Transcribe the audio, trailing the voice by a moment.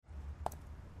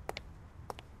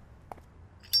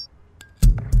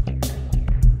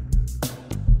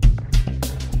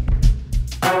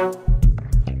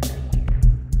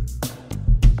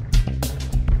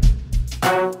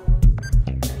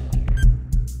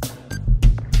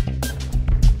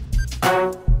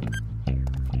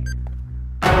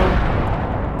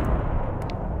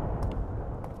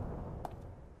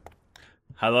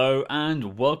Hello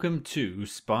and welcome to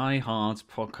Spy Hard's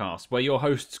podcast, where your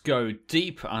hosts go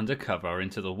deep undercover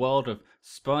into the world of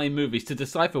spy movies to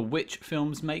decipher which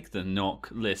films make the knock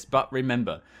list. But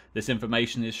remember, this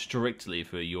information is strictly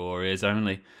for your ears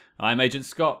only. I'm Agent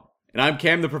Scott. And I'm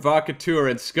Cam the Provocateur,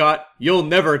 and Scott, you'll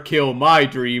never kill my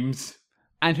dreams.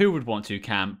 And who would want to,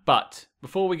 Cam? But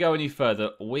before we go any further,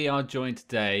 we are joined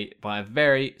today by a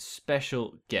very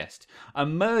special guest.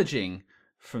 Emerging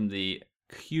from the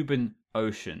Cuban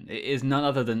Ocean, it is none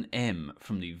other than M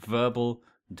from the Verbal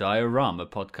Diorama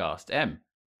podcast. M,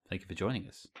 thank you for joining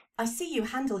us. I see you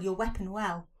handle your weapon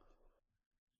well.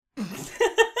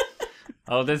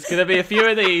 Oh, there's going to be a few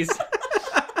of these.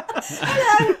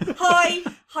 Hello,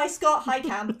 hi Scott, hi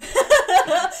Cam.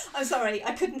 I'm sorry,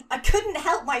 I couldn't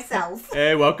help myself.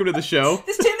 Hey, welcome to the show.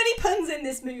 There's too many puns in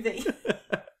this movie.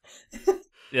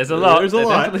 There's a lot. There's a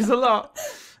lot. There's a lot.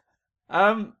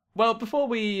 Well, before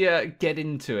we get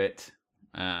into it,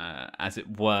 as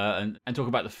it were, and talk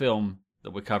about the film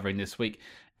that we're covering this week,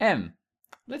 M,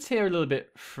 let's hear a little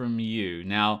bit from you.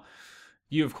 Now,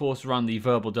 you, of course, run the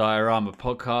Verbal Diorama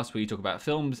podcast, where you talk about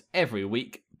films every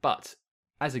week, but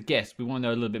as a guest, we want to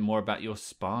know a little bit more about your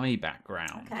spy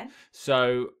background. Okay.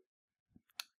 So,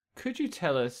 could you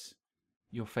tell us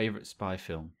your favourite spy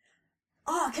film?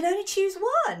 Oh, I can only choose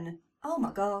one. Oh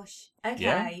my gosh. Okay.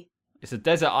 Yeah? It's a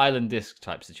desert island disc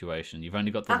type situation. You've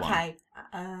only got the one. Okay.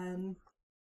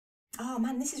 Oh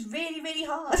man, this is really, really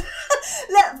hard.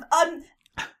 Look,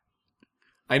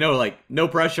 I know, like, no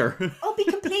pressure. I'll be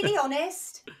completely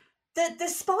honest. The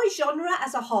spy genre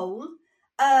as a whole,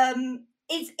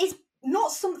 is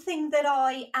not something that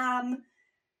I am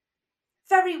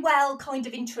very well kind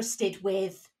of interested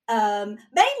with.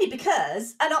 Mainly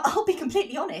because, and I'll be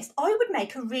completely honest, I would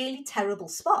make a really terrible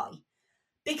spy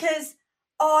because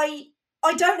I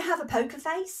don't have a poker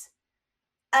face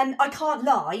and I can't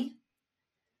lie.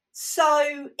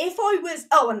 So if I was,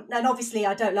 and obviously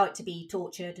I don't like to be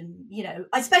tortured, and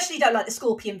I especially don't like the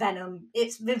scorpion venom.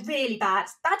 It's really bad.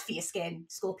 It's bad for your skin.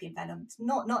 Scorpion venom. It's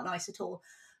not nice at all.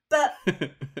 But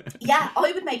yeah,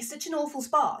 I would make such an awful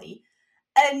spy.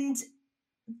 And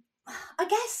I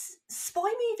guess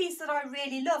spy movies that I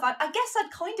really love, I guess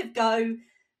I'd kind of go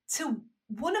to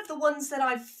one of the ones that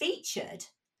I've featured.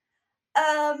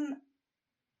 And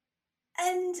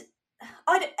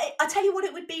I tell you what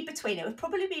it would be between. It would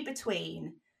probably be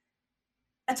between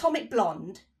Atomic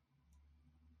Blonde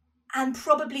and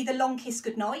probably The Long Kiss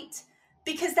Goodnight,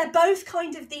 because they're both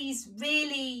kind of these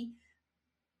really,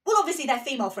 well, obviously they're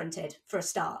female-fronted for a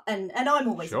start, and I'm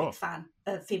always a big fan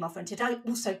of female-fronted. I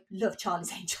also love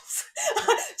Charlie's Angels.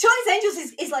 Charlie's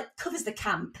Angels is like covers the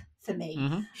camp for me.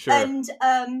 Mm-hmm. Sure. And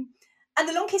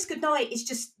The Long Kiss Goodnight is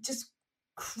just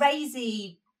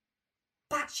crazy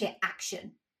batshit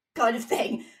action kind of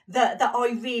thing that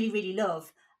I really, really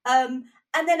love. And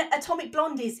then Atomic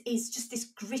Blonde is just this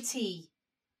gritty,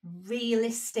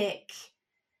 realistic.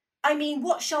 I mean,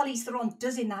 what Charlize Theron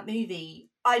does in that movie,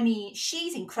 I mean,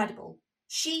 she's incredible.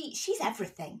 She's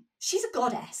everything. She's a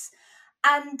goddess.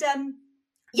 And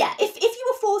yeah, if you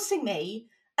were forcing me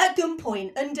at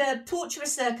gunpoint under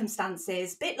torturous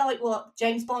circumstances, bit like what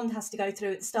James Bond has to go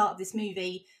through at the start of this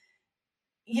movie,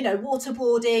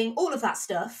 waterboarding, all of that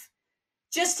stuff,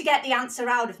 just to get the answer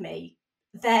out of me,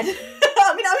 then,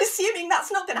 I mean, I'm assuming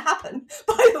that's not going to happen,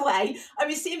 by the way. I'm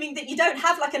assuming that you don't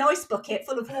have like an ice bucket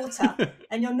full of water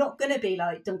and you're not going to be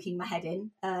like dunking my head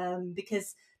in,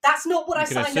 because that's not what I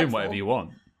signed up for. You can assume whatever you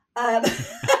want.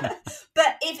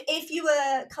 But if you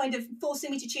were kind of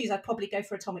forcing me to choose, I'd probably go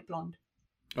for Atomic Blonde.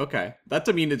 Okay.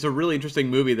 It's a really interesting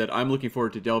movie that I'm looking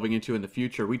forward to delving into in the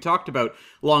future. We talked about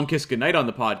Long Kiss Goodnight on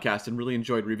the podcast and really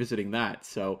enjoyed revisiting that.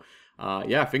 So,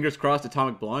 yeah, fingers crossed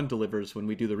Atomic Blonde delivers when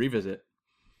we do the revisit.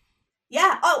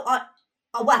 Yeah.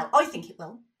 Well, I think it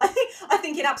will. I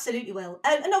think it absolutely will.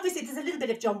 And obviously, there's a little bit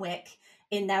of John Wick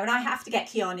in there, and I have to get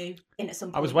Keanu in at some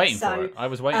point. I was waiting for it. I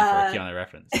was waiting for a Keanu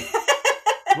reference.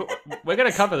 We're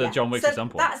going to cover the John Wick at some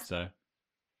point. So.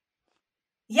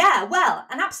 Yeah, well,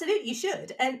 and absolutely you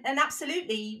should, and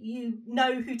absolutely you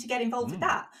know who to get involved with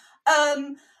that.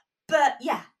 But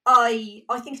yeah, I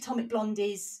think Atomic Blonde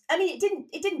is. I mean,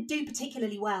 it didn't do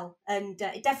particularly well, and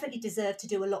it definitely deserved to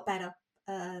do a lot better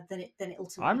than it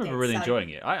ultimately. I remember did. really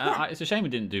enjoying it. It's a shame it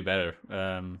didn't do better,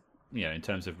 in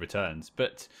terms of returns.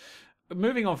 But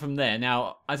moving on from there,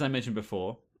 now, as I mentioned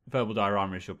before, Verbal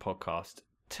Diorama is your podcast.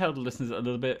 Tell the listeners a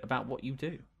little bit about what you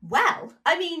do. Well,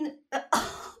 I mean,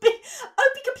 I'll be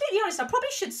completely honest. I probably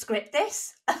should script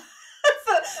this for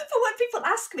when people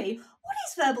ask me what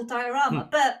is Verbal Diorama,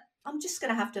 but I'm just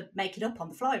going to have to make it up on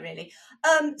the fly, really.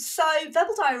 So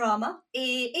Verbal Diorama,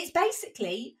 it's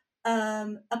basically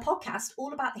a podcast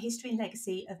all about the history and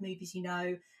legacy of movies you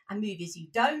know and movies you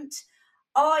don't.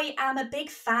 I am a big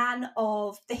fan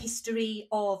of the history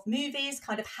of movies,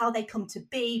 kind of how they come to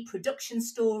be, production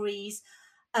stories.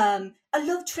 I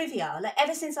love trivia. Like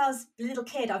ever since I was a little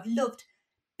kid, I've loved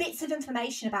bits of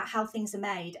information about how things are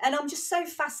made. And I'm just so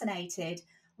fascinated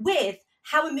with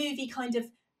how a movie kind of,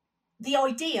 the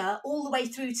idea all the way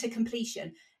through to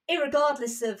completion,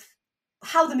 irregardless of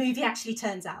how the movie actually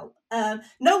turns out.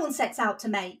 No one sets out to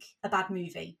make a bad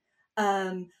movie.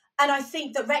 And I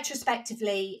think that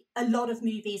retrospectively, a lot of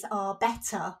movies are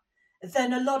better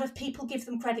than a lot of people give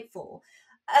them credit for.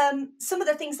 Some of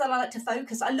the things that I like to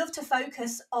focus, I love to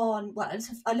focus on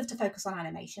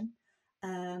animation.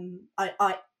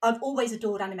 I've always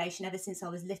adored animation ever since I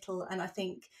was little, and I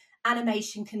think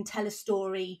animation can tell a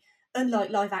story unlike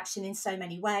live action in so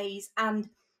many ways. And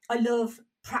I love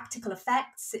practical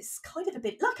effects. It's kind of a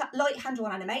bit like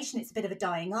hand-drawn animation. It's a bit of a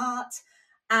dying art,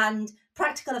 and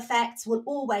practical effects will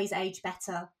always age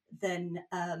better than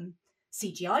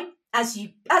CGI, as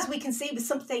we can see with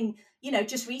something,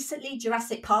 just recently,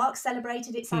 Jurassic Park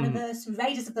celebrated its anniversary.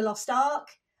 Raiders of the Lost Ark,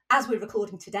 as we're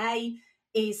recording today,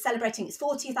 is celebrating its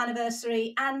 40th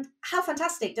anniversary. And how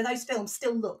fantastic do those films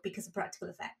still look because of practical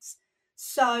effects?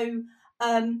 So,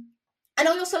 and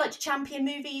I also like to champion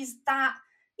movies that,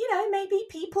 maybe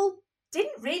people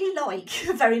didn't really like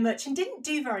very much and didn't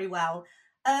do very well.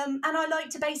 And I like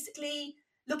to basically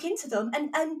look into them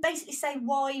and basically say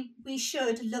why we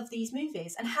should love these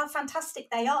movies and how fantastic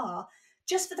they are,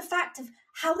 just for the fact of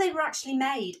how they were actually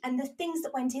made and the things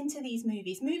that went into these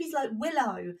movies like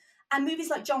Willow and movies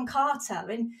like John Carter.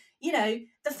 And,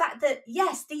 the fact that,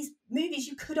 yes, these movies,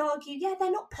 you could argue, yeah,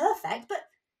 they're not perfect, but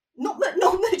not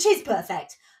much is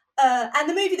perfect. And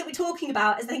the movie that we're talking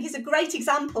about, I think, is a great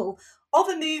example of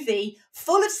a movie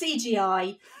full of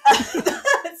CGI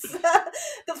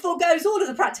that foregoes all of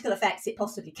the practical effects it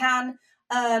possibly can.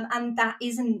 And that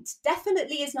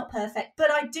definitely is not perfect,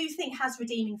 but I do think has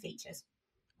redeeming features.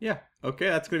 Yeah. Okay,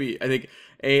 that's going to be, I think,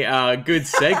 a good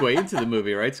segue into the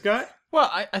movie, right, Scott? Well,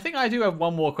 I think I do have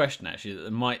one more question, actually,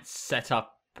 that might set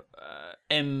up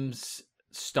M's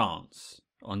stance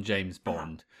on James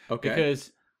Bond. Okay.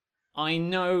 Because I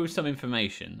know some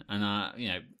information,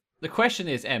 and, the question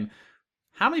is, M,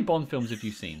 how many Bond films have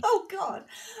you seen? Oh, God.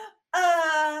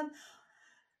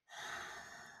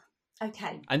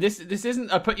 Okay. And this isn't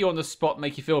a put you on the spot,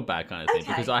 make you feel bad kind of thing,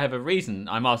 Okay. because I have a reason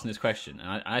I'm asking this question,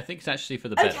 and I think it's actually for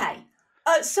the better. Okay.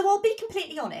 So I'll be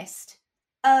completely honest.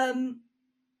 I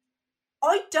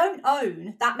don't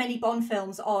own that many Bond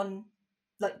films on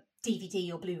like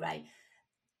DVD or Blu-ray.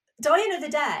 Die Another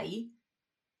Day,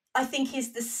 I think,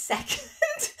 is the second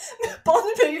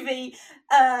Bond movie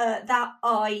that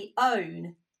I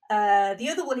own. The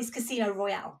other one is Casino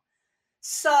Royale.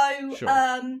 So Sure.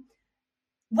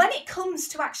 when it comes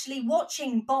to actually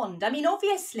watching Bond, I mean,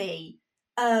 obviously,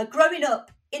 growing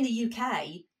up in the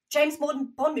UK, James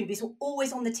Bond movies were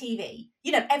always on the TV.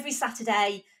 Every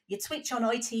Saturday, you'd switch on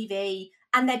ITV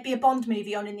and there'd be a Bond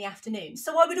movie on in the afternoon.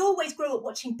 So I would always grow up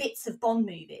watching bits of Bond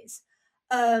movies.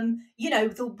 The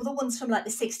ones from like the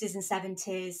 60s and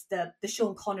 70s, the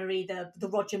Sean Connery, the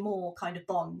Roger Moore kind of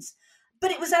Bonds.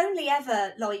 But it was only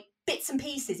ever like bits and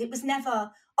pieces. It was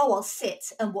never, I'll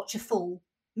sit and watch a full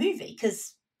movie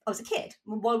because I was a kid.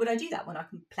 Why would I do that when I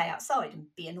can play outside and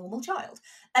be a normal child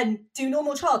and do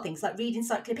normal child things like read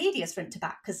encyclopedias front to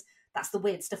back, because that's the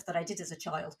weird stuff that I did as a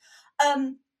child.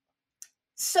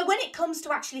 So when it comes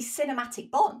to actually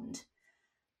cinematic Bond,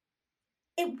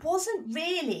 it wasn't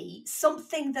really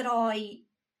something that I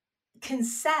can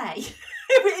say,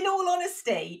 in all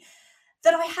honesty,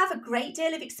 that I have a great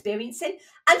deal of experience in.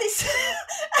 And it's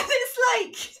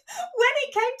like, when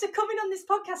it came to coming on this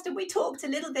podcast and we talked a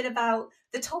little bit about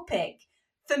the topic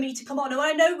for me to come on, and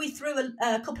I know we threw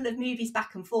a couple of movies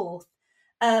back and forth.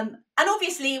 And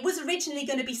obviously it was originally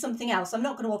going to be something else. I'm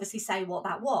not going to obviously say what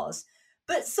that was,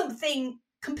 but something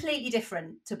completely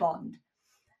different to Bond.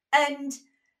 And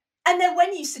then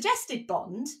when you suggested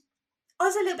Bond, I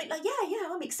was a little bit like, yeah,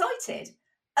 I'm excited.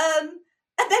 And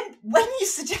then when you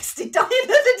suggested Die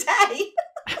Another Day,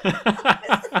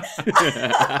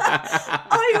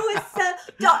 I was,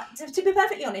 to be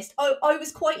perfectly honest, I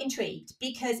was quite intrigued,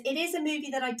 because it is a movie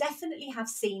that I definitely have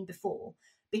seen before,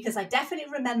 because I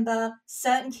definitely remember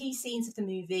certain key scenes of the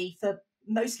movie, for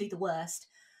mostly the worst.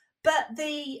 But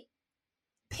the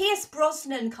Pierce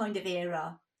Brosnan kind of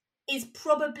era is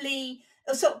probably,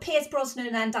 sort of Pierce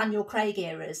Brosnan and Daniel Craig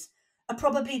eras are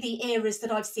probably the eras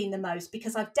that I've seen the most,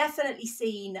 because I've definitely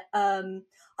seen, I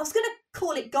was going to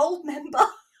call it Goldmember.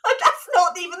 That's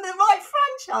not even the right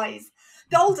franchise.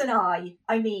 GoldenEye,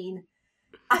 I mean.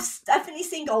 I've definitely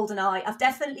seen GoldenEye. I've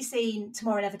definitely seen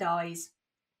Tomorrow Never Dies.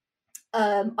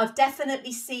 I've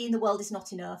definitely seen The World Is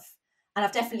Not Enough. And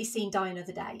I've definitely seen Die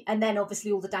Another Day. And then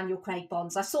obviously all the Daniel Craig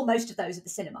Bonds. I saw most of those at the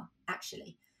cinema,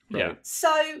 actually. Yeah. So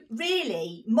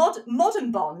really,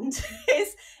 modern Bond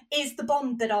is the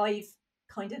Bond that I've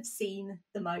kind of seen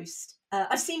the most.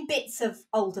 I've seen bits of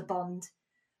older Bond,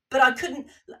 but I couldn't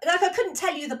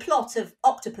tell you the plot of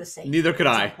Octopussy. Neither could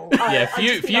I. Yeah,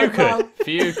 few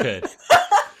could.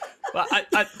 Well,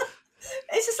 I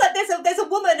it's just like there's a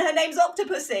woman. Her name's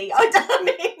Octopussy. I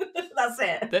mean, that's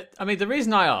it. The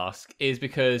reason I ask is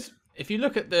because if you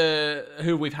look at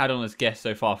who we've had on as guests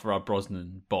so far for our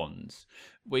Brosnan Bonds,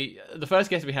 the first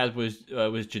guest we had was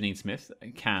Janine Smith,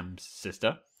 Cam's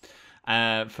sister,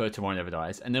 for Tomorrow Never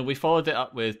Dies, and then we followed it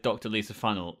up with Dr. Lisa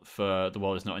Funnell for The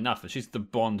World Is Not Enough, and she's the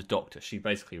Bond doctor. She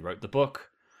basically wrote the book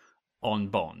on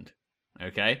Bond.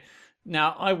 Okay.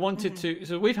 Now, I wanted to...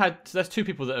 So there's two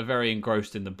people that are very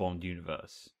engrossed in the Bond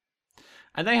universe.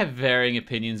 And they have varying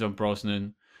opinions on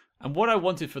Brosnan. And what I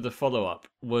wanted for the follow-up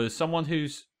was someone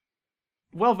who's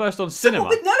well-versed on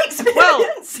cinema. Someone with no experience!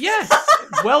 Well, yes!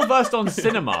 Well-versed on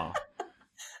cinema.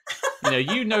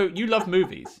 You love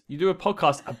movies. You do a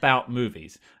podcast about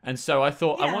movies. And so I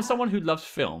thought, I want someone who loves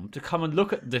film to come and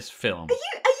look at this film. Are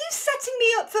you setting me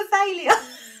up for failure?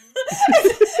 in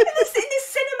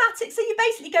this cinematic, so you're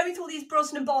basically going through all these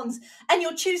Brosnan Bonds and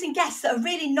you're choosing guests that are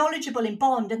really knowledgeable in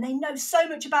Bond and they know so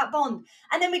much about Bond,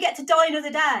 and then we get to Die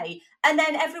Another Day and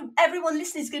then everyone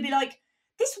listening is going to be like,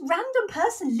 this random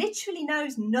person literally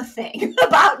knows nothing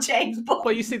about James Bond.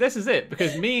 Well, you see, this is it,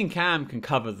 because me and Cam can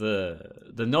cover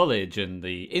the knowledge and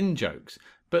the in-jokes,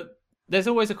 but there's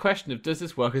always a question of, does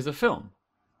this work as a film?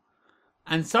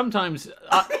 And sometimes...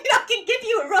 I can give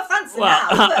you a rough answer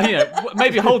now. But...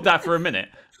 maybe hold that for a minute.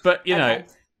 But, okay.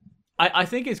 I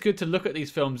think it's good to look at these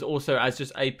films also as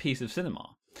just a piece of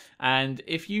cinema. And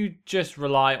if you just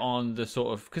rely on the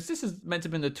sort of... Because this is meant to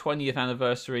have been the 20th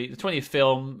anniversary, the 20th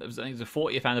film, I think it was the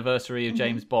 40th anniversary of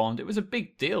James Bond. It was a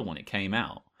big deal when it came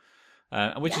out.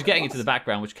 Which is getting into the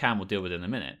background, which Cam will deal with in a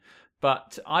minute.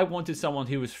 But I wanted someone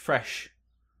who was fresh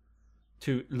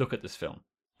to look at this film.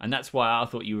 And that's why I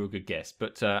thought you were a good guest.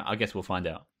 But I guess we'll find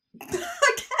out. I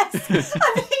guess.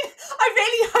 I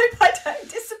really hope I don't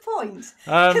disappoint.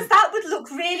 Because that would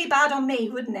look really bad on me,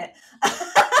 wouldn't it?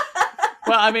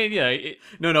 Well,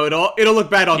 No, it'll look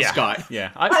bad on Scott.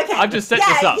 Yeah, I've just set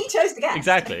this up. He chose the guest.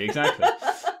 Exactly.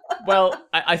 Well,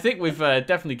 I think we've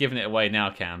definitely given it away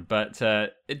now, Cam. But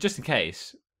just in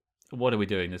case, what are we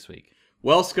doing this week?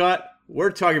 Well, Scott, we're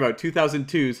talking about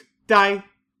 2002's Die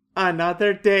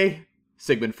Another Day.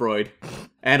 Sigmund Freud.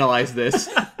 Analyze this.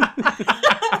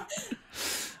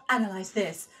 Analyze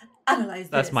this.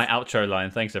 That's my outro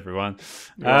line. Thanks, everyone.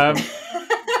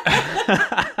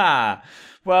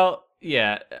 Well,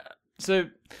 yeah. So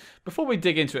before we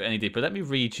dig into it any deeper, let me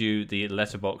read you the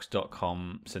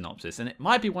Letterboxd.com synopsis, and it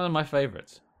might be one of my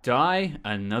favorites. Die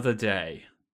Another Day.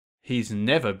 He's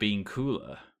never been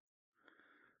cooler.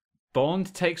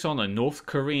 Bond takes on a North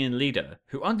Korean leader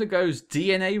who undergoes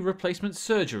DNA replacement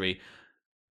surgery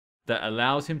that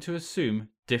allows him to assume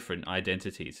different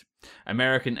identities.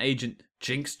 American agent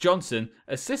Jinx Johnson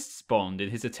assists Bond in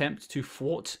his attempt to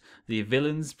thwart the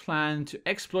villain's plan to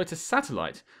exploit a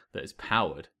satellite that is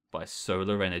powered by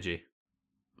solar energy.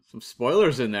 Some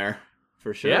spoilers in there,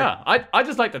 for sure. Yeah, I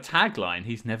just like the tagline,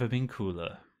 he's never been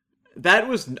cooler. That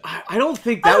was... I don't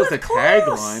think that was the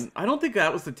tagline. I don't think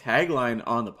that was the tagline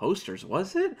on the posters,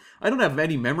 was it? I don't have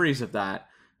any memories of that.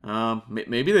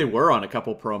 Maybe they were on a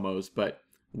couple promos, but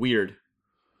weird.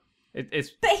 But he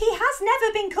has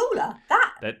never been cooler.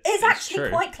 That is actually true.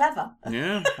 Quite clever.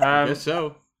 Yeah, I guess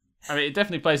so. It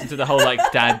definitely plays into the whole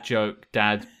dad joke,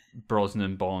 dad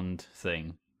Brosnan Bond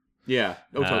thing. Yeah,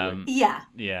 totally.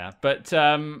 Yeah. But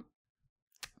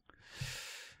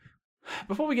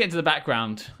before we get into the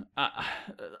background,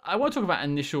 I want to talk about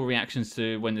initial reactions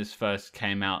to when this first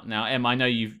came out. Now, Em, I know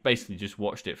you've basically just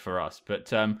watched it for us,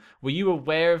 but were you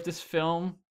aware of this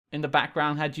film in the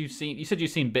background? You said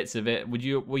you've seen bits of it. Were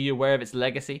you aware of its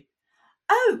legacy?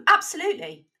 Oh,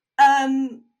 absolutely.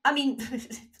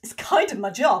 It's kind of my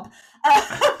job.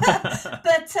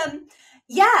 But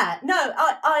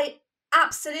I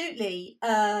absolutely.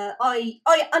 And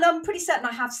I'm pretty certain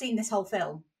I have seen this whole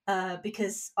film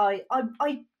because I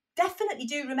definitely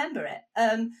do remember it.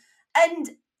 And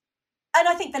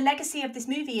I think the legacy of this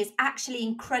movie is actually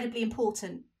incredibly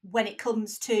important when it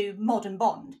comes to modern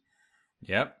Bond.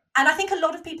 Yep. And I think a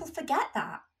lot of people forget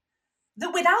that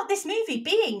without this movie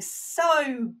being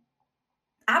so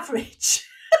average,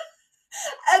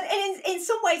 and in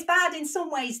some ways bad, in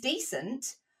some ways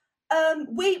decent,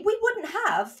 we wouldn't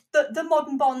have the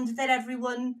modern Bond that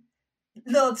everyone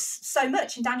loves so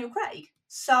much in Daniel Craig.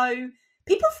 So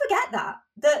people forget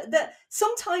that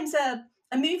sometimes a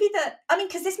movie that, I mean,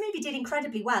 because this movie did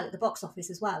incredibly well at the box office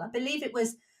as well. I believe it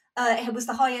was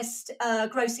the highest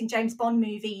grossing James Bond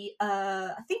movie,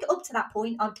 I think up to that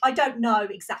point. I don't know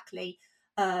exactly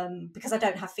because I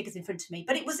don't have figures in front of me,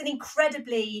 but it was an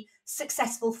incredibly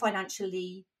successful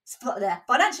financially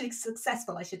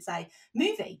successful, I should say,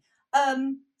 movie.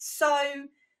 So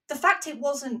the fact it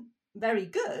wasn't very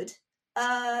good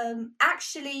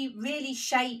actually really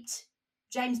shaped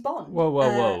James Bond.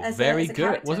 Whoa. Very as a good.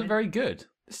 character. Wasn't very good.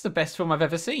 This is the best film I've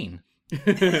ever seen.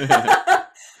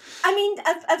 I mean,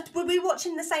 were we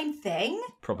watching the same thing?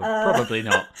 Probably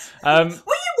not. Were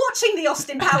you watching the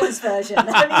Austin Powers version? I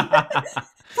mean,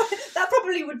 that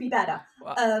probably would be better.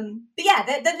 But yeah,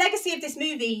 the legacy of this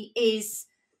movie is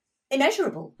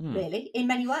immeasurable, really, in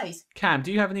many ways. Cam,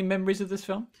 do you have any memories of this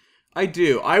film? I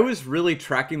do. I was really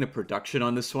tracking the production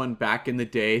on this one back in the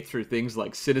day through things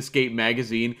like Cinescape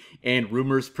magazine and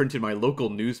rumors printed in my local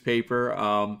newspaper.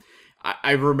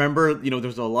 I remember,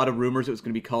 there's a lot of rumors it was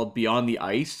going to be called Beyond the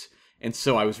Ice. And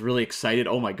so I was really excited.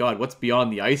 Oh my God, what's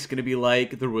Beyond the Ice going to be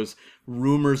like? There was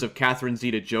rumors of Catherine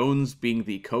Zeta-Jones being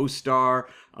the co-star.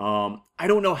 I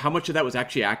don't know how much of that was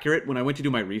actually accurate. When I went to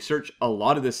do my research, a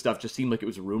lot of this stuff just seemed like it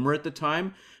was a rumor at the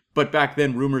time. But back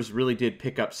then, rumors really did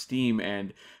pick up steam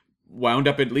and wound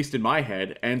up, at least in my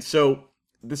head. And so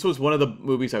this was one of the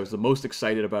movies I was the most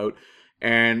excited about.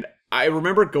 And I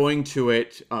remember going to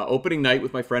it opening night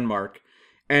with my friend Mark.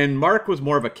 And Mark was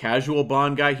more of a casual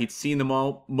Bond guy. He'd seen them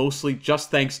all, mostly just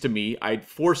thanks to me. I'd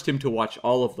forced him to watch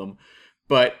all of them.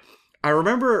 But I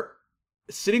remember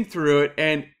sitting through it,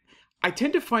 and I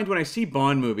tend to find when I see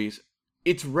Bond movies,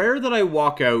 it's rare that I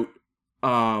walk out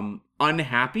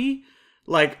unhappy.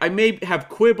 Like, I may have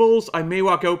quibbles. I may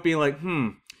walk out being like,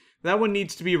 that one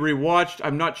needs to be rewatched.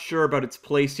 I'm not sure about its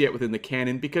place yet within the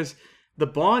canon, because the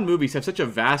Bond movies have such a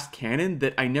vast canon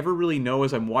that I never really know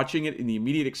as I'm watching it in the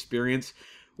immediate experience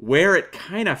where it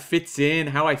kind of fits in,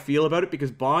 how I feel about it,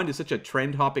 because Bond is such a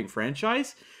trend-hopping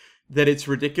franchise that it's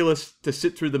ridiculous to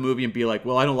sit through the movie and be like,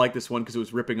 well, I don't like this one because it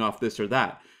was ripping off this or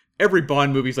that. Every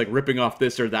Bond movie is like ripping off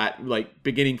this or that, like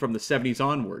beginning from the 70s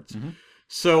onwards. Mm-hmm.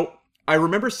 So I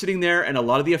remember sitting there and a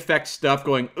lot of the effects stuff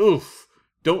going, oof,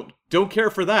 don't care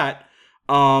for that.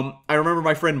 I remember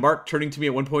my friend Mark turning to me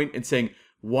at one point and saying,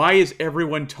 why is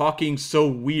everyone talking so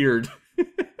weird?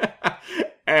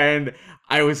 And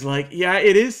I was like, yeah,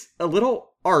 it is a little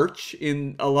arch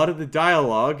in a lot of the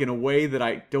dialogue in a way that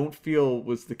I don't feel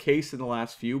was the case in the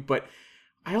last few. But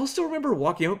I also remember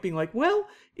walking out being like, well,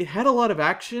 it had a lot of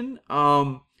action.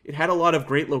 It had a lot of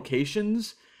great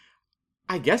locations.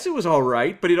 I guess it was all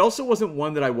right, but it also wasn't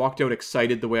one that I walked out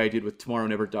excited the way I did with Tomorrow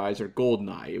Never Dies or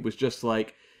Goldeneye. It was just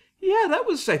like, yeah, that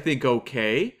was, I think,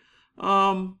 okay.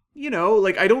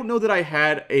 I don't know that I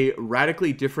had a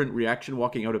radically different reaction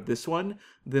walking out of this one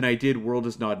than I did World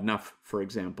Is Not Enough, for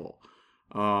example.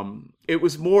 It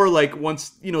was more like once,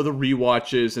 the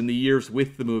rewatches and the years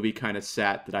with the movie kind of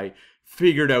sat that I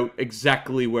figured out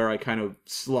exactly where I kind of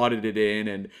slotted it in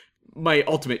and my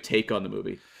ultimate take on the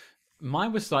movie.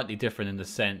 Mine was slightly different in the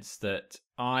sense that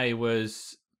I'd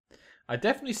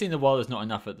definitely seen The World Is Not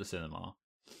Enough at the cinema.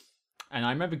 And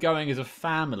I remember going as a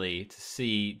family to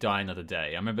see Die Another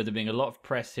Day. I remember there being a lot of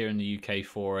press here in the UK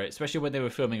for it, especially when they were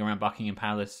filming around Buckingham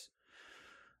Palace,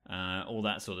 all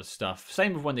that sort of stuff.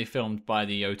 Same with when they filmed by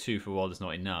the O2 for World Is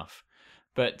Not Enough.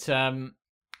 But I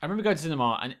remember going to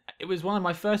cinema, and it was one of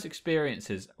my first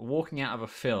experiences walking out of a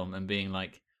film and being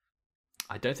like,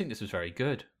 I don't think this was very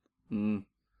good. Mm.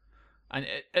 And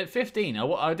at 15,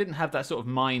 I didn't have that sort of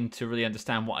mind to really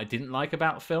understand what I didn't like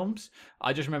about films.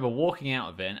 I just remember walking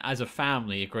out of it and as a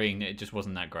family agreeing that it just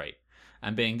wasn't that great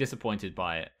and being disappointed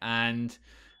by it. And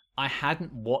I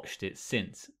hadn't watched it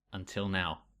since until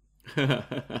now.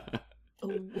 Dun,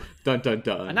 dun,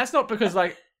 dun. And that's not because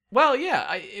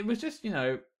it was just,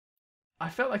 I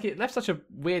felt like it left such a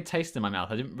weird taste in my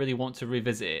mouth. I didn't really want to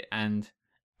revisit it and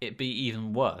it be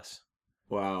even worse.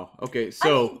 Wow. Okay,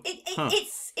 so I mean,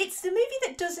 it's the movie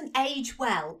that doesn't age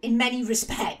well in many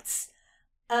respects.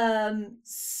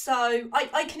 So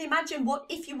I can imagine what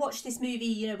if you watched this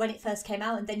movie, when it first came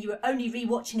out, and then you were only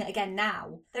rewatching it again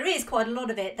now. There is quite a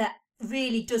lot of it that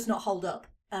really does not hold up,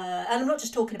 and I'm not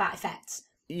just talking about effects.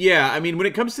 Yeah, I mean, when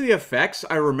it comes to the effects,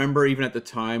 I remember even at the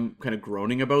time kind of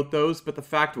groaning about those. But the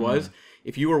fact was,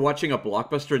 if you were watching a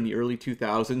blockbuster in the early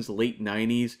 2000s, late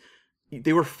 90s.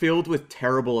 they were filled with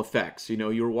terrible effects. You know,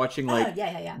 you were watching like Oh,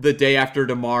 yeah. The Day After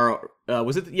Tomorrow.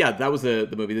 Was it? Yeah, that was the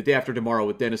movie, The Day After Tomorrow,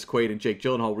 with Dennis Quaid and Jake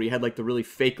Gyllenhaal, where you had like the really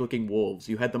fake looking wolves.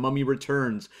 You had The Mummy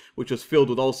Returns, which was filled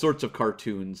with all sorts of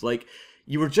cartoons. Like,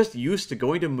 you were just used to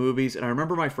going to movies, and I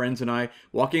remember my friends and I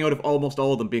walking out of almost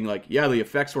all of them being like, yeah, the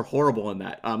effects were horrible in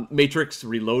that. Matrix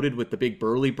Reloaded with the big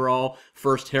burly brawl,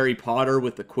 first Harry Potter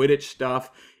with the Quidditch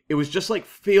stuff. It was just like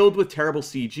filled with terrible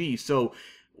CG. So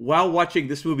while watching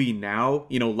this movie now,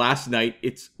 you know, last night,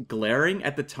 it's glaring.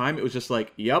 At the time, it was just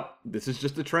like, yep, this is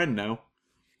just a trend now.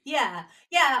 Yeah,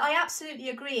 I absolutely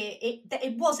agree.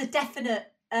 It was a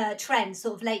definite trend,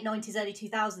 sort of late 90s, early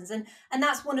 2000s, and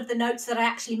that's one of the notes that I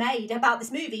actually made about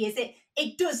this movie. Is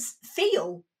it does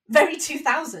feel very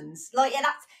 2000s, like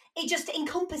it just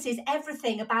encompasses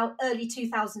everything about early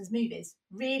 2000s movies,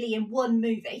 really, in one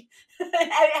movie.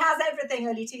 It has everything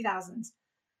early 2000s.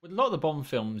 With a lot of the Bond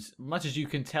films, much as you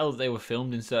can tell that they were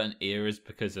filmed in certain eras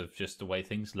because of just the way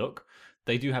things look,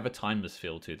 they do have a timeless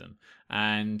feel to them.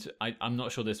 And I'm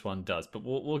not sure this one does, but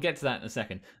we'll get to that in a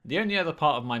second. The only other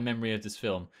part of my memory of this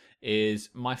film is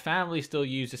my family still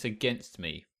use this against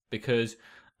me because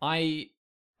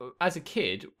as a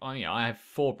kid, I have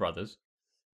 4 brothers,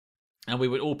 and we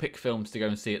would all pick films to go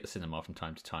and see at the cinema from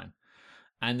time to time.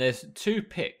 And there's 2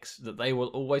 picks that they will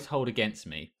always hold against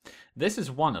me. This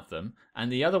is one of them,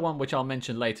 and the other one, which I'll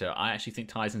mention later, I actually think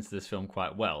ties into this film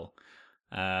quite well.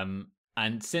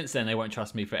 And since then, they won't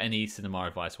trust me for any cinema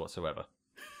advice whatsoever.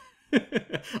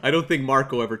 I don't think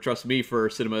Mark will ever trust me for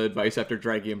cinema advice after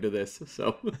dragging him to this.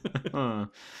 So,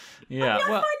 yeah, I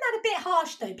find that a bit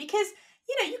harsh though, because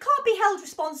you know you can't be held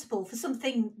responsible for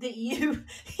something that you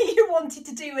wanted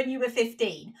to do when you were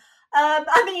 15.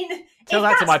 I mean, tell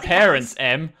that to my parents,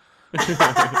 Em.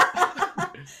 I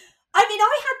mean,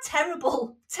 I had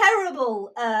terrible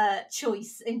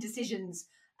choice in decisions.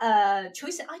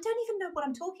 Choice. I don't even know what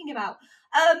I'm talking about.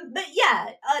 But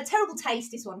yeah, terrible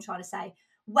taste is what I'm trying to say.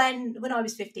 When I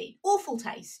was 15, awful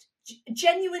taste,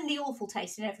 genuinely awful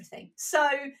taste in everything. So,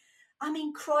 I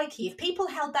mean, crikey, if people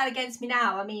held that against me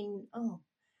now, I mean,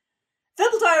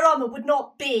 Verbal Diorama would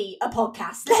not be a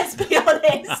podcast, let's be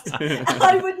honest.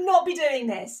 I would not be doing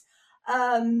this.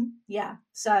 Yeah,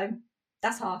 so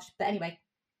that's harsh. But anyway.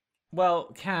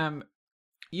 Well, Cam,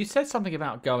 you said something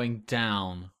about going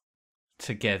down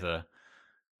together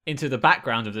into the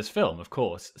background of this film, of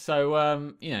course.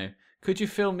 So, could you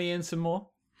fill me in some more?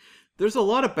 There's a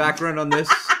lot of background on this.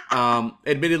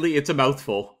 Admittedly, it's a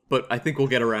mouthful, but I think we'll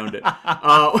get around it.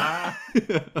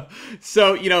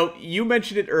 So, you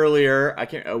mentioned it earlier,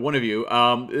 one of you,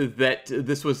 that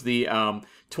this was the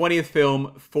 20th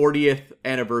film, 40th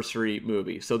anniversary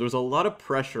movie. So there's a lot of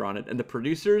pressure on it, and the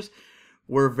producers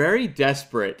were very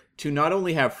desperate to not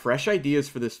only have fresh ideas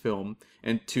for this film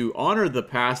and to honor the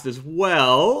past as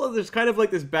well. There's kind of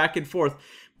like this back and forth,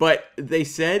 but they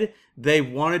said they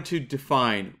wanted to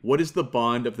define what is the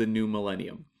Bond of the new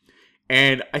millennium.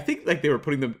 And I think like they were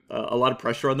putting a lot of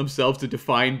pressure on themselves to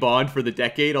define Bond for the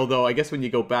decade. Although I guess when you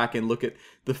go back and look at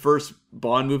the first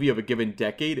Bond movie of a given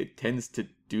decade, it tends to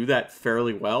do that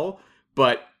fairly well.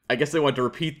 But I guess they wanted to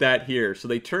repeat that here. So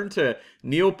they turned to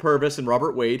Neil Purvis and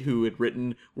Robert Wade, who had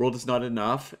written World Is Not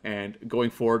Enough, and going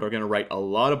forward are going to write a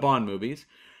lot of Bond movies.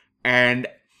 And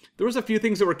there was a few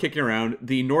things that were kicking around.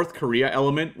 The North Korea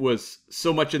element was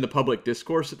so much in the public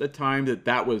discourse at the time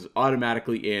that was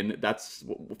automatically in. That's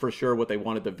for sure what they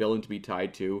wanted the villain to be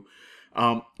tied to.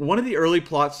 One of the early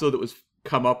plots, though, that was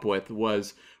come up with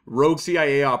was rogue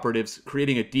CIA operatives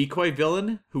creating a decoy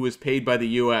villain who was paid by the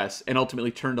U.S. and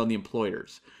ultimately turned on the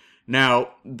employers.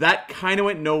 Now, that kind of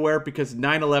went nowhere because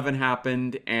 9/11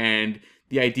 happened, and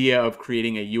the idea of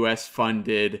creating a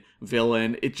U.S.-funded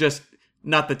villain, it just,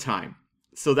 not the time.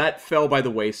 So that fell by the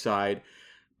wayside.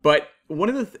 But one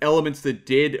of the elements that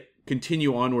did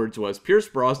continue onwards was Pierce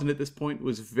Brosnan at this point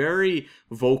was very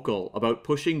vocal about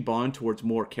pushing Bond towards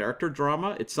more character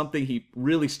drama. It's something he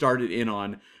really started in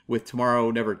on with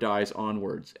Tomorrow Never Dies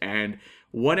onwards. And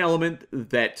one element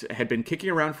that had been kicking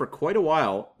around for quite a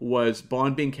while was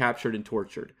Bond being captured and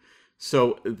tortured.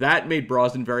 So that made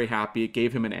Brosnan very happy. It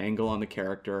gave him an angle on the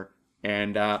character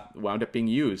and wound up being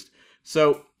used.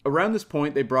 So around this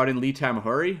point, they brought in Lee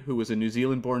Tamahori, who was a New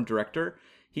Zealand-born director.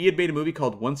 He had made a movie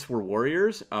called Once Were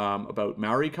Warriors about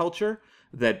Maori culture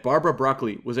that Barbara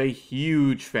Broccoli was a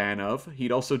huge fan of.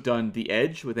 He'd also done The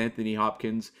Edge with Anthony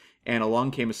Hopkins and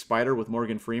Along Came a Spider with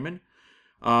Morgan Freeman.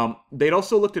 They'd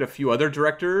also looked at a few other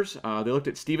directors. They looked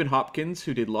at Stephen Hopkins,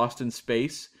 who did Lost in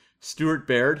Space, Stuart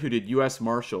Baird, who did U.S.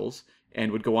 Marshals,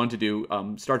 and would go on to do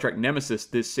Star Trek Nemesis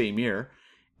this same year.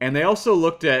 And they also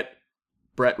looked at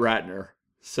Brett Ratner.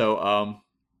 So,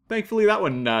 thankfully that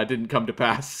one didn't come to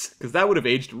pass, because that would have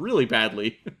aged really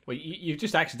badly. Well, you've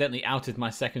just accidentally outed my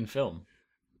second film.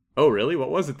 Oh, really?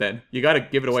 What was it then? You gotta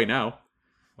give it away now.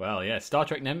 Well, yeah, Star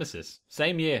Trek Nemesis.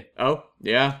 Same year. Oh,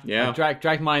 yeah. I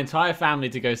dragged my entire family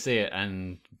to go see it,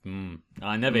 and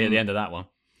I never hear the end of that one.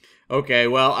 Okay,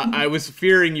 well, I was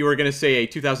fearing you were going to say a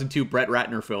 2002 Brett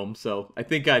Ratner film, so I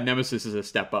think Nemesis is a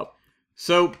step up.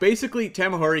 So basically,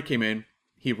 Tamahori came in,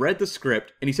 he read the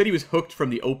script, and he said he was hooked from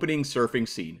the opening surfing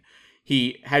scene.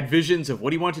 He had visions of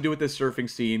what he wanted to do with this surfing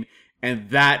scene, and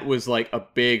that was like a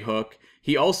big hook.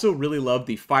 He also really loved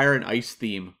the fire and ice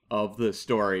theme of the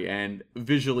story, and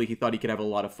visually he thought he could have a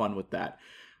lot of fun with that.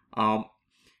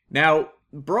 Now,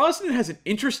 Brosnan has an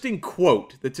interesting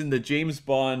quote that's in the James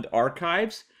Bond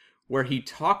archives where he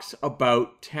talks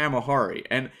about Tamahori,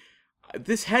 and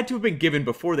this had to have been given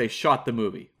before they shot the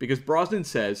movie, because Brosnan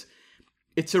says,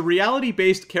 it's a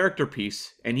reality-based character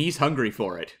piece, and he's hungry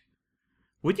for it.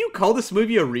 Would you call this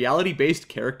movie a reality-based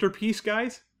character piece,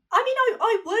 guys? I mean,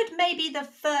 I would maybe the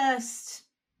first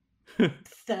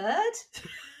third.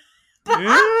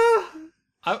 Yeah.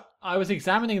 I was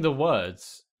examining the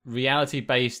words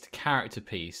reality-based character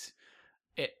piece.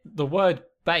 The word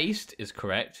based is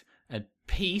correct, and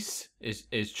piece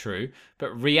is true,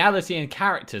 but reality and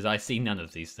characters, I see none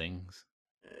of these things.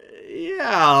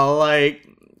 Yeah, like,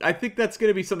 I think that's going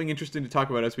to be something interesting to talk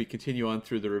about as we continue on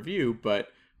through the review, but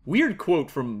weird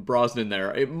quote from Brosnan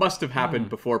there. It must have happened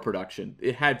before production.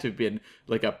 It had to have been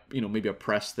like a, maybe a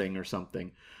press thing or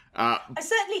something. I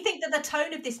certainly think that the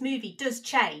tone of this movie does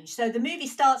change. So the movie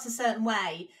starts a certain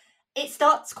way. It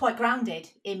starts quite grounded,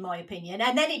 in my opinion,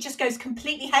 and then it just goes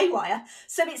completely haywire.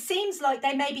 So it seems like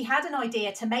they maybe had an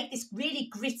idea to make this really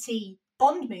gritty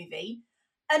Bond movie,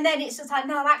 and then it's just like,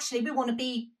 no, actually, we want to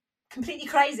be completely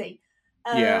crazy.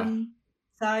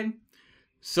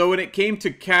 So when it came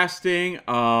to casting,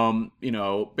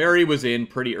 Barry was in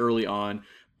pretty early on,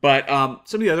 but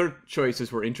some of the other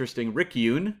choices were interesting. Rick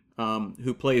Yoon,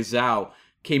 who plays Zhao,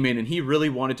 came in, and he really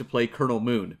wanted to play Colonel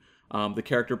Moon, the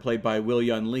character played by Will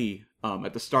Yun Lee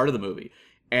at the start of the movie.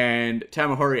 And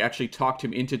Tamahori actually talked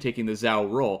him into taking the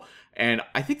Zhao role, and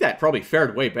I think that probably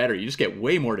fared way better. You just get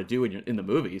way more to do in the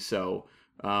movie, so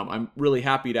I'm really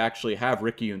happy to actually have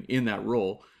Rick Yoon in that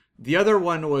role. The other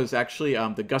one was actually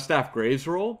the Gustav Graves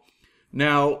role.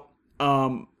 Now,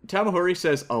 Tamahori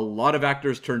says a lot of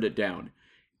actors turned it down.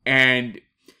 And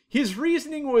his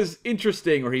reasoning was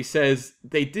interesting, where he says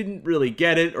they didn't really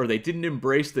get it, or they didn't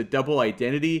embrace the double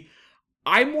identity.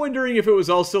 I'm wondering if it was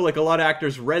also like a lot of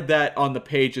actors read that on the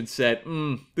page and said,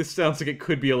 this sounds like it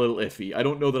could be a little iffy. I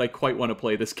don't know that I quite want to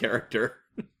play this character.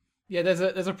 Yeah,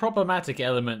 there's a problematic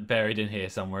element buried in here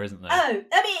somewhere, isn't there? Oh, I mean,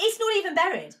 it's not even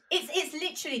buried. It's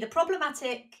literally the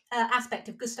problematic aspect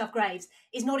of Gustav Graves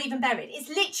is not even buried. It's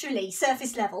literally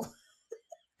surface level.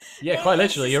 Yeah, quite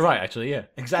literally. You're right, actually. Yeah,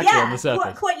 exactly on the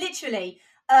surface. Quite literally,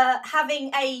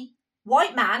 having a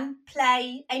white man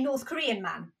play a North Korean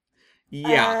man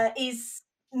is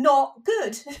not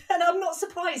good. And I'm not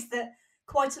surprised that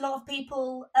quite a lot of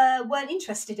people weren't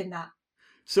interested in that.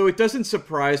 So it doesn't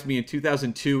surprise me in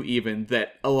 2002 even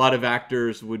that a lot of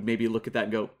actors would maybe look at that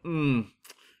and go,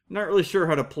 not really sure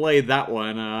how to play that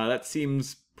one. That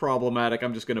seems problematic.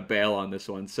 I'm just going to bail on this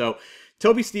one. So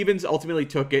Toby Stephens ultimately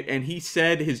took it, and he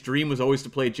said his dream was always to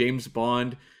play James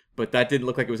Bond, but that didn't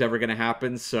look like it was ever going to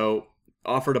happen. So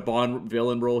offered a Bond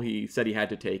villain role, he said he had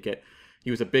to take it.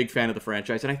 He was a big fan of the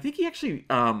franchise, and I think he actually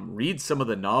reads some of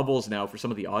the novels now for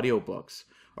some of the audiobooks.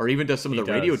 Or even does some of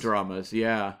the radio dramas,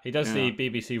 yeah. He does the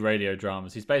BBC radio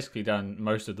dramas. He's basically done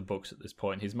most of the books at this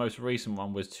point. His most recent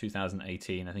one was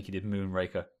 2018. I think he did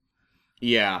Moonraker.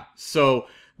 Yeah, so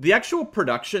the actual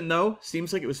production, though,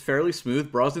 seems like it was fairly smooth.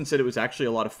 Brosnan said it was actually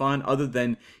a lot of fun, other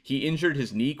than he injured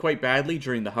his knee quite badly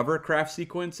during the hovercraft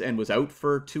sequence and was out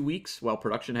for 2 weeks while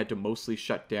production had to mostly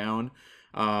shut down.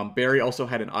 Barry also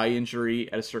had an eye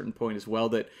injury at a certain point as well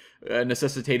that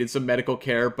necessitated some medical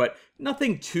care, but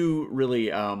nothing too really,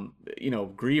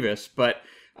 grievous. But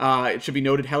it should be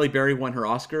noted, Halle Berry won her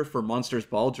Oscar for Monsters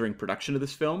Ball during production of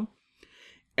this film.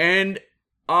 And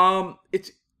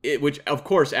which of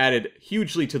course added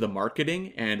hugely to the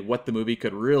marketing and what the movie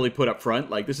could really put up front.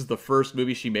 Like, this is the first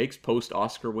movie she makes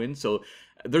post-Oscar win, so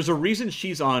there's a reason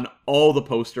she's on all the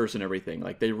posters and everything.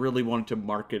 Like, they really wanted to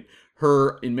market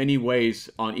her in many ways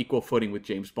on equal footing with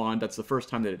James Bond. That's the first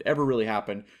time that it ever really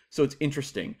happened, so it's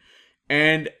interesting.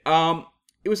 And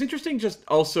it was interesting just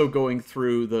also going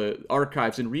through the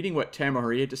archives and reading what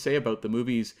Tamahori had to say about the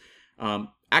movie's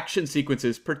action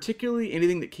sequences, particularly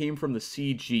anything that came from the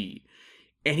CG.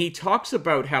 And he talks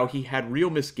about how he had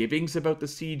real misgivings about the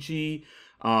CG.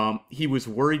 He was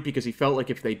worried because he felt like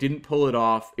if they didn't pull it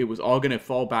off, it was all going to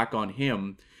fall back on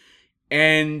him.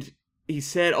 And he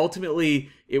said ultimately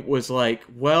it was like,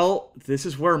 well, this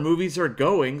is where movies are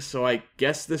going, so I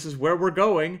guess this is where we're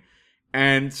going.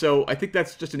 And so I think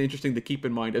that's just an interesting to keep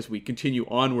in mind as we continue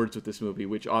onwards with this movie,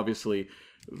 which obviously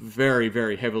very,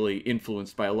 very heavily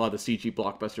influenced by a lot of the CG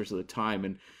blockbusters of the time.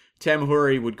 And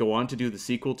Tamahori would go on to do the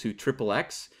sequel to Triple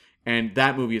X, and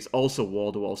that movie is also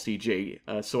wall-to-wall CG.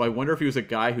 So I wonder if he was a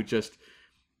guy who just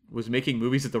was making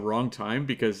movies at the wrong time,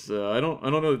 because I don't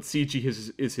know that CG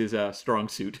is his strong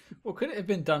suit. Well, could it have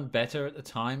been done better at the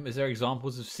time? Is there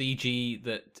examples of CG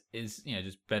that is,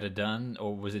 just better done,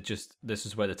 or was it just this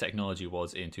is where the technology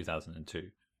was in 2002?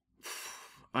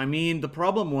 I mean, the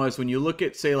problem was when you look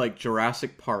at, say, like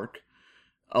Jurassic Park,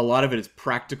 a lot of it is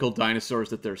practical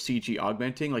dinosaurs that they're CG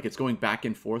augmenting. Like, it's going back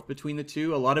and forth between the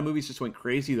two. A lot of movies just went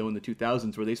crazy, though, in the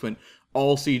 2000s, where they just went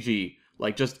all CG,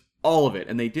 like just all of it,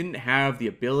 and they didn't have the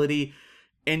ability.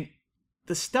 And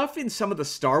the stuff in some of the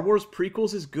Star Wars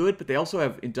prequels is good, but they also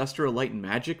have Industrial Light and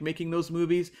Magic making those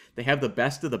movies. They have the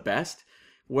best of the best,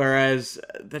 whereas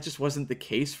that just wasn't the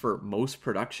case for most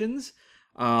productions.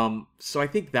 So I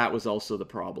think that was also the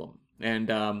problem. And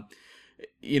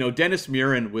Dennis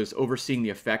Muren was overseeing the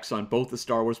effects on both the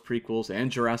Star Wars prequels and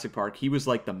Jurassic Park. He was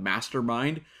like the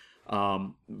mastermind,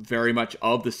 very much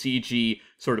of the CG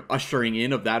sort of ushering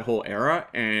in of that whole era,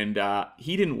 and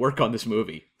he didn't work on this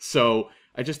movie. So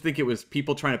I just think it was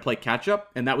people trying to play catch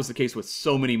up, and that was the case with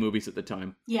so many movies at the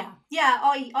time. Yeah,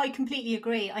 I completely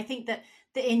agree. I think that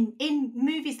in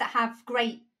movies that have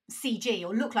great CG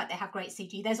or look like they have great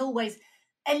CG, there's always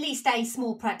at least a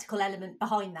small practical element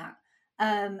behind that.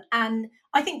 And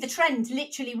I think the trend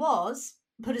literally was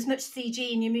put as much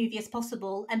CG in your movie as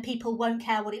possible and people won't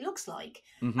care what it looks like.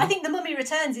 Mm-hmm. I think The Mummy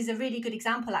Returns is a really good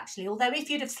example, actually. Although if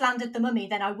you'd have slandered The Mummy,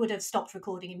 then I would have stopped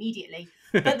recording immediately.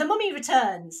 But The Mummy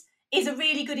Returns is a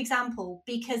really good example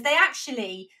because they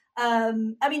actually,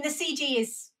 the CG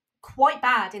is quite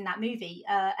bad in that movie.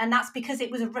 And that's because it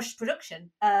was a rushed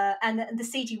production and the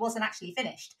CG wasn't actually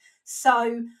finished.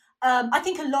 So I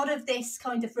think a lot of this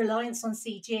kind of reliance on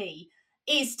CG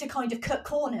is to kind of cut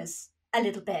corners a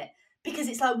little bit, because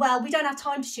it's like, well, we don't have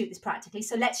time to shoot this practically,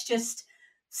 so let's just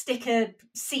stick a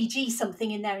CG something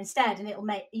in there instead, and it'll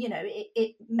make,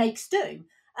 it makes do.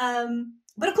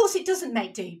 But of course it doesn't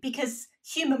make do, because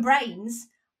human brains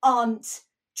aren't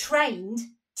trained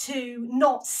to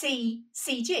not see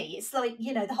CG. It's like,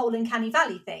 the whole Uncanny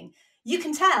Valley thing. You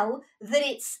can tell that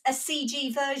it's a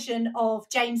CG version of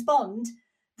James Bond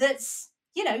that's,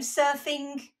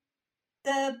 surfing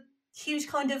the huge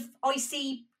kind of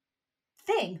icy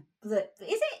thing. That is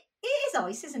it? It is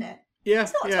ice, isn't it? Yeah,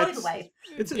 it's not a tidal wave.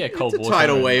 It's cold a water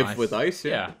tidal wave ice. with ice.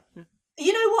 Yeah.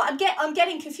 You know what? I'm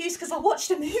getting confused because I watched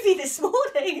a movie this morning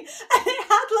and it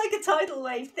had like a tidal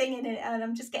wave thing in it, and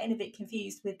I'm just getting a bit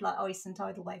confused with like ice and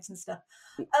tidal waves and stuff.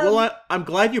 Well, I'm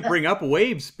glad you bring up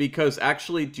waves, because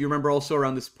actually, do you remember also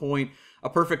around this point, A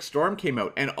Perfect Storm came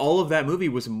out, and all of that movie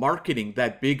was marketing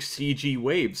that big CG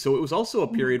wave. So it was also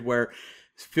a period where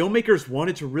filmmakers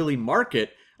wanted to really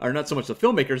market, or not so much the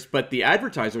filmmakers, but the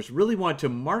advertisers really wanted to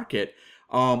market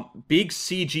big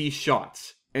CG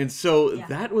shots. And so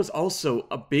that was also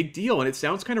a big deal. And it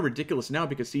sounds kind of ridiculous now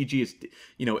because CG is,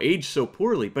 aged so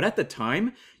poorly. But at the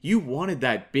time, you wanted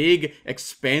that big,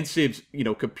 expansive,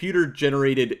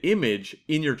 computer-generated image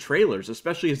in your trailers,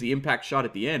 especially as the impact shot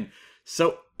at the end.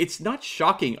 So it's not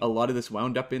shocking a lot of this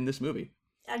wound up in this movie.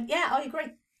 Yeah, I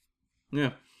agree.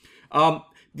 Yeah.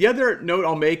 The other note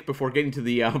I'll make before getting to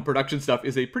the production stuff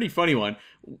is a pretty funny one.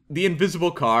 The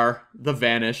invisible car, the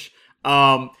Vanish.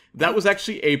 That was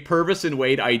actually a Purvis and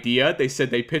Wade idea. They said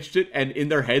they pitched it, and in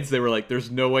their heads they were like, there's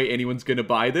no way anyone's going to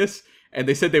buy this. And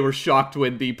they said they were shocked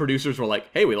when the producers were like,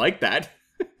 hey, we like that.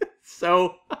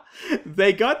 So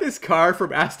they got this car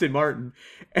from Aston Martin,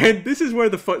 and this is where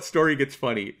the story gets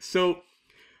funny. So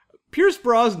Pierce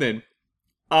Brosnan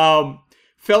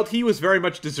felt he was very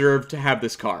much deserved to have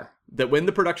this car. That when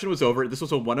the production was over, this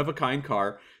was a one-of-a-kind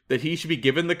car, that he should be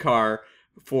given the car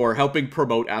for helping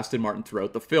promote Aston Martin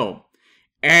throughout the film.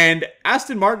 And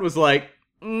Aston Martin was like,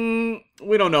 we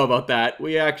don't know about that.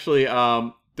 We actually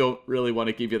don't really want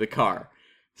to give you the car.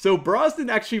 So Brosnan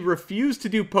actually refused to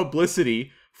do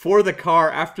publicity for the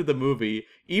car after the movie,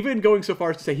 even going so far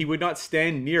as to say he would not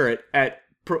stand near it at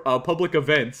public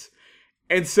events.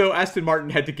 And so Aston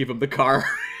Martin had to give him the car.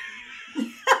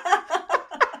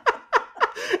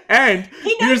 And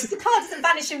he knows the car doesn't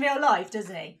vanish in real life,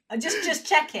 doesn't he? I'm just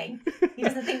checking. He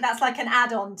doesn't think that's like an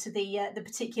add-on to the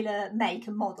particular make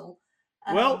and model.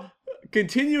 Well,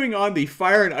 continuing on the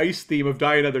fire and ice theme of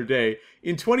Die Another Day,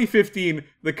 in 2015,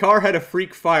 the car had a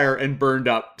freak fire and burned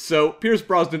up, so Pierce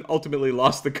Brosnan ultimately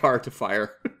lost the car to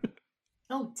fire.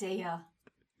 Oh dear.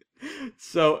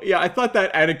 So, yeah, I thought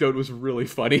that anecdote was really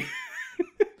funny.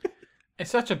 It's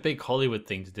such a big Hollywood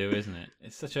thing to do, isn't it?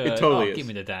 It's such a, It totally is. give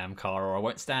me the damn car or I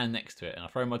won't stand next to it and I'll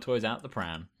throw my toys out the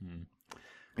pram.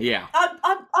 Yeah.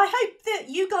 I hope that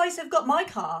you guys have got my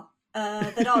car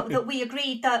that we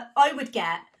agreed that I would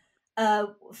get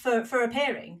for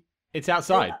appearing. It's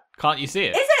outside. Can't you see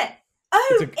it? Is it?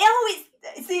 Oh,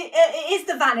 it is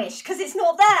the Vanish because it's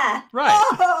not there. Right.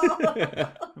 Oh.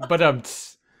 But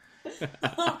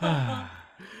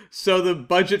So the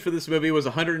budget for this movie was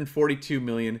 142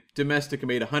 million, domestic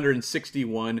made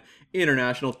 161,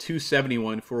 international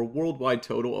 271 for a worldwide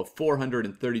total of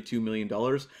 432 million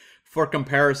dollars. For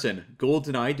comparison,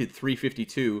 GoldenEye did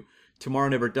 352, Tomorrow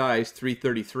Never Dies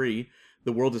 333,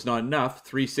 The World Is Not Enough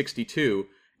 362,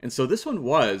 and so this one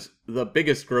was the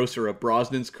biggest grosser of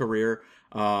Brosnan's career,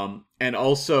 and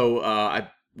also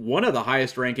one of the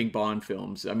highest ranking Bond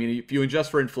films. I mean, if you adjust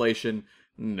for inflation,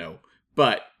 no.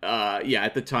 But yeah,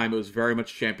 at the time it was very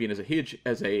much championed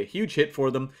as a huge hit for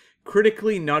them.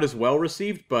 Critically, not as well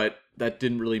received, but that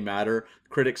didn't really matter.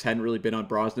 Critics hadn't really been on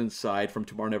Brosnan's side from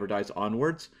Tomorrow Never Dies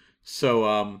onwards.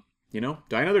 So,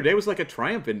 Die Another Day was like a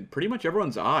triumph in pretty much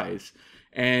everyone's eyes.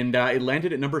 And it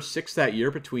landed at number 6 that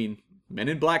year between Men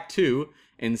in Black 2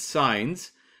 and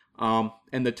Signs.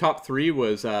 And the top 3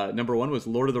 was, number 1 was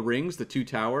Lord of the Rings, The Two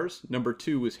Towers. Number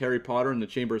 2 was Harry Potter and the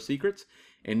Chamber of Secrets.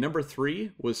 And number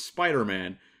 3 was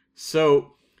Spider-Man.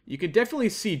 So you can definitely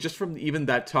see just from even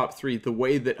that top 3 the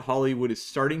way that Hollywood is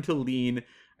starting to lean,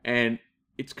 and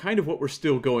it's kind of what we're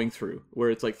still going through, where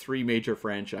it's like 3 major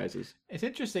franchises. it's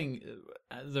interesting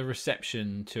the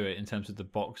reception to it in terms of the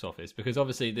box office, because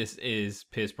obviously this is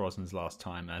Pierce Brosnan's last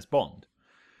time as Bond.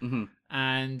 Mm-hmm.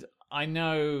 And I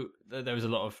know that there was a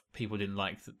lot of people didn't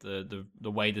like the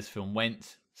way this film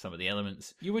went, some of the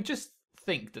elements. You would just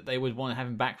think that they would want to have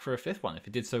him back for a 5th one if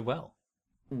it did so well.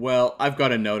 Well, I've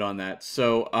got a note on that.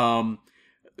 So,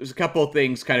 there's a couple of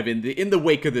things kind of in the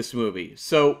wake of this movie.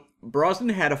 So, Brosnan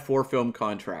had a 4-film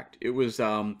contract. It was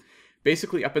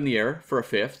basically up in the air for a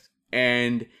 5th,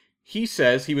 and he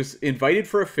says he was invited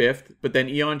for a 5th, but then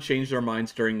Eon changed their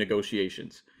minds during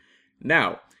negotiations.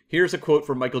 Now, here's a quote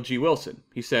from Michael G. Wilson.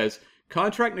 He says,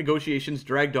 "Contract negotiations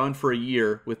dragged on for a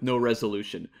year with no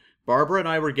resolution. Barbara and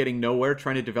I were getting nowhere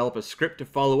trying to develop a script to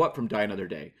follow up from Die Another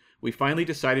Day. We finally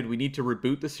decided we need to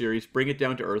reboot the series, bring it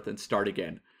down to earth, and start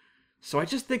again." So I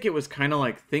just think it was kind of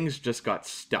like things just got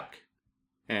stuck.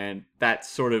 And that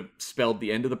sort of spelled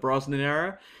the end of the Brosnan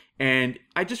era. And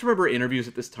I just remember interviews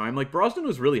at this time, like Brosnan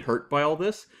was really hurt by all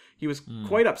this. He was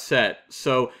quite upset.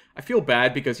 So I feel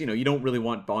bad because, you don't really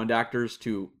want Bond actors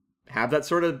to have that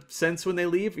sort of sense when they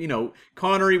leave.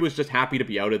 Connery was just happy to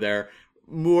be out of there.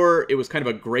 Moore, it was kind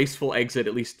of a graceful exit,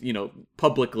 at least,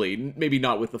 publicly. Maybe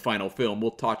not with the final film.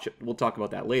 We'll talk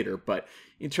about that later. But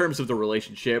in terms of the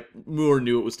relationship, Moore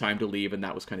knew it was time to leave, and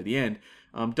that was kind of the end.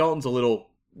 Dalton's a little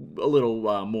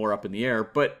more up in the air,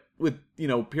 but with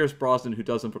Pierce Brosnan, who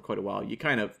does them for quite a while, it's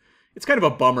kind of a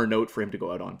bummer note for him to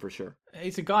go out on for sure.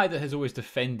 He's a guy that has always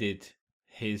defended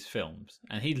his films,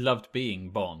 and he loved being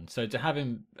Bond. So to have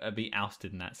him be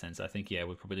ousted in that sense, I think,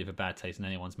 would probably leave a bad taste in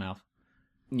anyone's mouth.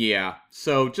 Yeah,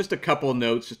 so just a couple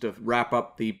notes just to wrap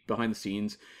up the behind the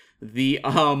scenes. The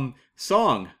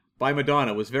song by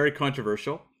Madonna was very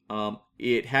controversial.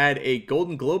 It had a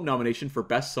Golden Globe nomination for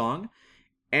Best Song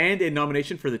and a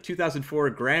nomination for the 2004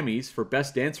 Grammys for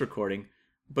Best Dance Recording,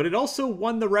 but it also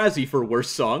won the Razzie for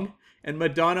Worst Song, and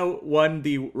Madonna won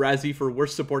the Razzie for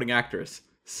Worst Supporting Actress.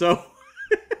 So,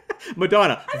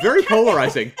 Madonna, very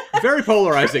polarizing. Very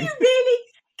polarizing.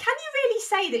 Can you really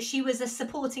say that she was a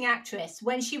supporting actress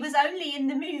when she was only in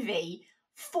the movie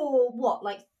for what,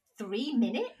 like 3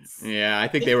 minutes? Yeah, I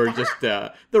think they were just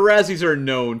the Razzies are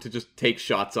known to just take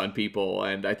shots on people,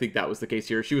 and I think that was the case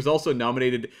here. She was also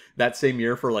nominated that same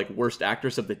year for like Worst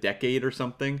Actress of the Decade or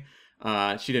something.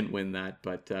 She didn't win that,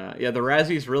 but yeah, the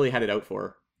Razzies really had it out for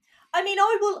her. I mean,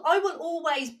 I will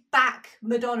always back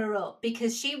Madonna up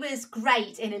because she was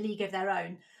great in A League of Their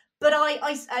Own. But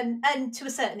and to a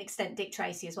certain extent, Dick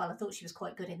Tracy as well. I thought she was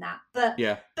quite good in that. But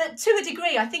yeah. But to a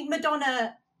degree, I think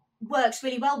Madonna works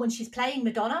really well when she's playing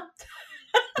Madonna.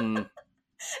 It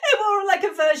more like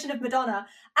a version of Madonna.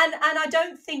 And I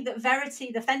don't think that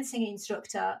Verity, the fencing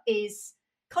instructor, is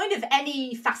kind of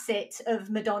any facet of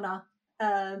Madonna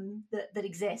that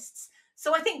exists.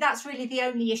 So I think that's really the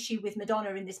only issue with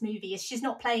Madonna in this movie is she's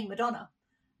not playing Madonna.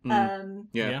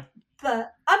 Yeah.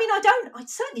 But I mean, I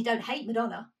certainly don't hate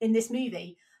Madonna in this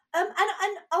movie.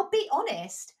 And I'll be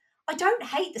honest, I don't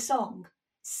hate the song.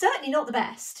 Certainly not the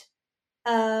best.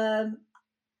 I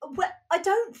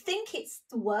don't think it's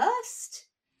the worst.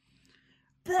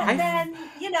 But then,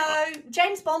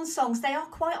 James Bond songs, they are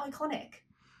quite iconic.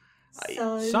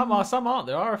 So Some are, some aren't.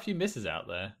 There are a few misses out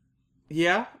there.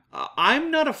 Yeah,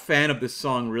 I'm not a fan of this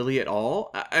song really at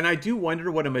all, and I do wonder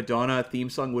what a Madonna theme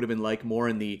song would have been like more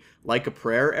in the Like a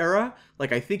Prayer era.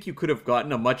 Like, I think you could have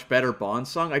gotten a much better Bond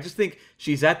song. I just think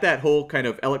she's at that whole kind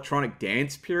of electronic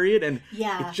dance period, and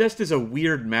it just is a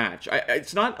weird match.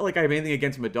 It's not like I have anything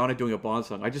against Madonna doing a Bond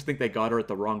song. I just think they got her at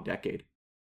the wrong decade.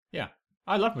 Yeah.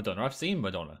 I love Madonna. I've seen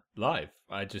Madonna live.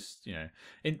 I just,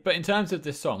 but in terms of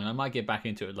this song, and I might get back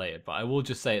into it later, but I will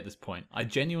just say at this point, I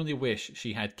genuinely wish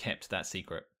she had kept that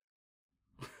secret.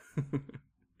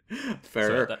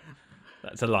 Fair. So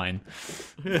that's a line.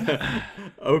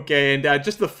 Okay, and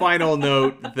just the final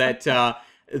note that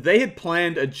they had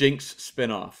planned a Jinx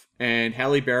spinoff, and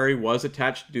Halle Berry was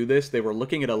attached to do this. They were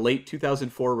looking at a late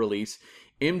 2004 release.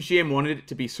 MGM wanted it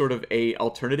to be sort of a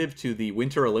alternative to the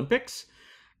Winter Olympics.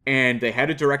 And they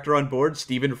had a director on board,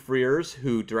 Stephen Frears,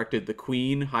 who directed The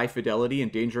Queen, High Fidelity,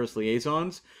 and Dangerous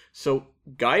Liaisons. So,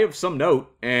 guy of some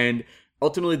note. And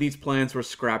ultimately, these plans were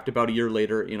scrapped about a year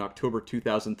later in October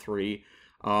 2003.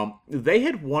 They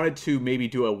had wanted to maybe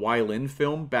do a Ylin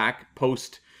film back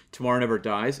post Tomorrow Never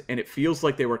Dies. And it feels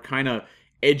like they were kind of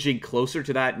edging closer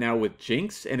to that now with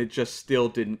Jinx. And it just still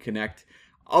didn't connect.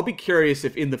 I'll be curious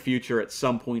if in the future, at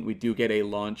some point, we do get a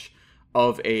launch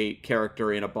of a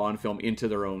character in a Bond film into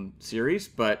their own series,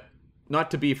 but not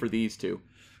to be for these two.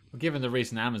 Well, given the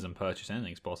recent Amazon purchase,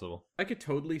 anything's possible. I could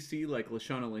totally see like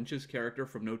Lashana Lynch's character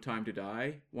from No Time to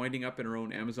Die winding up in her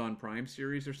own Amazon Prime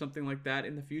series or something like that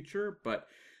in the future, but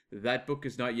that book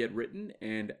is not yet written,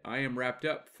 and I am wrapped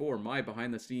up for my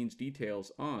behind-the-scenes details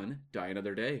on Die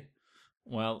Another Day.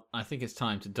 Well, I think it's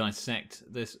time to dissect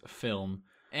this film.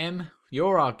 Em,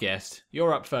 you're our guest.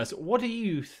 You're up first. What do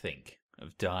you think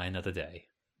of Die Another Day?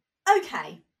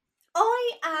 Okay.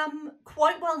 I am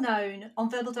quite well known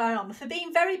on Verbal Diorama for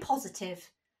being very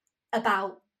positive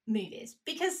about movies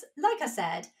because, like I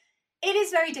said, it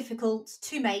is very difficult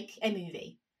to make a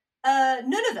movie.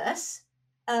 None of us,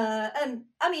 I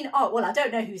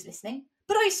don't know who's listening,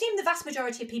 but I assume the vast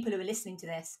majority of people who are listening to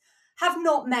this have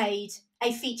not made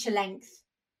a feature-length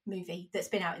movie that's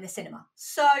been out in the cinema.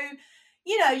 So,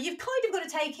 you've kind of got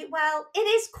to take it, well, it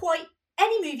is quite...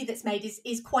 Any movie that's made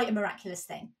is quite a miraculous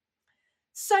thing.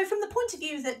 So from the point of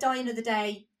view that Die Another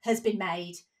Day has been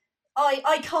made,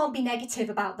 I can't be negative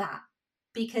about that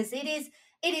because it is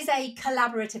a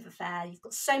collaborative affair. You've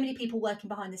got so many people working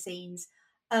behind the scenes.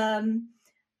 And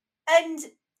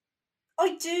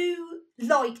I do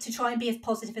like to try and be as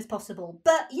positive as possible.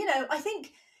 But, I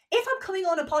think if I'm coming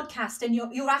on a podcast and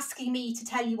you're asking me to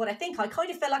tell you what I think, I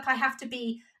kind of feel like I have to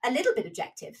be a little bit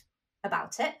objective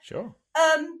about it. Sure.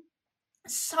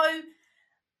 So,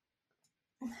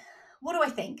 what do I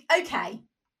think? Okay.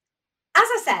 As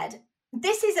I said,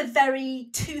 this is a very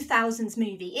 2000s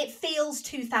movie. It feels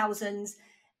 2000s,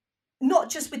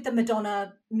 not just with the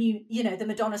Madonna, the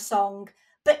Madonna song,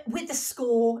 but with the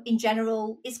score in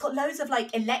general. It's got loads of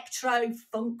like electro,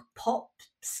 funk, pop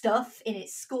stuff in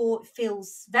its score. It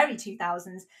feels very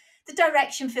 2000s. The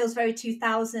direction feels very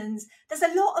 2000s. There's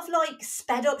a lot of like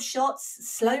sped up shots,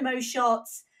 slow-mo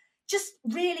shots. Just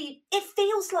really, it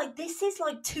feels like this is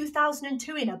like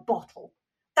 2002 in a bottle.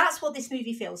 That's what this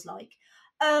movie feels like.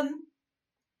 And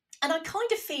I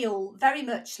kind of feel very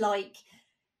much like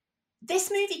this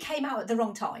movie came out at the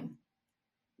wrong time.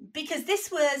 Because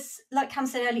this was, like Cam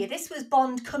said earlier, this was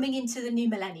Bond coming into the new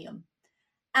millennium.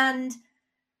 And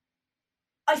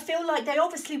I feel like they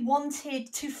obviously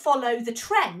wanted to follow the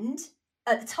trend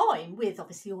at the time with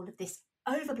obviously all of this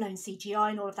overblown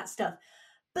CGI and all of that stuff.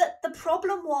 But the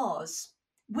problem was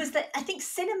that I think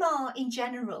cinema in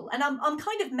general, and I'm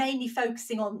kind of mainly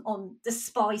focusing on the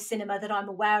spy cinema that I'm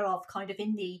aware of kind of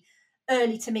in the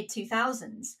early to mid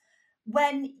 2000s,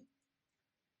 when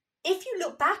if you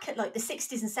look back at like the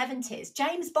 60s and 70s,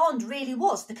 James Bond really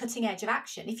was the cutting edge of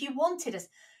action. If you wanted an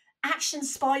action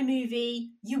spy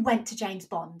movie, you went to James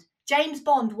Bond. James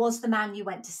Bond was the man you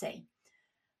went to see.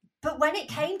 But when it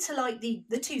came to like the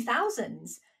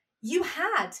 2000s, you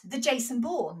had the Jason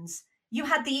Bournes, you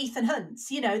had the Ethan Hunts,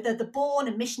 the Bourne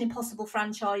and Mission Impossible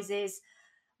franchises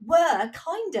were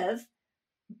kind of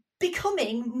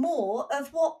becoming more of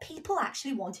what people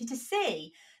actually wanted to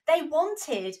see. They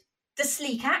wanted the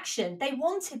sleek action. They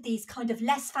wanted these kind of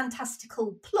less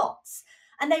fantastical plots,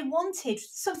 and they wanted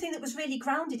something that was really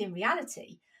grounded in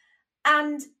reality.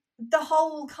 And the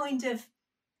whole kind of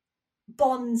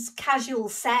Bond's casual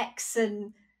sex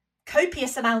and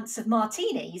copious amounts of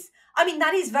martinis. I mean,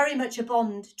 that is very much a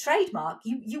Bond trademark.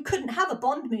 You couldn't have a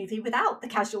Bond movie without the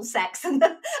casual sex and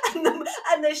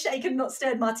the shaken not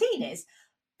stirred martinis.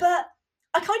 But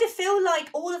I kind of feel like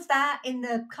all of that in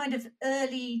the kind of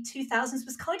early 2000s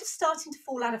was kind of starting to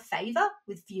fall out of favour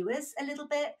with viewers a little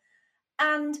bit.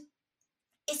 And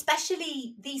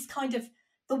especially these kind of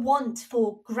the want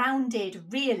for grounded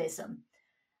realism.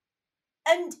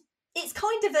 And it's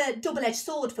kind of a double-edged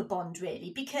sword for Bond,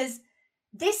 really, because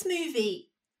this movie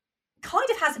kind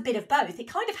of has a bit of both. It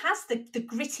kind of has the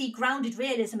gritty, grounded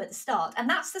realism at the start, and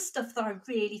that's the stuff that I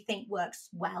really think works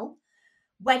well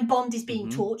when Bond is being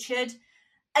tortured.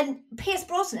 And Pierce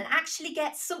Brosnan actually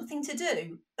gets something to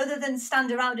do other than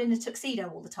stand around in a tuxedo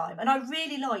all the time. And I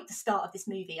really like the start of this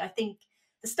movie. I think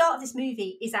the start of this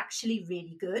movie is actually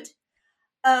really good.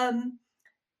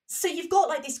 So you've got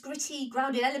like this gritty,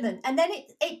 grounded element, and then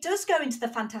it does go into the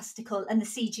fantastical and the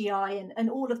CGI and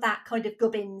all of that kind of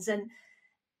gubbins, and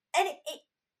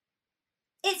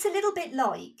it's a little bit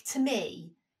like, to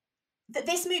me, that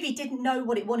this movie didn't know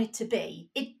what it wanted to be.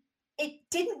 It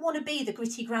didn't want to be the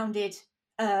gritty, grounded,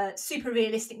 super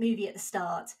realistic movie at the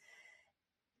start.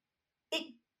 It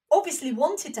obviously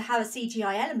wanted to have a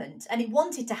CGI element, and it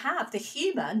wanted to have the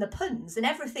humour and the puns and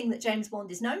everything that James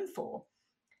Bond is known for.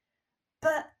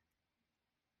 But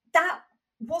that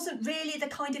wasn't really the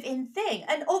kind of in thing.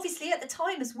 And obviously at the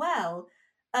time as well,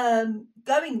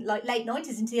 going like late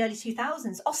 90s into the early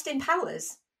 2000s, Austin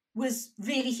Powers was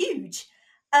really huge.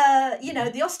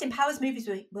 The Austin Powers movies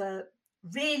were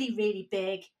really, really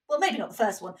big. Well, maybe not the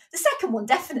first one. The second one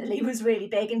definitely was really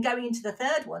big, and going into the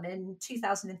third one in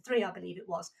 2003, I believe it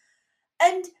was.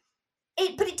 But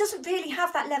it doesn't really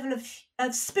have that level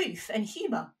of spoof and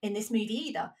humour in this movie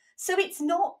either. So it's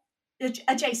not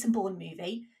a Jason Bourne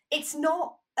movie. It's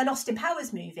not an Austin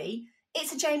Powers movie.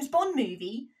 It's a James Bond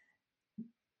movie,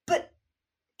 but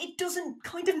it doesn't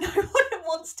kind of know what it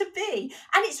wants to be.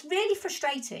 And it's really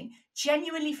frustrating,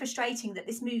 genuinely frustrating, that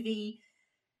this movie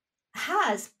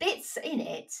has bits in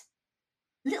it,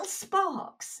 little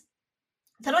sparks,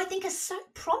 that I think are so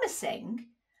promising,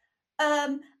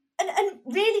 and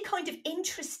really kind of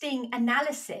interesting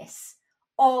analysis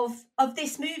of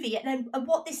this movie and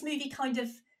what this movie kind of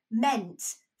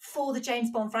meant for the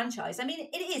James Bond franchise. I mean,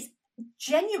 it is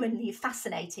genuinely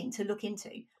fascinating to look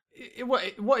into.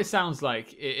 What it sounds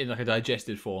like in like a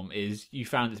digested form is you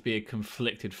found it to be a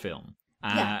conflicted film,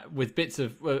 with bits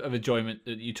of enjoyment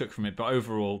that you took from it, but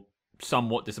overall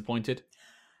somewhat disappointed.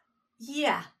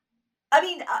 Yeah. I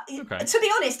mean, okay. To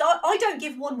be honest, I don't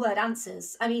give one-word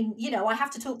answers. I mean, I have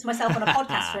to talk to myself on a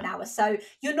podcast for an hour, so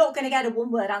you're not going to get a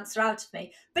one-word answer out of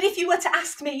me. But if you were to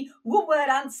ask me one-word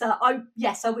answer, I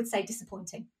would say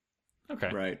disappointing. Okay.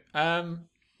 Right.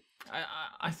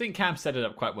 I think Cam set it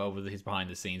up quite well with his behind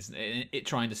the scenes, it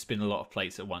trying to spin a lot of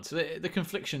plates at once. So the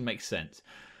confliction makes sense.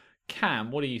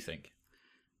 Cam, what do you think?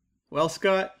 Well,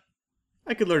 Scott,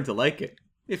 I could learn to like it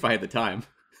if I had the time.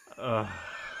 No,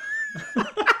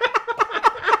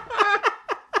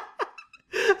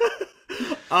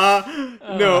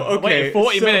 okay. Waited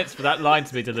 40 minutes for that line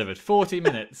to be delivered. 40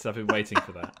 minutes I've been waiting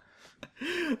for that.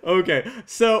 Okay,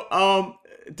 so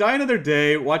Die Another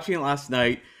Day, watching it last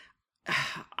night,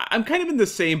 I'm kind of in the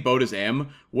same boat as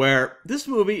M, where this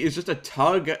movie is just a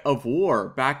tug of war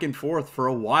back and forth for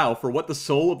a while for what the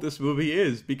soul of this movie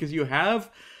is, because you have,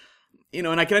 and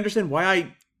I can understand why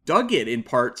I dug it in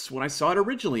parts when I saw it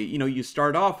originally. You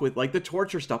start off with like the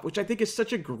torture stuff, which I think is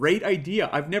such a great idea.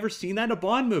 I've never seen that in a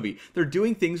Bond movie. They're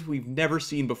doing things we've never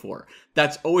seen before.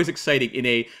 That's always exciting in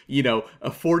a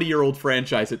 40-year-old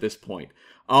franchise at this point.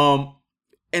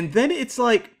 And then it's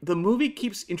like the movie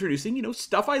keeps introducing,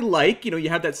 stuff I like. You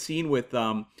have that scene with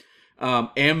M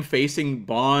facing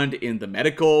Bond in the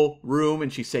medical room,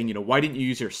 and she's saying, why didn't you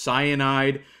use your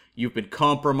cyanide? You've been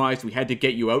compromised. We had to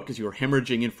get you out because you were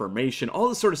hemorrhaging information. All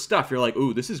this sort of stuff. You're like,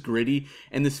 ooh, this is gritty.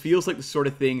 And this feels like the sort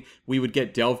of thing we would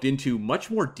get delved into much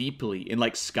more deeply in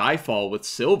like Skyfall with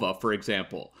Silva, for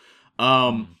example.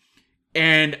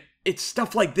 And it's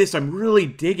stuff like this I'm really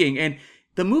digging. And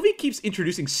the movie keeps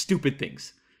introducing stupid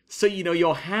things. So,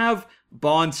 you'll have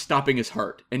Bond stopping his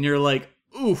heart. And you're like,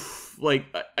 oof. Like,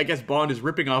 I guess Bond is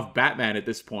ripping off Batman at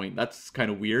this point. That's kind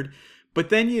of weird. But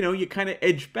then, you kind of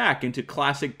edge back into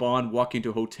classic Bond, walking into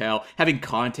a hotel, having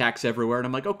contacts everywhere. And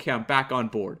I'm like, okay, I'm back on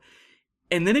board.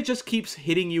 And then it just keeps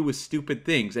hitting you with stupid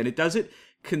things. And it does it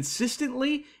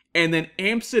consistently and then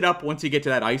amps it up once you get to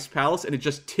that ice palace. And it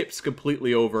just tips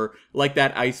completely over like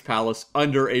that ice palace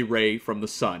under a ray from the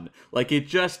sun. Like it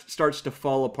just starts to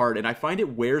fall apart. And I find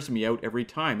it wears me out every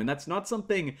time. And that's not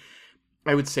something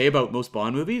I would say about most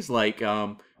Bond movies. Like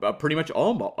pretty much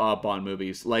all Bond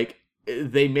movies. Like,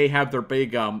 they may have their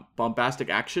big bombastic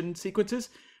action sequences,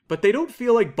 but they don't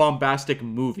feel like bombastic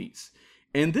movies.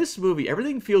 In this movie,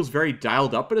 everything feels very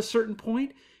dialed up at a certain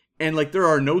point, and like there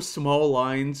are no small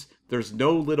lines. There's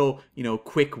no little,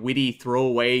 quick, witty,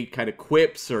 throwaway kind of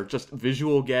quips or just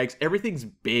visual gags. Everything's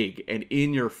big and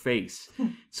in your face.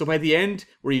 So by the end,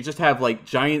 where you just have like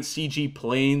giant CG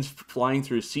planes flying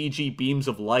through CG beams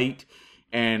of light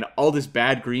and all this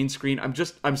bad green screen,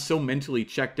 I'm so mentally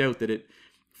checked out that it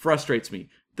frustrates me.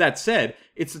 That said,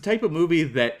 it's the type of movie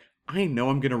that I know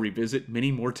I'm going to revisit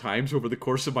many more times over the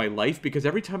course of my life, because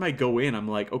every time I go in, I'm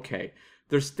like, okay,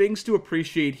 there's things to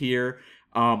appreciate here.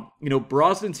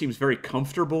 Brosnan seems very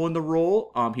comfortable in the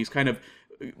role. He's kind of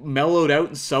mellowed out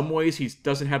in some ways. He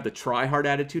doesn't have the try-hard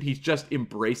attitude. He's just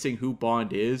embracing who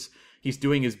Bond is. He's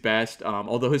doing his best,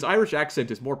 although his Irish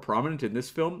accent is more prominent in this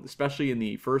film, especially in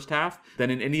the first half, than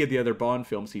in any of the other Bond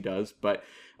films he does. But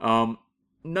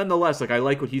nonetheless, I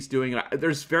like what he's doing.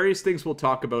 There's various things we'll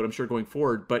talk about, I'm sure, going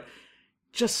forward, but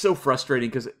just so frustrating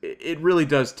because it really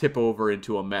does tip over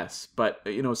into a mess. But,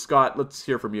 Scott, let's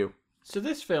hear from you. So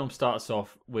this film starts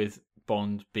off with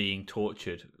Bond being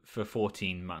tortured for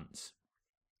 14 months.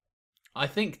 I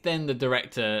think then the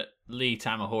director, Lee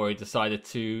Tamahori, decided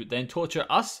to then torture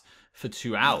us for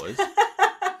 2 hours.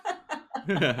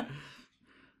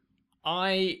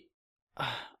 I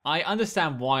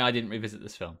understand why I didn't revisit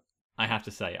this film, I have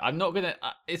to say. I'm not going to...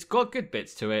 it's got good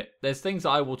bits to it. There's things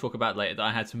that I will talk about later that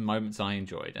I had some moments I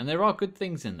enjoyed. And there are good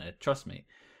things in there, trust me.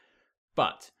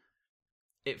 But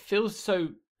it feels so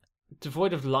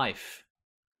devoid of life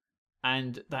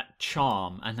and that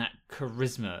charm and that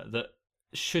charisma that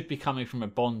should be coming from a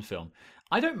Bond film.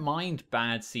 I don't mind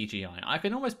bad CGI. I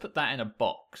can almost put that in a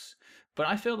box. But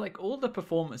I feel like all the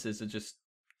performances are just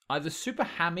either super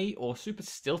hammy or super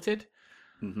stilted.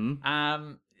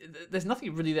 Mm-hmm. There's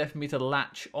nothing really there for me to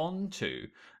latch onto.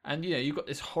 And, you've got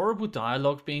this horrible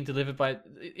dialogue being delivered by...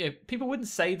 people wouldn't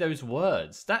say those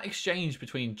words. That exchange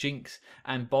between Jinx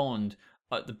and Bond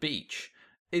at the beach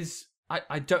is...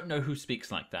 I don't know who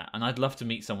speaks like that, and I'd love to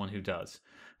meet someone who does.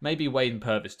 Maybe Wade and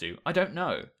Purvis do. I don't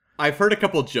know. I've heard a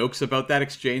couple jokes about that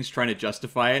exchange trying to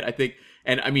justify it, I think,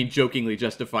 and I mean jokingly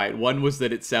justify it. One was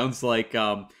that it sounds like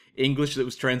English that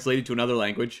was translated to another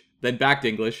language, then back to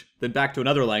English, then back to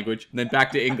another language, and then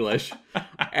back to English,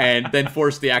 and then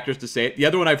forced the actors to say it. The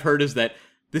other one I've heard is that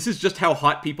this is just how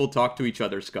hot people talk to each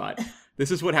other, Scott. This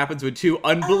is what happens when two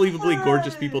unbelievably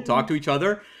gorgeous people talk to each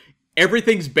other.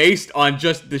 Everything's based on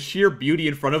just the sheer beauty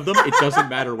in front of them. It doesn't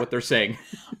matter what they're saying.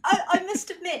 I must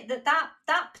admit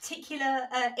that particular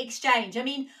exchange. I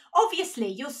mean, obviously,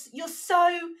 you're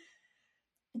so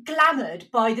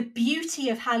glamoured by the beauty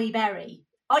of Halle Berry.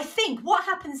 I think what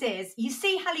happens is you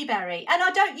see Halle Berry, and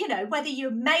I don't, whether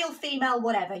you're male, female,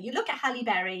 whatever. You look at Halle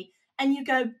Berry and you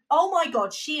go, "Oh my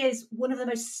God, she is one of the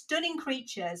most stunning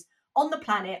creatures on the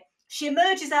planet." She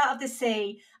emerges out of the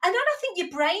sea, and then I think your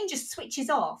brain just switches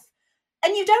off.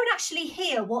 And you don't actually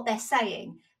hear what they're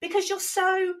saying because you're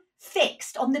so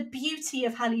fixed on the beauty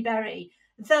of Halle Berry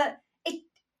that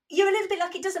you're a little bit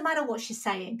like it doesn't matter what she's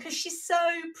saying because she's so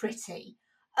pretty.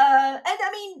 And I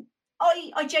mean,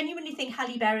 I genuinely think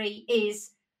Halle Berry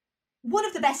is one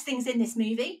of the best things in this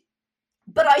movie,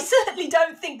 but I certainly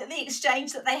don't think that the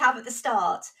exchange that they have at the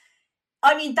start,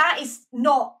 I mean, that is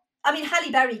not... I mean,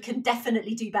 Halle Berry can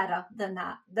definitely do better than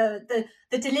that. The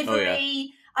delivery... Oh, yeah.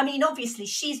 I mean, obviously,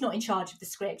 she's not in charge of the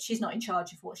script. She's not in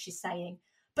charge of what she's saying.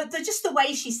 But just the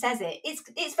way she says it,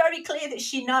 it's very clear that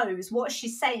she knows what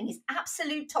she's saying is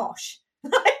absolute tosh.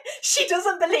 She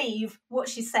doesn't believe what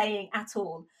she's saying at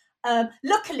all.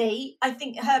 Luckily, I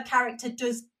think her character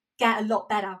does get a lot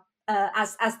better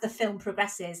as the film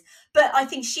progresses. But I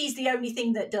think she's the only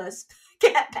thing that does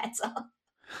get better.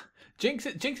 Jinx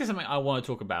is something I want to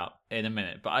talk about in a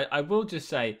minute. But I will just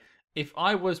say... if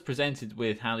I was presented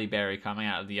with Halle Berry coming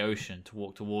out of the ocean to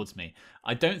walk towards me,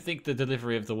 I don't think the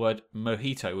delivery of the word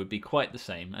mojito would be quite the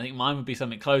same. I think mine would be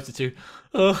something closer to,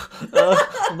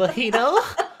 mojito?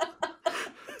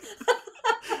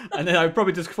 And then I would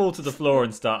probably just fall to the floor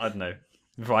and start, I don't know,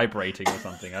 vibrating or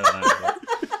something. I don't know. But...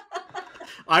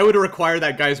 I would require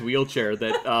that guy's wheelchair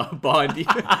that Bond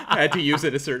had to use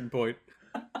at a certain point.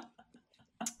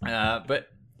 But,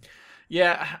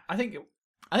 yeah, I think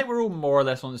we're all more or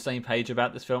less on the same page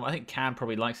about this film. I think Cam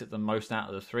probably likes it the most out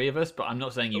of the three of us, but I'm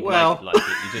not saying you like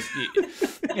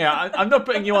it. I'm not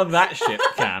putting you on that ship,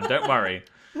 Cam. Don't worry.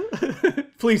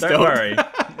 Please don't. Don't worry.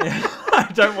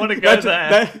 I don't want to go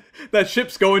there. That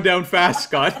ship's going down fast,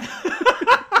 Scott.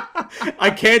 I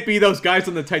can't be those guys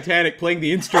on the Titanic playing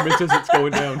the instruments as it's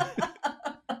going down.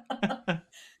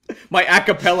 My a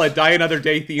cappella Die Another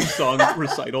Day theme song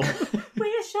recital.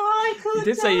 We're I could. You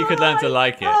did say you could learn to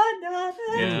like it. Another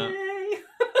Yeah. day.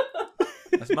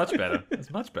 That's much better. That's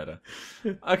much better.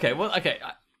 Okay, well, okay.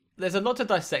 There's a lot to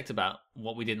dissect about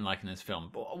what we didn't like in this film.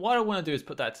 But what I want to do is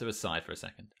put that to the side for a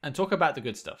second and talk about the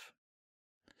good stuff.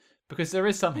 Because there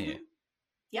is some here.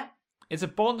 Yeah. It's a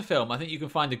Bond film. I think you can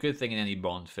find a good thing in any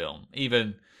Bond film,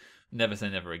 even Never Say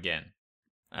Never Again.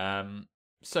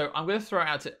 So I'm going to throw it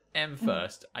out to M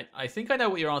first. I think I know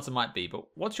what your answer might be, but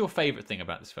what's your favourite thing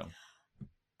about this film?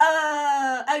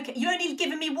 Okay. You're only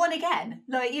giving me one again.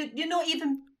 Like you're not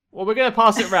even. Well, we're going to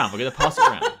pass it around.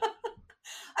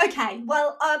 Okay.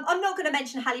 Well, I'm not going to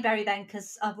mention Halle Berry then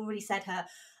because I've already said her.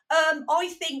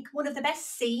 I think one of the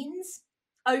best scenes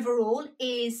overall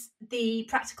is the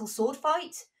practical sword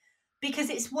fight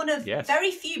because it's one of very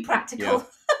few practical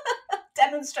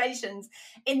demonstrations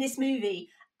in this movie,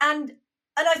 and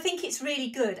I think it's really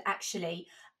good actually,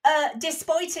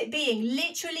 despite it being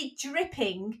literally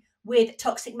dripping with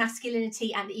toxic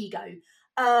masculinity and ego.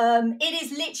 It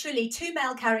is literally two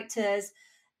male characters.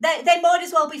 They might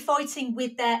as well be fighting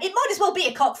with their. It might as well be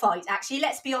a cockfight, actually.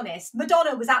 Let's be honest.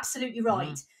 Madonna was absolutely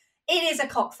right. It is a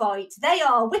cockfight. They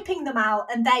are whipping them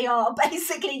out, and they are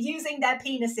basically using their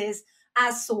penises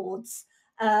as swords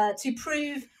to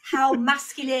prove how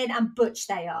masculine and butch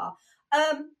they are.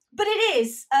 But it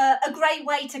is a great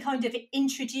way to kind of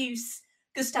introduce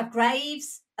Gustav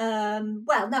Graves.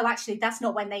 Well, no, actually, that's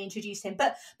not when they introduce him,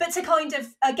 but to kind of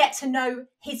get to know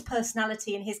his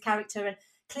personality and his character. And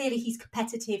clearly he's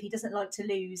competitive. He doesn't like to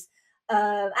lose.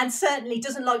 And certainly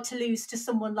doesn't like to lose to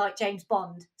someone like James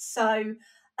Bond. So,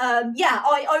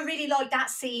 I really like that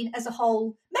scene as a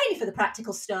whole, mainly for the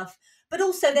practical stuff. But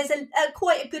also there's a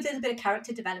quite a good little bit of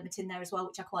character development in there as well,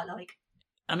 which I quite like.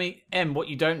 I mean, Em, what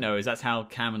you don't know is that's how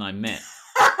Cam and I met.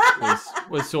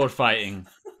 was sword fighting,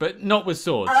 but not with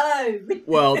swords. Oh.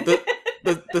 Well,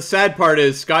 the sad part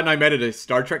is Scott and I met at a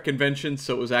Star Trek convention,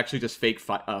 so it was actually just fake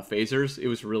phasers. It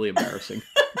was really embarrassing.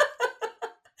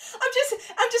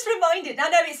 I'm just reminded. I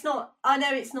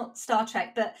know it's not Star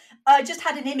Trek, but I just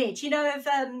had an image, of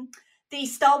the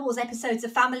Star Wars episodes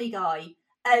of Family Guy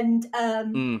and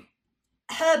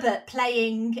Herbert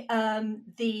playing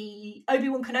the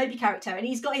Obi-Wan Kenobi character, and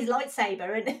he's got his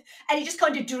lightsaber and he just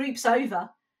kind of droops over.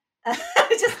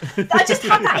 I just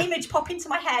had that image pop into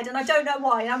my head, and I don't know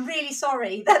why. And I'm really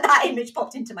sorry that image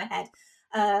popped into my head.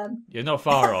 You're not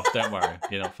far off. Don't worry.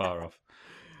 You're not far off.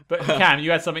 But Cam,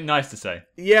 you had something nice to say.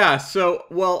 Yeah. So,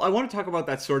 I want to talk about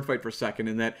that sword fight for a second,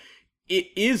 in that it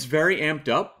is very amped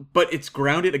up, but it's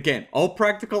grounded, again, all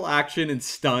practical action and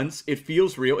stunts. It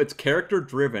feels real. It's character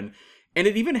driven. And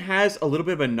it even has a little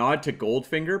bit of a nod to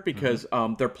Goldfinger because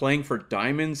they're playing for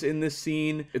diamonds in this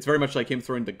scene. It's very much like him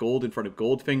throwing the gold in front of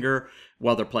Goldfinger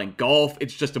while they're playing golf.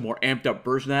 It's just a more amped up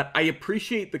version of that. I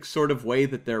appreciate the sort of way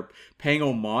that they're paying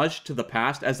homage to the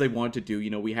past as they want to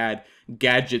do. We had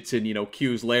gadgets in,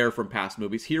 Q's lair from past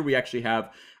movies. Here we actually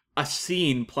have a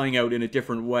scene playing out in a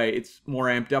different way. It's more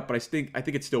amped up, but I think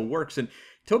it still works. And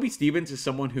Toby Stephens is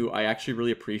someone who I actually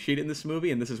really appreciate in this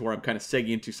movie, and this is where I'm kind of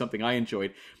segueing into something I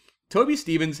enjoyed. Toby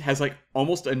Stephens has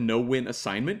almost a no-win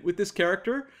assignment with this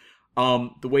character.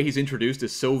 The way he's introduced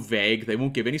is so vague. They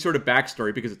won't give any sort of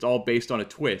backstory because it's all based on a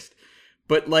twist.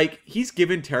 But he's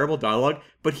given terrible dialogue,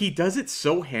 but he does it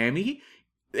so hammy,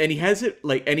 and he has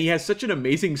such an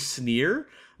amazing sneer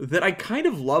that I kind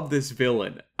of love this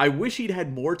villain. I wish he'd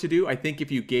had more to do. I think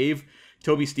if you gave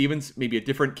Toby Stephens maybe a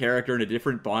different character in a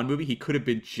different Bond movie, he could have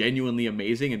been genuinely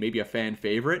amazing and maybe a fan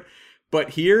favorite.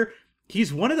 But here,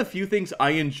 he's one of the few things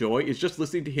I enjoy is just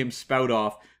listening to him spout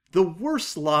off the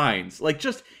worst lines.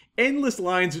 Just endless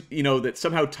lines, that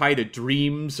somehow tie to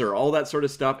dreams or all that sort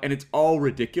of stuff. And it's all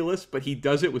ridiculous, but he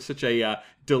does it with such a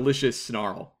delicious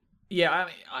snarl. Yeah, I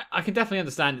mean, I can definitely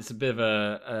understand it's a bit of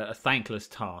a thankless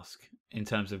task in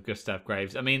terms of Gustav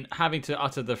Graves. I mean, having to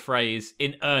utter the phrase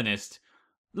in earnest,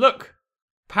 "Look,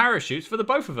 parachutes for the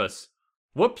both of us.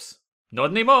 Whoops,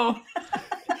 not anymore."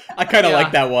 I kind of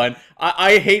like that one.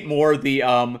 I hate more the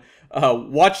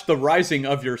watch the rising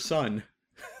of your sun.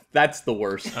 That's the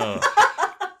worst.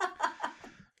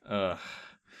 I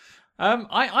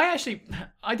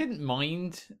didn't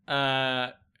mind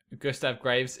Gustav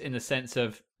Graves in the sense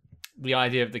of the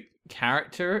idea of the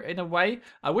character in a way.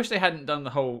 I wish they hadn't done the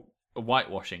whole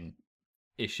whitewashing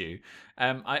issue.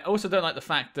 I also don't like the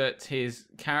fact that his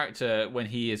character, when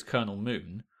he is Colonel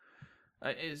Moon,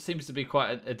 it seems to be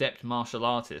quite an adept martial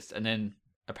artist, and then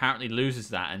apparently loses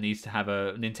that and needs to have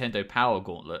a Nintendo Power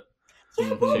Gauntlet. Yeah,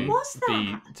 what was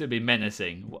that? To be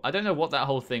menacing. I don't know what that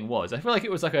whole thing was. I feel like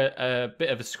it was a bit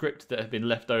of a script that had been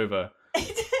left over. It's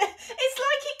like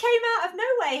it came out of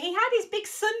nowhere. He had his big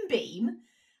sunbeam, and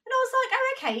I was like,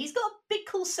 oh, okay, he's got a big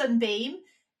cool sunbeam.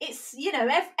 it's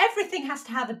everything has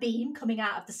to have a beam coming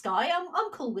out of the sky.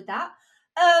 I'm cool with that.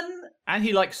 And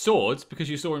he likes swords because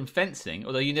you saw him fencing,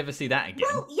 although you never see that again.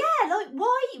 Well, yeah, like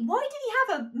why did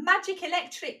he have a magic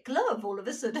electric glove all of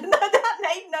a sudden? That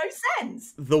made no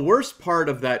sense. The worst part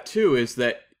of that too is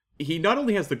that he not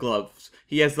only has the gloves,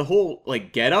 he has the whole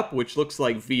like getup, which looks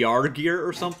like VR gear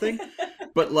or something.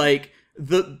 But like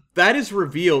that is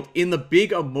revealed in the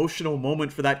big emotional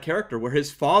moment for that character where his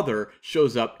father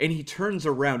shows up and he turns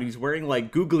around. He's wearing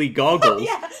like googly goggles,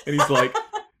 Yeah. and he's like,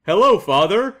 "Hello,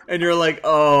 father," and you're like,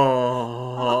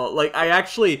 "Oh!" Like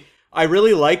I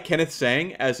really like Kenneth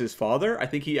Sang as his father. I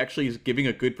think he actually is giving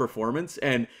a good performance,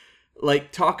 and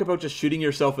like talk about just shooting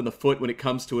yourself in the foot when it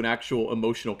comes to an actual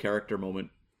emotional character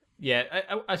moment. Yeah,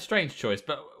 a strange choice,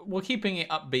 but we're keeping it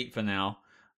upbeat for now.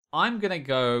 I'm going to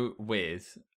go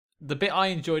with the bit I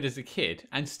enjoyed as a kid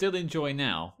and still enjoy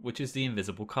now, which is the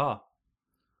invisible car.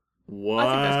 What?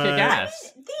 I think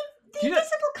that's kick-ass. The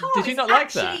invisible car did you is not like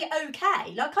actually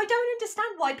okay. Like, I don't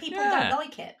understand why people Yeah. don't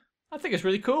like it. I think it's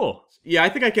really cool. Yeah, I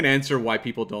think I can answer why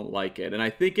people don't like it, and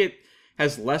I think it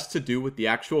has less to do with the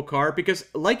actual car because,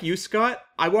 like you, Scott,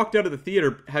 I walked out of the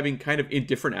theater having kind of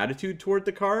indifferent attitude toward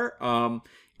the car.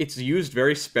 It's used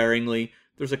very sparingly.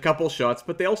 There's a couple shots,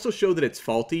 but they also show that it's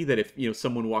faulty, that if,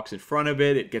 someone walks in front of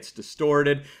it, it gets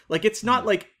distorted. Like, it's not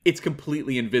like it's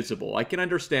completely invisible. I can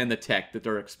understand the tech that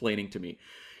they're explaining to me.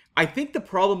 I think the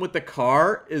problem with the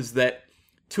car is that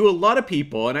to a lot of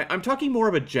people, and I'm talking more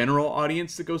of a general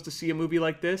audience that goes to see a movie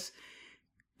like this,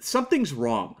 something's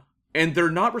wrong, and they're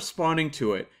not responding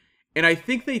to it. And I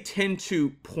think they tend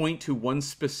to point to one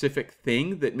specific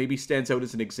thing that maybe stands out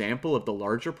as an example of the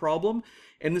larger problem.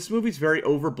 And this movie's very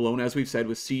overblown, as we've said,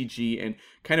 with CG and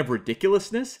kind of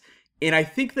ridiculousness. And I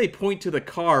think they point to the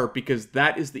car because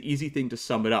that is the easy thing to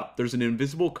sum it up. There's an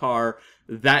invisible car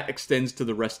that extends to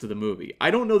the rest of the movie.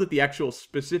 I don't know that the actual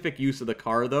specific use of the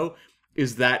car, though,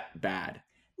 is that bad.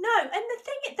 No, and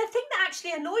the thing that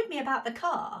actually annoyed me about the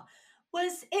car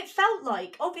was it felt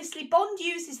like, obviously, Bond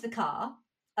uses the car.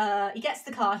 He gets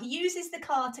the car. He uses the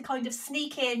car to kind of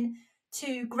sneak in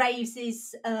to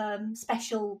Graves's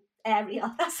special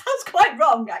area. That sounds quite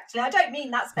wrong, actually. I don't mean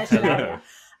that special area.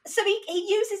 So he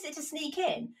uses it to sneak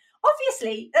in.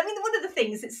 Obviously, I mean, one of the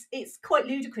things it's quite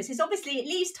ludicrous is obviously it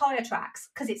leaves tyre tracks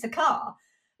because it's a car.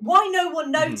 Why no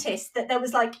one noticed that there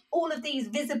was like all of these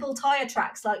visible tyre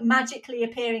tracks like magically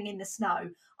appearing in the snow?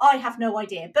 I have no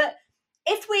idea. But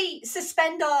if we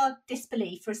suspend our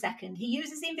disbelief for a second, he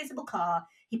uses the invisible car.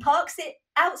 He parks it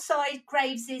outside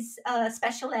Graves's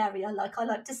special area, like I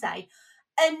like to say.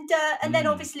 And then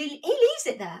obviously he leaves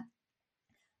it there.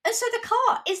 And so the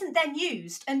car isn't then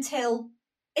used until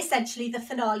essentially the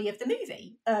finale of the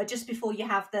movie, just before you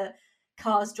have the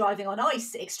cars driving on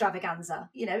ice extravaganza.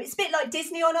 It's a bit like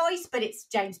Disney on ice, but it's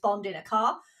James Bond in a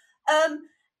car. And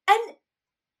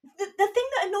the thing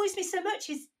that annoys me so much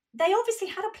is they obviously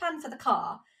had a plan for the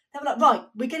car. They were like, right,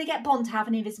 we're going to get Bond to have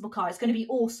an invisible car. It's going to be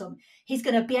awesome. He's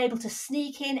going to be able to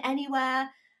sneak in anywhere.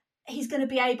 He's going to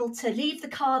be able to leave the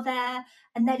car there,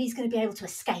 and then he's going to be able to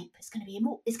escape. It's going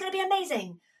to be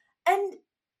amazing. And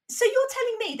so you're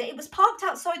telling me that it was parked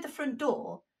outside the front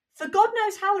door for God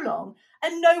knows how long,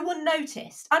 and no one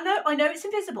noticed. I know it's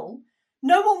invisible.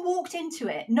 No one walked into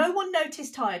it. No one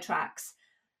noticed tyre tracks.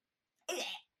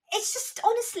 It's just,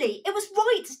 honestly, it was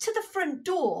right to the front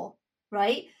door,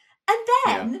 right? And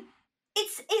then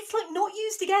it's like not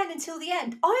used again until the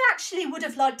end. I actually would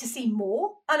have liked to see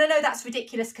more. And I know that's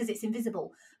ridiculous because it's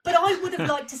invisible, but I would have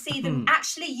liked to see them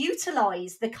actually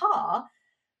utilise the car,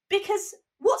 because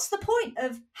what's the point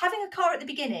of having a car at the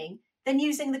beginning, then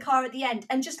using the car at the end,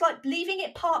 and just like leaving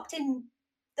it parked in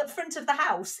the front of the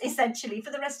house, essentially,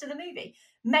 for the rest of the movie?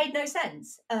 Made no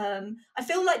sense. I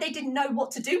feel like they didn't know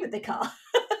what to do with the car.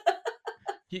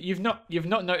 You've not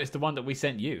noticed the one that we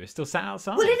sent you. It's still sat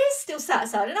outside. Well, it is still sat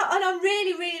outside, and I'm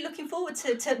really, really looking forward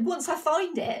to once I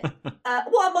find it. What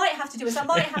I might have to do is I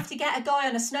might have to get a guy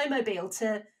on a snowmobile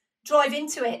to drive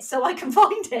into it so I can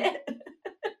find it.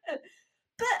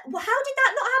 But how did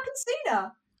that not happen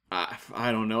sooner?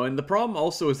 I don't know. And the problem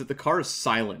also is that the car is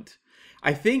silent.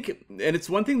 I think, and it's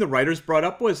one thing the writers brought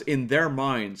up, was in their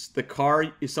minds, the car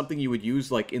is something you would use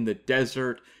like in the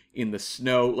desert, in the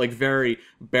snow, like very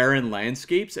barren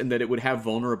landscapes, and that it would have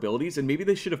vulnerabilities. And maybe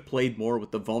they should have played more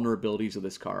with the vulnerabilities of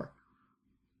this car.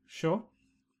 Sure.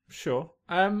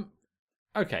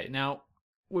 Okay, now,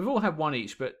 we've all had one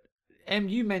each, but Em,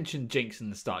 you mentioned Jinx in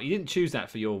the start. You didn't choose that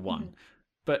for your one. Mm-hmm.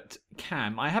 But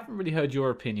Cam, I haven't really heard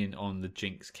your opinion on the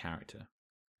Jinx character.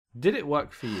 Did it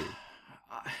work for you?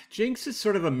 Jinx is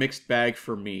sort of a mixed bag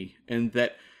for me, in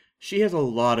that she has a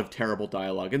lot of terrible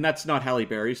dialogue, and that's not Halle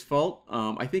Berry's fault.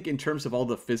 I think in terms of all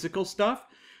the physical stuff,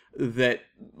 that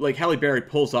like Halle Berry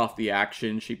pulls off the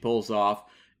action, she pulls off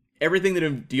everything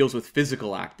that deals with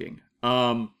physical acting.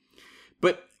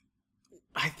 But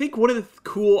I think one of the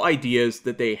cool ideas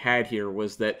that they had here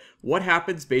was that what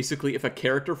happens basically if a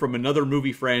character from another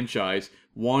movie franchise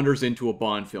wanders into a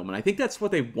Bond film. And I think that's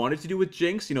what they wanted to do with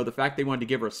Jinx. You know, the fact they wanted to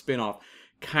give her a spin-off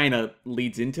kind of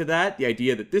leads into that. The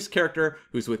idea that this character,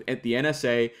 who's with at the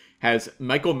NSA, has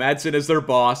Michael Madsen as their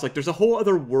boss. Like, there's a whole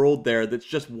other world there that's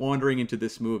just wandering into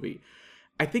this movie.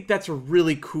 I think that's a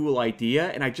really cool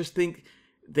idea, and I just think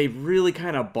they really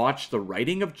kind of botched the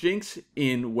writing of Jinx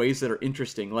in ways that are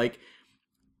interesting. Like,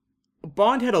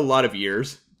 Bond had a lot of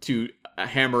years to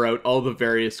hammer out all the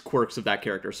various quirks of that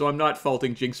character, so I'm not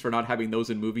faulting Jinx for not having those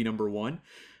in movie number one,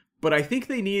 but I think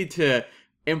they needed to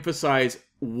emphasize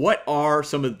what are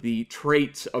some of the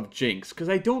traits of Jinx, because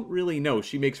I don't really know.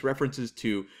 She makes references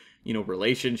to, you know,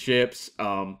 relationships,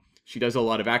 she does a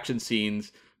lot of action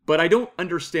scenes, but I don't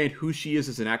understand who she is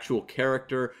as an actual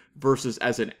character versus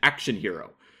as an action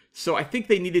hero. So I think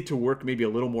they needed to work maybe a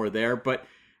little more there, but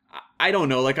I don't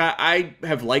know. Like, I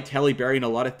have liked Halle Berry in a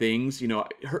lot of things. You know,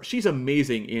 she's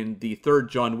amazing in the third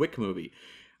John Wick movie.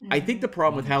 I think the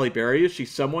problem with Halle Berry is she's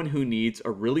someone who needs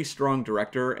a really strong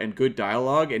director and good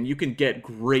dialogue, and you can get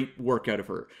great work out of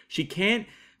her.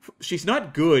 She's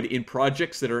not good in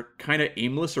projects that are kind of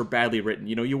aimless or badly written.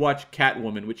 You know, you watch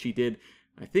Catwoman, which she did,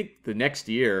 I think, the next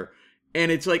year,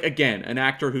 and it's like, again, an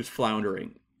actor who's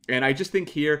floundering. And I just think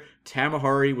here,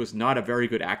 Tamahori was not a very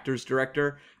good actor's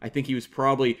director. I think he was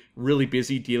probably really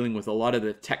busy dealing with a lot of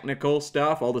the technical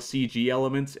stuff, all the CG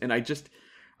elements, and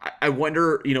I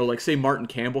wonder, you know, like, say Martin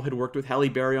Campbell had worked with Halle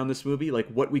Berry on this movie, like,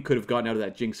 what we could have gotten out of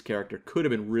that Jinx character could have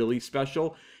been really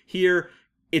special. Here,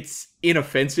 it's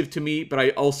inoffensive to me, but I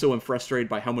also am frustrated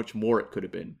by how much more it could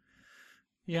have been.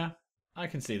 Yeah, I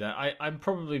can see that. I'm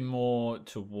probably more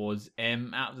towards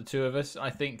M out of the two of us. I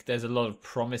think there's a lot of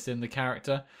promise in the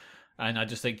character, and I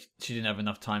just think she didn't have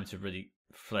enough time to really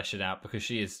flesh it out because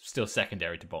she is still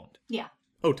secondary to Bond. Yeah.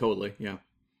 Oh, totally, yeah.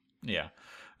 Yeah.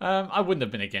 I wouldn't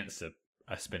have been against a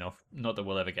spin-off. Not that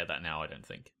we'll ever get that now, I don't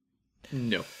think.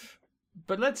 No.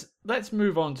 But let's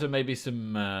move on to maybe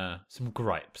some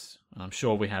gripes. I'm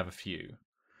sure we have a few.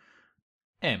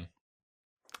 M,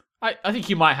 I think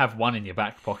you might have one in your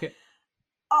back pocket.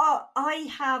 I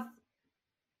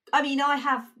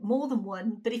have more than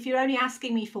one, but if you're only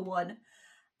asking me for one.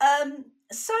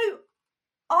 So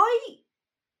I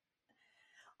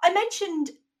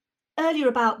mentioned earlier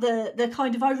about the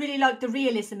kind of, I really like the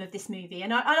realism of this movie,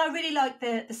 and I really like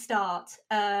the start.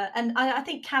 And I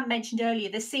think Cam mentioned earlier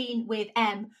the scene with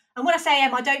M. And when I say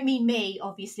M, I don't mean me,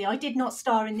 obviously. I did not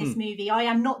star in this movie. I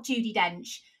am not Judi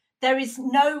Dench. There is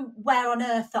nowhere on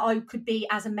earth that I could be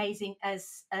as amazing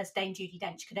as Dame Judi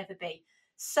Dench could ever be.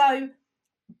 So,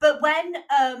 but when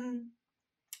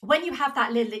you have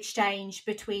that little exchange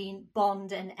between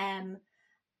Bond and M,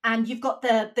 and you've got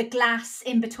the glass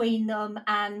in between them,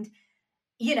 and,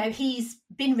 you know, he's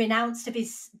been renounced of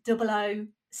his 00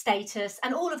 status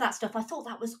and all of that stuff, I thought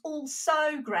that was all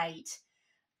so great.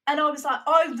 And I was like,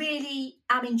 I really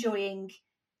am enjoying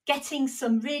getting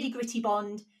some really gritty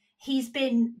Bond. He's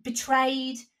been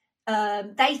betrayed.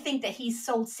 They think that he's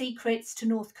sold secrets to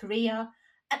North Korea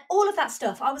and all of that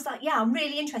stuff. I was like, yeah, I'm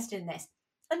really interested in this.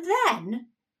 And then,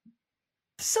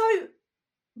 so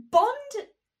Bond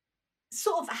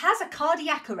sort of has a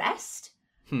cardiac arrest,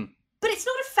 but it's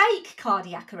not a fake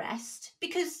cardiac arrest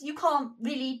because you can't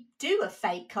really do a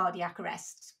fake cardiac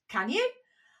arrest, can you?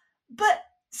 But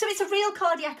so it's a real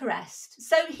cardiac arrest.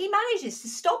 So he manages to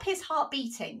stop his heart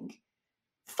beating.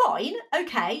 Fine,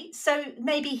 okay, so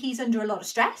maybe he's under a lot of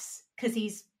stress because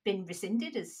he's been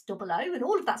rescinded as 00 and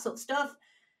all of that sort of stuff.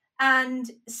 And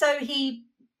so he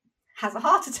has a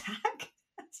heart attack.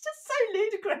 It's just so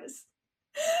ludicrous.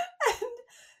 And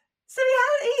so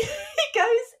he goes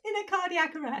in a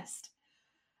cardiac arrest.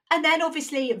 And then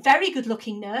obviously a very good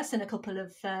looking nurse and a couple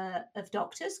of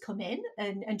doctors come in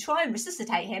and try and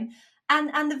resuscitate him.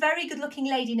 And the very good looking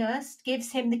lady nurse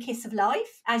gives him the kiss of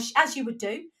life, as you would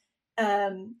do.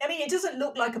 I mean, it doesn't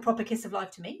look like a proper kiss of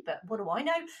life to me, but what do I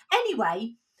know?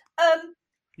 Anyway.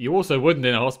 You also wouldn't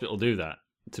in a hospital do that,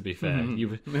 to be fair.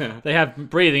 They have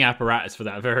breathing apparatus for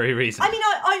that very reason. I mean,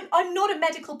 I'm not a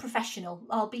medical professional,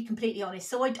 I'll be completely honest,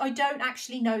 so I don't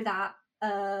actually know that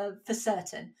for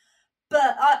certain.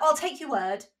 But I'll take your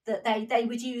word that they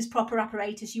would use proper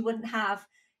apparatus. You wouldn't have,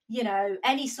 you know,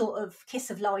 any sort of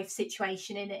kiss of life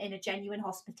situation in a genuine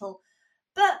hospital.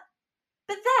 But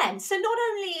then, so not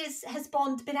only has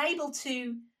Bond been able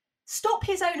to stop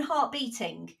his own heart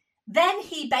beating, Then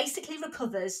he basically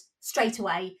recovers straight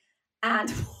away, and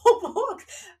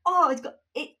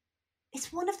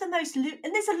it's one of the most and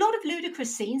there's a lot of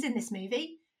ludicrous scenes in this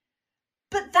movie,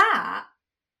 but that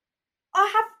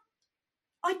I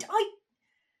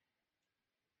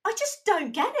just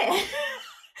don't get it.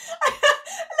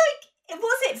 Like,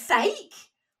 was it fake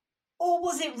or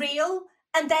was it real?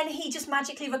 And then he just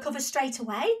magically recovers straight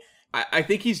away. I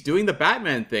think he's doing the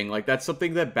Batman thing. Like, that's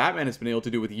something that Batman has been able to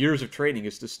do with years of training,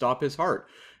 is to stop his heart.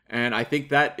 And I think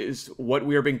that is what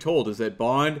we are being told, is that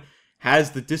Bond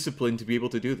has the discipline to be able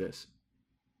to do this.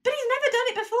 But he's never done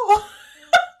it before,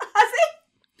 has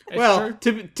he? Well,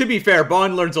 to be fair,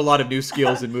 Bond learns a lot of new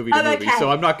skills in movie to movie, okay.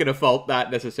 so I'm not going to fault that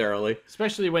necessarily.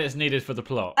 Especially when it's needed for the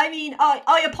plot. I mean,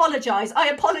 I apologise. I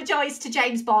apologise to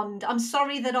James Bond. I'm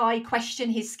sorry that I question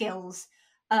his skills.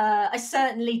 I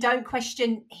certainly don't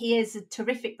question he is a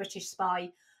terrific British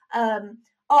spy.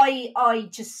 I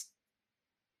just,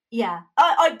 yeah.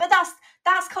 But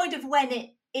that's kind of when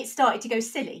it started to go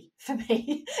silly for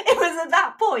me. It was at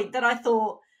that point that I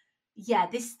thought, yeah,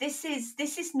 this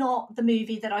is not the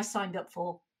movie that I signed up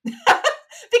for.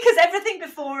 Because everything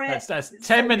before it... That's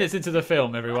 10 minutes into the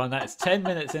film, everyone. That's 10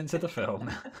 minutes into the film.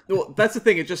 Well, that's the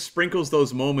thing. It just sprinkles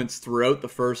those moments throughout the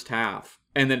first half,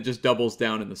 and then it just doubles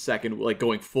down in the second, like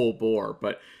going full bore.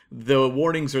 But the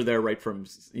warnings are there right from,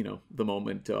 the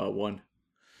moment one.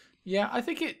 Yeah, I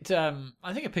think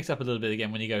it picks up a little bit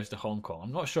again when he goes to Hong Kong.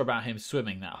 I'm not sure about him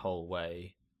swimming that whole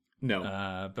way.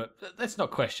 No. But let's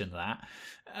not question that.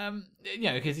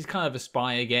 Because he's kind of a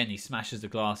spy again. He smashes the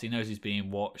glass. He knows he's being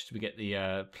watched. We get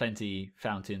the plenty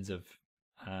fountains of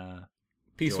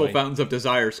Peaceful joy. Fountains of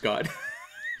Desire, Scott.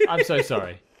 I'm so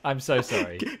sorry. I'm so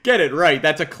sorry. Get it right.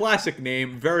 That's a classic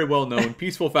name, very well known.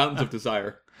 Peaceful Fountains of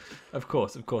Desire. Of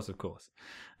course.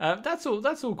 That's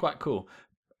all quite cool.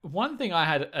 One thing I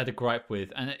had a gripe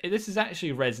with, and this is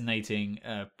actually resonating.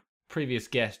 Previous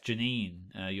guest Janine,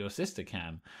 your sister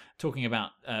Cam, talking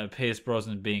about Pierce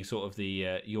Brosnan being sort of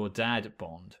the your dad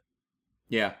Bond.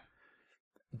 Yeah.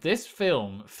 This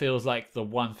film feels like the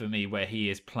one for me where he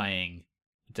is playing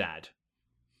dad.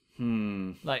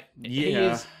 Like,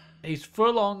 yeah. he's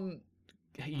full on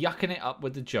yucking it up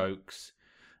with the jokes.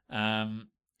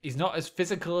 He's not as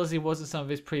physical as he was in some of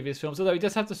his previous films, although he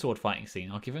does have the sword fighting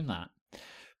scene. I'll give him that.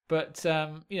 But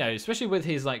especially with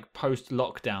his like post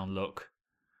lockdown look,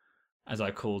 as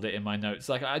I called it in my notes.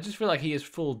 Like, I just feel like he is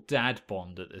full dad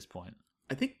Bond at this point.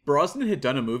 I think Brosnan had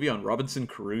done a movie on Robinson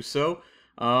Crusoe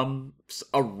around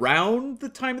the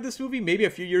time of this movie, maybe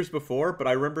a few years before, but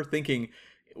I remember thinking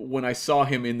when I saw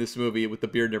him in this movie with the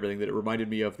beard and everything that it reminded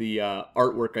me of the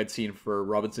artwork I'd seen for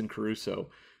Robinson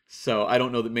Crusoe. So I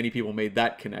don't know that many people made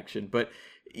that connection. But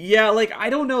yeah, like,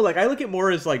 I don't know. Like, I look at more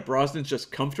as like Brosnan's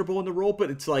just comfortable in the role, but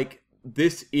it's like,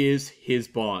 this is his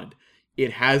Bond.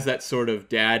 It has that sort of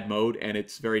dad mode, and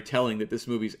it's very telling that this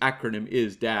movie's acronym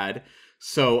is DAD.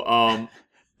 So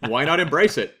why not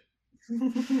embrace it?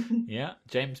 Yeah,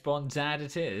 James Bond dad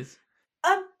it is.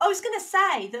 I was going to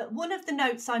say that one of the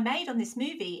notes I made on this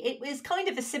movie, it was kind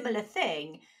of a similar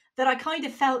thing, that I kind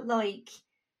of felt like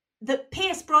that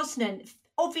Pierce Brosnan,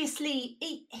 obviously,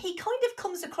 he kind of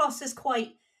comes across as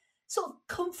quite sort of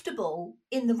comfortable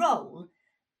in the role.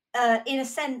 In a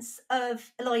sense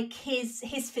of like his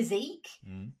physique,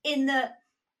 in that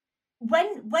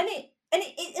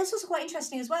it's also quite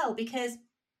interesting as well, because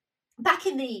back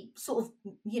in the sort of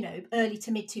early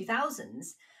to mid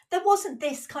 2000s, there wasn't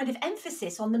this kind of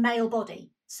emphasis on the male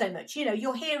body so much.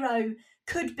 Your hero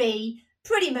could be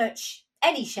pretty much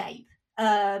any shape.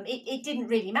 It didn't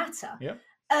really matter. Yep.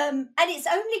 And it's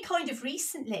only kind of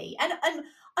recently, and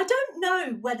I don't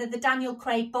know whether the Daniel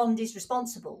Craig Bond is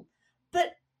responsible,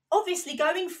 but obviously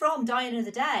going from Die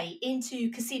Another Day into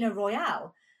Casino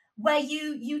Royale, where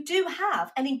you do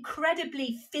have an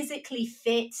incredibly physically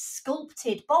fit,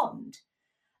 sculpted Bond,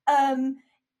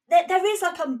 there is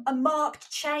like a marked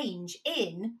change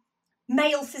in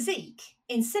male physique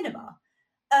in cinema.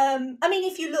 I mean,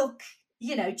 if you look,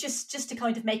 just to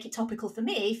kind of make it topical for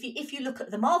me, if you look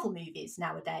at the Marvel movies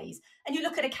nowadays, and you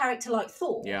look at a character like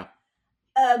Thor, yeah,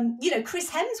 Chris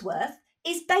Hemsworth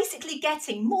is basically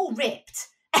getting more ripped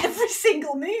every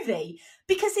single movie,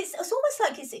 because it's almost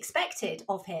like it's expected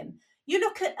of him. You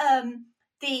look at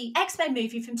the X-Men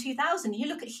movie from 2000, you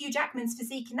look at Hugh Jackman's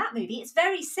physique in that movie, it's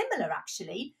very similar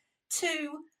actually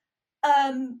to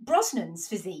Brosnan's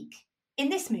physique in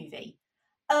this movie.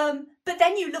 But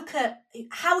then you look at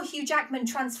how Hugh Jackman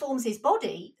transforms his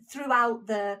body throughout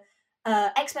the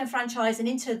X-Men franchise and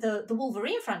into the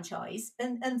Wolverine franchise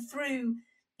and through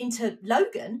into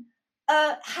Logan,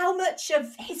 how much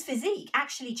of his physique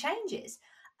actually changes.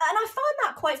 I find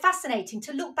that quite fascinating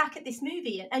to look back at this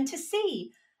movie and to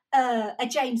see a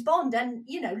James Bond, and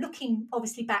looking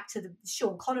obviously back to the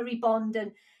Sean Connery Bond,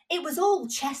 and it was all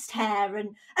chest hair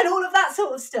and all of that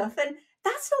sort of stuff, and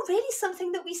that's not really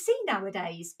something that we see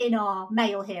nowadays in our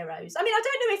male heroes. I mean, I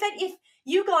don't know if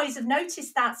you guys have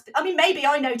noticed that. I mean, maybe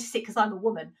I notice it because I'm a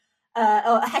woman,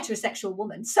 or a heterosexual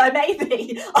woman, so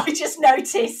maybe I just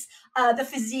notice the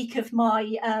physique of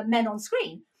my men on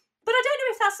screen. But I don't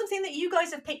know if that's something that you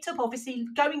guys have picked up, obviously,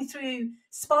 going through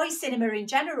spy cinema in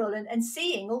general and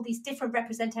seeing all these different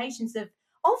representations of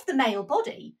the male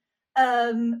body,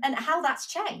 and how that's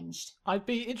changed. I'd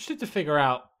be interested to figure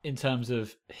out, in terms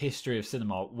of history of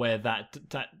cinema, where that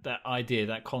idea,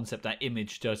 that concept, that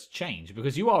image does change.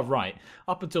 Because you are right.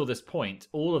 Up until this point,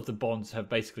 all of the Bonds have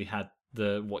basically had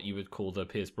what you would call the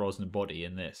Pierce Brosnan body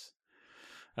in this.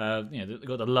 They've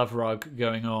got the love rug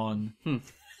going on.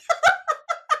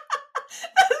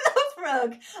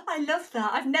 Rug. I love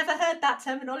that. I've never heard that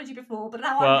terminology before, but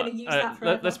now I'm going to use that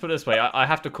forever. Let's put it this way: I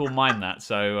have to call mine that,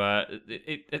 so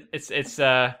it's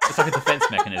like a defense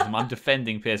mechanism. I'm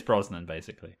defending Pierce Brosnan,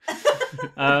 basically.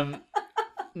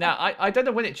 Now, I don't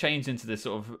know when it changed into this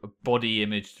sort of body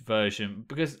image version,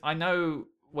 because I know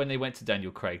when they went to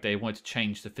Daniel Craig, they wanted to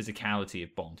change the physicality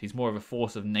of Bond. He's more of a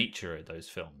force of nature in those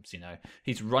films.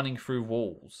 He's running through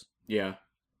walls. Yeah.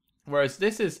 Whereas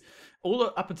this is, all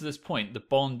up until this point, the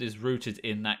Bond is rooted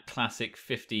in that classic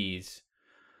 50s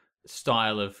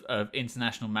style of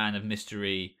international man of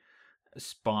mystery,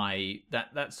 spy,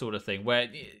 that sort of thing, where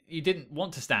you didn't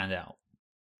want to stand out.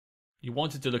 You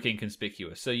wanted to look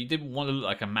inconspicuous, so you didn't want to look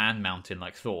like a man mountain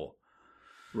like Thor.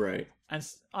 Right. And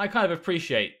I kind of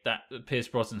appreciate that Pierce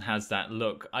Brosnan has that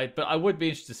look, but I would be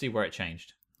interested to see where it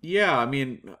changed. Yeah, I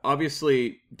mean,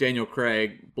 obviously Daniel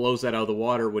Craig blows that out of the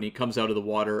water when he comes out of the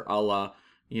water, a la,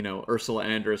 Ursula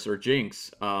Andress or Jinx,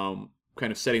 kind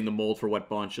of setting the mold for what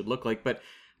Bond should look like. But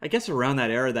I guess around that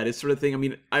era, that is sort of thing. I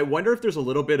mean, I wonder if there's a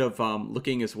little bit of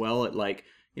looking as well at, like,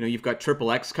 you've got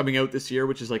Triple X coming out this year,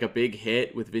 which is like a big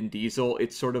hit with Vin Diesel.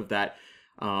 It's sort of that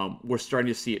we're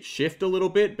starting to see it shift a little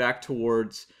bit back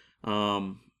towards...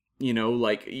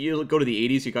 like you go to the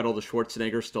 80s, you got all the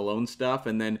Schwarzenegger, Stallone stuff,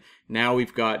 and then now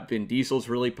we've got Vin Diesel's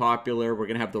really popular. We're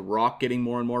going to have The Rock getting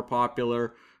more and more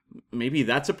popular. Maybe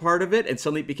that's a part of it, and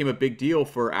suddenly it became a big deal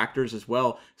for actors as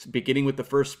well, beginning with the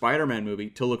first Spider-Man movie,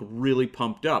 to look really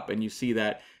pumped up. And you see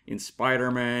that in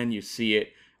Spider-Man, you see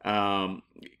it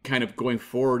kind of going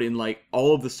forward in like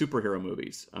all of the superhero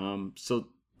movies. So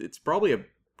it's probably a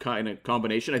kind of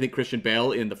combination. I think Christian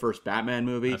Bale in the first Batman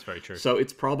movie. That's very true. So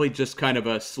it's probably just kind of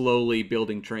a slowly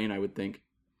building train, I would think.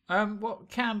 Well,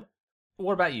 Cam,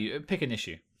 what about you? Pick an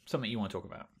issue, something you want to talk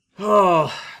about.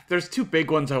 Oh, there's two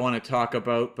big ones I want to talk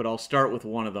about, but I'll start with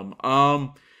one of them.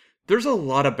 There's a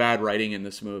lot of bad writing in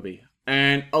this movie,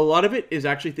 and a lot of it is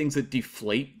actually things that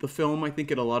deflate the film, I think,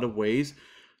 in a lot of ways.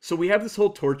 So we have this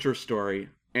whole torture story,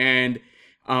 and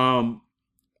a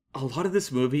lot of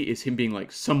this movie is him being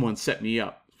like, someone set me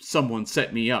up. Someone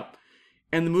set me up.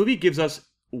 And the movie gives us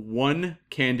one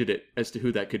candidate as to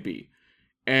who that could be.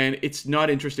 And it's not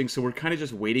interesting, so we're kind of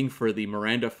just waiting for the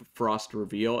Miranda Frost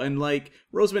reveal. And, like,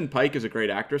 Rosamund Pike is a great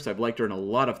actress. I've liked her in a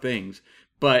lot of things.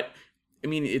 But, I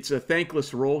mean, it's a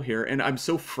thankless role here. And I'm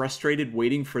so frustrated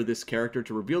waiting for this character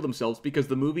to reveal themselves because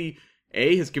the movie,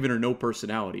 A, has given her no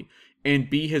personality. And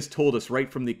B, has told us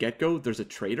right from the get-go there's a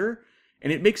traitor.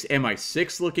 And it makes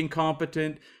MI6 look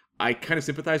incompetent. I kind of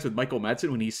sympathize with Michael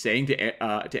Madsen when he's saying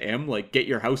to M, like, get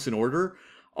your house in order,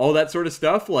 all that sort of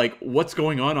stuff. Like, what's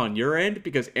going on your end?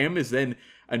 Because M is then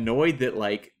annoyed that,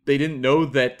 like, they didn't know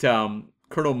that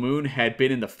Colonel Moon had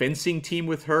been in the fencing team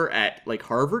with her at, like,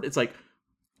 Harvard. It's like,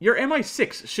 you're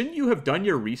MI6. Shouldn't you have done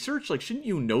your research? Like, shouldn't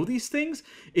you know these things?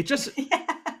 It just... Yeah.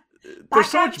 There's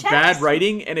so much bad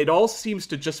writing, and it all seems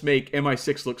to just make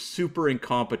MI6 look super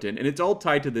incompetent. And it's all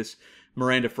tied to this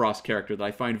Miranda Frost character that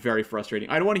I find very frustrating.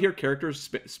 I don't want to hear characters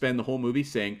spend the whole movie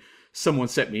saying, someone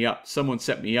set me up,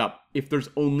 if there's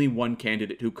only one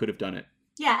candidate who could have done it.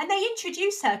 Yeah, and they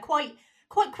introduce her quite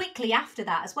quickly after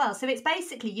that as well. So it's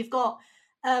basically, you've got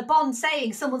Bond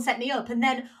saying, someone set me up, and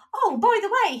then, oh, by the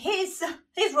way, here's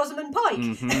Rosamund Pike.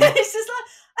 Mm-hmm. It's just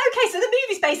like, okay, so the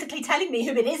movie's basically telling me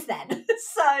who it is then.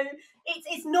 So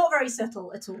it's not very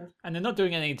subtle at all. And they're not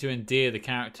doing anything to endear the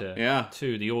character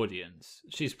to the audience.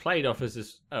 She's played off as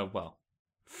this,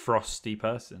 frosty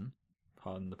person,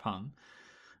 pardon the pun.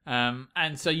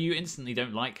 And so you instantly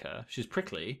don't like her. She's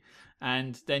prickly.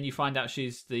 And then you find out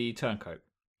she's the turncoat.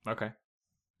 Okay.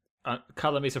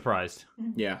 Color me surprised.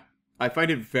 Yeah. I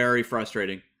find it very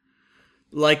frustrating.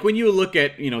 Like, when you look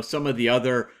at, some of the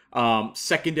other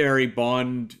secondary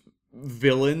Bond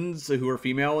villains who are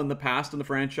female in the past in the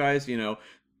franchise,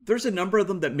 there's a number of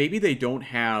them that maybe they don't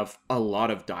have a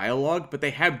lot of dialogue, but they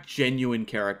have genuine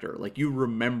character. Like, you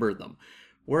remember them.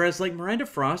 Whereas, like, Miranda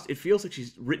Frost, it feels like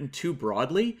she's written too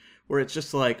broadly, where it's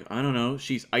just like, I don't know,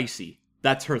 she's icy.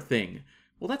 That's her thing.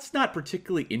 Well, that's not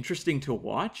particularly interesting to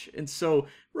watch. And so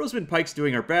Rosamund Pike's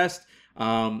doing her best.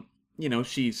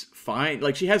 She's fine.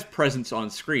 Like, she has presence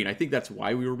on screen. I think that's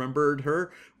why we remembered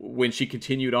her when she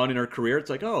continued on in her career. It's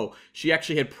like, oh, she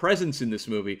actually had presence in this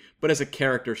movie, but as a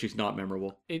character, she's not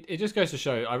memorable. It just goes to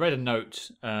show, I read a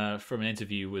note from an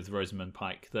interview with Rosamund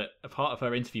Pike that a part of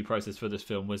her interview process for this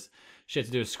film was she had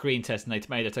to do a screen test and they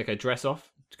made her take her dress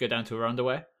off to go down to her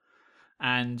underwear.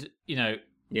 And,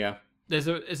 yeah, there's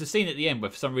a scene at the end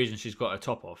where for some reason she's got her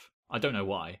top off. I don't know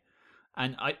why.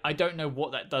 And I don't know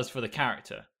what that does for the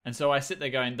character. And so I sit there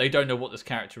going, they don't know what this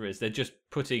character is. They're just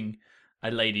putting a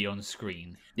lady on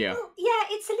screen. Yeah. Well, yeah,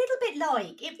 it's a little bit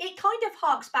like, it kind of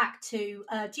harks back to,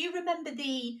 do you remember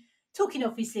talking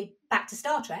obviously back to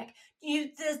Star Trek,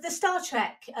 the Star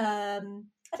Trek, I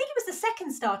think it was the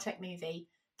second Star Trek movie,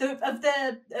 of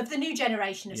the new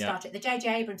generation of Star Trek, the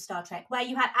J.J. Abrams Star Trek, where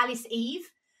you had Alice Eve,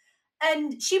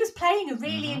 and she was playing a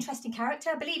really interesting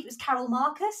character. I believe it was Carol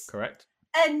Marcus. Correct.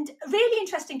 And a really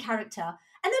interesting character.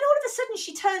 And then all of a sudden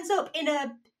she turns up in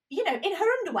in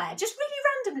her underwear, just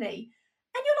really randomly.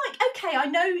 And you're like, okay, I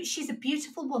know she's a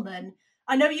beautiful woman.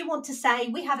 I know you want to say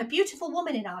we have a beautiful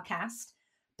woman in our cast,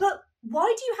 but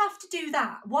why do you have to do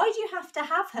that? Why do you have to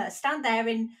have her stand there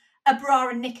in a bra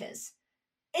and knickers?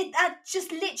 That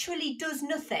just literally does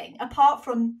nothing apart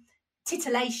from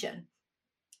titillation.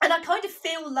 And I kind of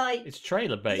feel like... It's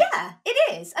trailer bait. Yeah,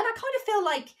 it is. And I kind of feel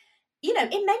like,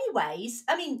 in many ways,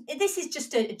 I mean, this is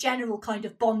just a general kind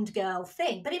of Bond girl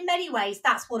thing, but in many ways,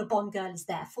 that's what a Bond girl is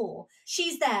there for.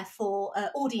 She's there for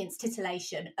audience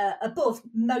titillation above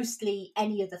mostly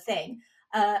any other thing.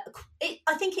 I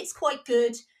think it's quite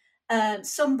good.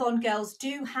 Some Bond girls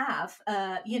do have,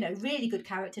 really good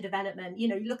character development.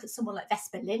 You look at someone like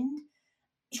Vesper Lind.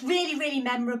 It's really, really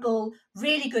memorable,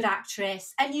 really good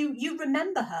actress. And you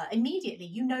remember her immediately.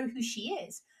 You know who she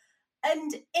is.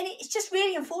 And it's just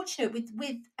really unfortunate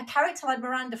with a character like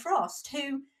Miranda Frost,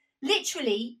 who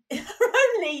literally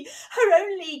her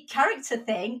only character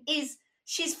thing is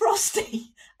she's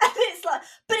frosty. And it's like,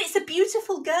 but it's a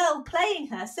beautiful girl playing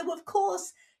her. So of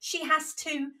course she has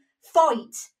to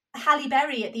fight Halle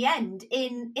Berry at the end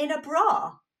in a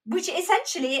bra, which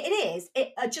essentially it is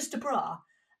just a bra.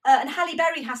 And Halle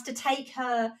Berry has to take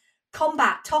her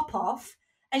combat top off,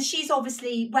 and she's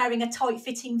obviously wearing a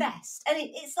tight-fitting vest. And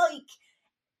it's like,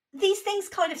 these things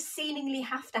kind of seemingly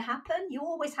have to happen. You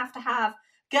always have to have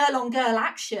girl-on-girl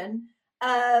action,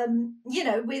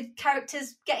 with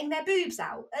characters getting their boobs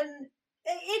out. And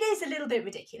it is a little bit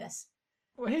ridiculous.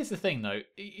 Well, here's the thing, though.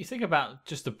 You think about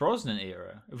just the Brosnan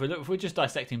era. If we're just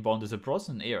dissecting Bond as a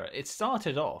Brosnan era, it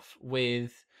started off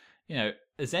with,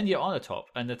 Xenia Onatopp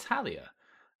and Natalia.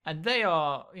 And they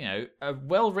are, a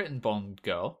well-written Bond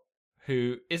girl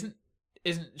who isn't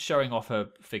showing off her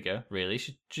figure, really.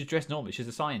 She's dressed normally. She's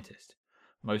a scientist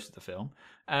most of the film.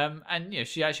 And,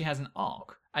 she actually has an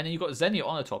arc. And then you've got Xenia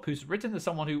Onatopp, who's written as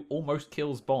someone who almost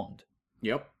kills Bond.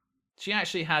 Yep. She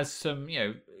actually has some,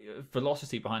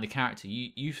 velocity behind the character.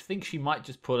 You think she might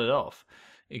just pull it off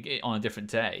on a different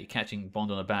day, catching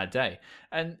Bond on a bad day.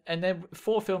 And then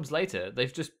 4 films later,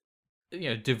 they've just,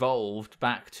 devolved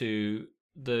back to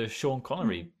the Sean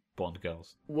Connery Bond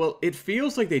girls. Well, it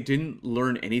feels like they didn't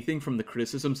learn anything from the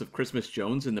criticisms of Christmas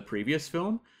Jones in the previous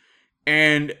film.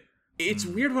 And it's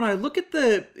weird when I look at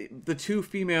the 2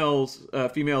 female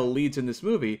leads in this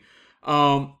movie,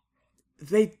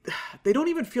 they don't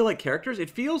even feel like characters. It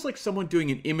feels like someone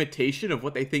doing an imitation of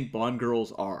what they think Bond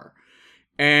girls are.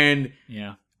 And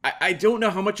yeah, I don't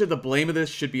know how much of the blame of this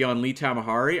should be on Lee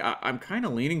Tamahori. I'm kind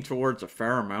of leaning towards a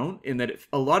fair amount in that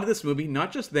a lot of this movie,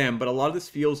 not just them, but a lot of this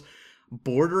feels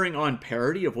bordering on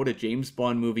parody of what a James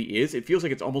Bond movie is. It feels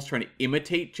like it's almost trying to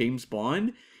imitate James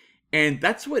Bond. And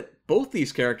that's what both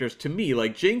these characters, to me,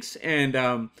 like Jinx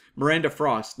and Miranda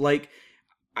Frost, like,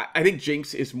 I think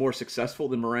Jinx is more successful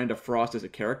than Miranda Frost as a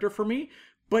character for me,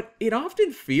 but it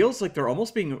often feels like they're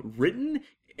almost being written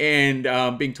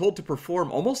and being told to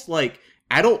perform almost like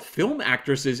adult film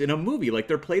actresses in a movie. Like,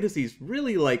 they're played as these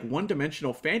really, like,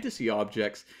 one-dimensional fantasy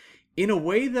objects in a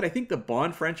way that I think the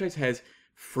Bond franchise has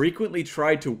frequently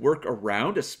tried to work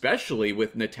around, especially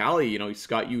with Natalia.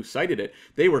 Scott, you cited it.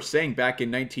 They were saying back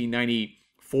in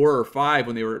 1994 or 5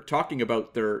 when they were talking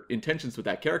about their intentions with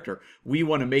that character, we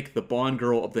want to make the Bond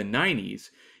girl of the 90s.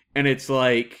 And it's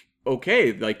like,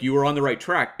 okay, like, you were on the right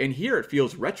track. And here it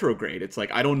feels retrograde. It's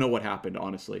like, I don't know what happened,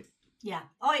 honestly. Yeah,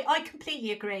 I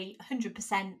completely agree,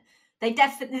 100%. They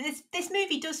definitely this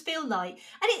movie does feel like,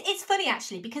 and it's funny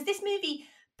actually because this movie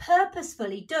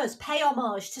purposefully does pay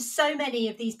homage to so many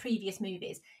of these previous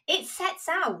movies. It sets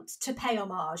out to pay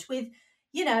homage with,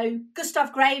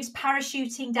 Gustav Graves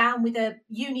parachuting down with a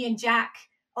Union Jack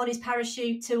on his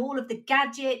parachute, to all of the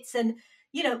gadgets and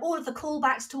all of the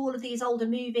callbacks to all of these older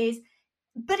movies.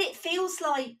 But it does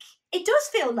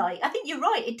feel like, I think you're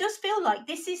right, it does feel like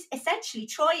this is essentially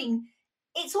trying,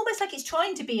 it's almost like it's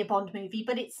trying to be a Bond movie,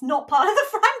 but it's not part of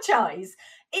the franchise.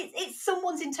 It's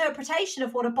someone's interpretation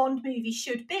of what a Bond movie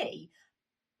should be,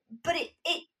 but it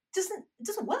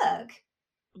doesn't work.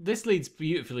 This leads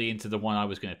beautifully into the one I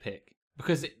was going to pick,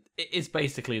 because it is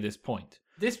basically this point.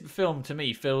 This film to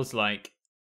me feels like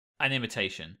an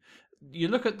imitation. You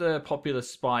look at the popular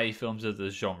spy films of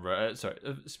the genre,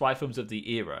 spy films of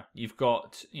the era. You've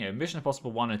got, Mission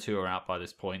Impossible 1 and 2 are out by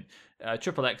this point.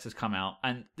 Triple X has come out,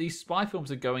 and these spy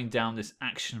films are going down this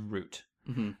action route.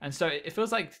 Mm-hmm. And so it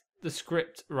feels like the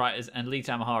script writers and Lee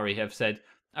Tamahori have said,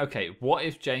 okay, what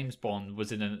if James Bond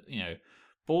was in a,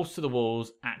 balls to the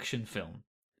walls action film?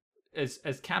 As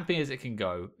campy as it can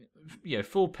go,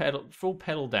 full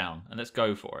pedal down, and let's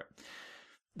go for it.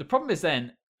 The problem is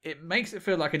then, it makes it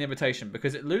feel like an imitation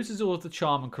because it loses all of the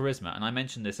charm and charisma, and I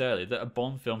mentioned this earlier, that a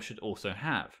Bond film should also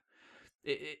have.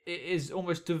 It is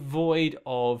almost devoid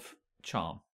of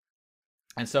charm.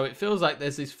 And so it feels like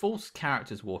there's these false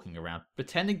characters walking around,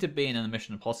 pretending to be in a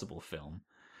Mission Impossible film.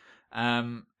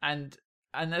 And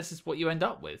this is what you end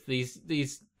up with.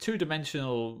 These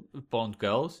two-dimensional Bond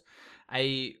girls,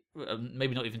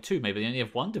 maybe not even two, maybe they only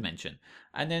have one dimension.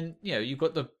 And then, you've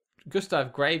got the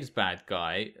Gustav Graves bad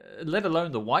guy, let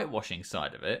alone the whitewashing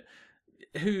side of it,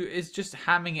 who is just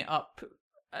hamming it up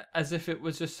as if it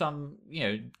was just some,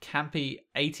 campy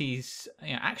 80s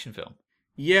action film.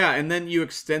 Yeah, and then you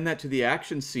extend that to the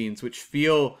action scenes, which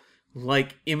feel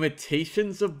like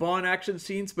imitations of Bond action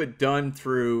scenes, but done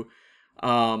through,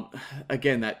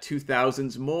 again, that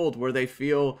 2000s mold where they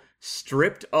feel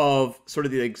stripped of sort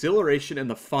of the exhilaration and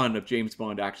the fun of James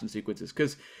Bond action sequences.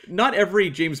 Because not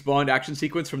every James Bond action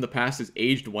sequence from the past is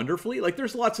aged wonderfully. Like,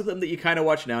 there's lots of them that you kind of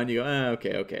watch now and you go,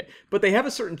 okay. But they have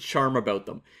a certain charm about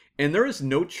them. And there is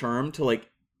no charm to, like,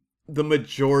 the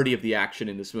majority of the action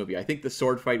in this movie. I think the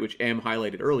sword fight, which Em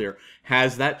highlighted earlier,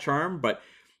 has that charm, but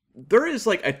there is,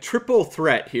 like, a triple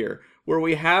threat here where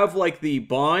we have, like, the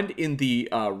Bond in the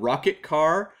rocket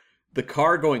car, the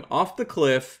car going off the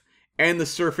cliff, and the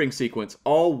surfing sequence,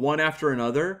 all one after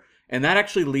another. And that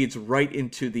actually leads right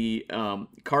into the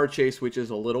car chase, which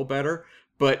is a little better.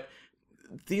 But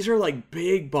these are like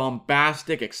big,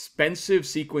 bombastic, expensive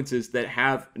sequences that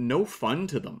have no fun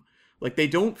to them. Like, they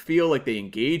don't feel like they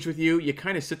engage with you. You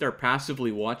kind of sit there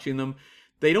passively watching them.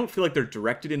 They don't feel like they're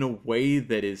directed in a way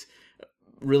that is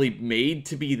really made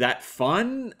to be that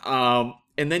fun.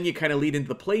 And then you kind of lead into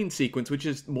the plane sequence, which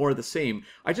is more of the same.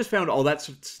 I just found all that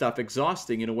stuff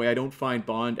exhausting in a way I don't find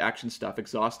Bond action stuff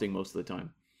exhausting most of the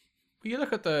time. You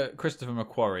look at the Christopher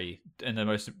McQuarrie in the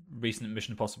most recent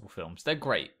Mission Impossible films. They're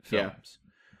great films.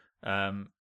 Yeah.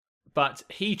 But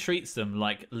he treats them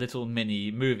like little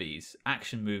mini movies,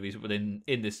 action movies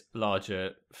in this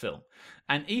larger film.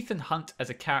 And Ethan Hunt as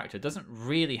a character doesn't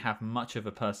really have much of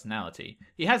a personality.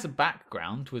 He has a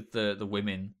background with the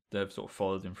women that have sort of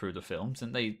followed him through the films,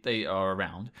 and they are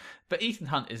around. But Ethan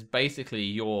Hunt is basically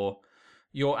your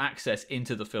access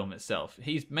into the film itself.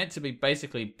 He's meant to be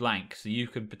basically blank, so you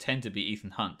can pretend to be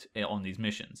Ethan Hunt on these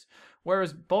missions.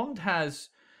 Whereas Bond has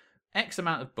X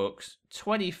amount of books,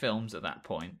 20 films at that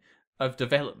point, of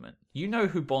development. You know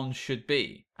who Bond should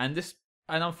be, and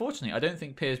unfortunately, I don't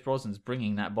think Pierce Brosnan's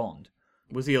bringing that Bond.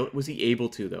 Was he able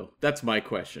to, though? That's my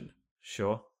question.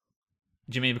 Sure.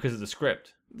 Do you mean because of the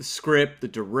script? The script, the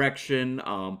direction,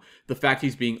 the fact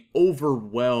he's being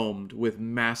overwhelmed with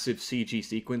massive CG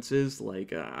sequences.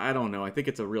 Like, I don't know. I think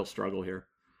it's a real struggle here.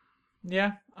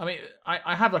 Yeah, I mean,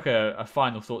 I have like a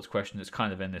final thoughts question that's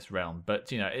kind of in this realm,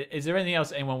 but is there anything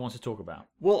else anyone wants to talk about?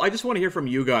 Well, I just want to hear from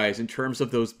you guys in terms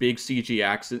of those big CG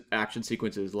action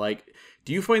sequences. Like,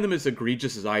 do you find them as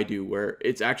egregious as I do, where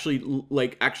it's actually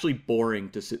boring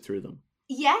to sit through them?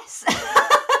 Yes.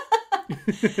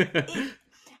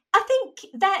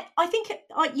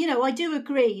 I do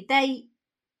agree.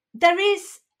 There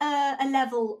is a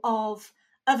level of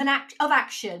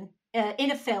action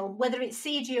in a film, whether it's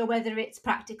CG or whether it's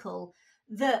practical,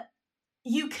 that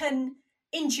you can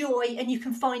enjoy and you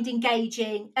can find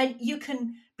engaging, and you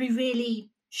can be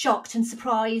really shocked and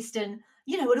surprised, and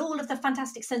at all of the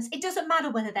fantastic sense. It doesn't matter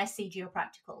whether they're CG or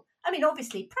practical. I mean,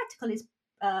 obviously, practical is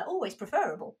always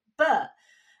preferable, but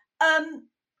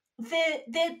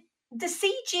the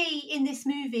CG in this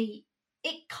movie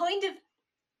it kind of,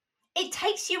 it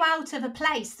takes you out of a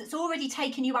place that's already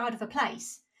taken you out of a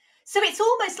place. So it's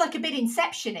almost like a bit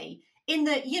Inception-y in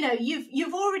that, you know,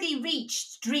 you've already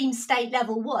reached dream state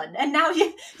level 1, and now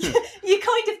you're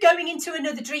kind of going into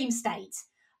another dream state,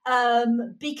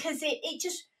 because it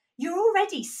just, you're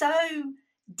already so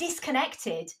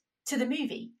disconnected to the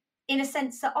movie, in a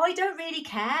sense that I don't really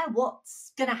care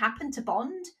what's going to happen to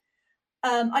Bond.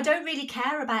 I don't really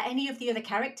care about any of the other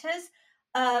characters.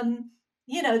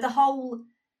 You know, the whole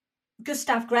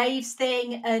Gustav Graves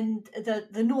thing and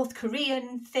the North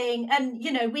Korean thing, and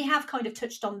you know, we have kind of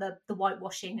touched on the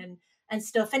whitewashing and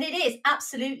stuff, and it is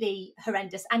absolutely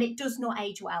horrendous, and it does not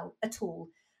age well at all.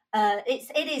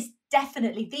 It is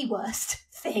definitely the worst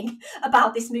thing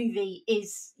about this movie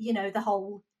is, you know, the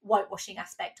whole whitewashing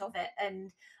aspect of it,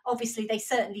 and obviously they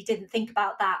certainly didn't think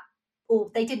about that,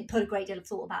 or they didn't put a great deal of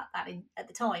thought about that in at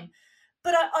the time.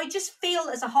 But I just feel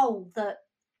as a whole that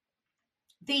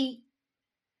the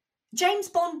James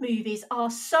Bond movies are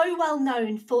so well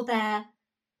known for their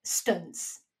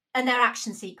stunts and their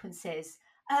action sequences.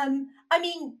 I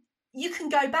mean, you can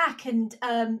go back and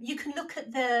you can look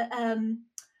at the.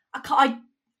 I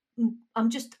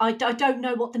don't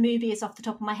know what the movie is off the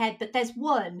top of my head, but there's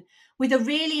one with a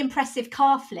really impressive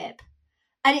car flip,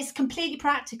 and it's completely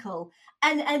practical.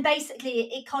 And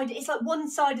basically, it kind of, it's like one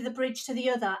side of the bridge to the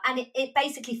other, and it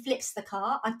basically flips the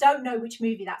car. I don't know which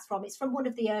movie that's from. It's from one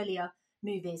of the earlier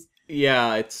movies.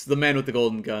 Yeah, it's The Man with the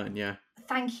Golden Gun. Yeah.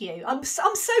 Thank you. I'm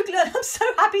so glad. I'm so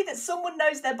happy that someone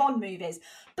knows their Bond movies.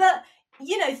 But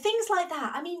you know, things like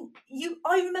that. I mean,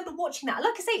 I remember watching that.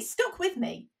 Like I say, it stuck with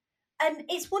me, and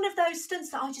it's one of those stunts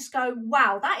that I just go,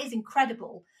 "Wow, that is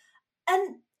incredible."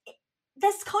 And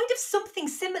there's kind of something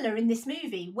similar in this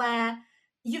movie where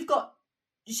you've got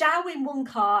Zhao in one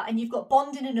car and you've got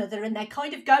Bond in another, and they're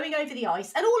kind of going over the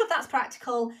ice, and all of that's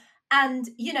practical. And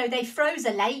you know, they froze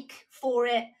a lake for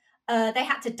it. They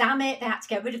had to dam it. They had to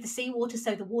get rid of the seawater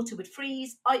so the water would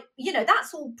freeze. You know,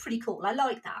 that's all pretty cool. I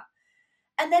like that.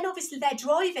 And then obviously they're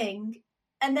driving,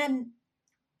 and then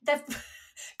they're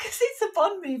because it's a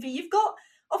Bond movie. You've got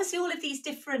obviously all of these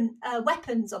different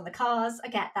weapons on the cars. I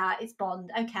get that, it's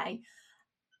Bond, okay.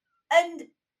 And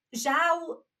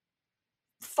Zhao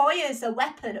fires a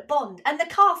weapon at Bond, and the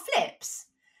car flips.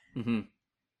 Mm-hmm.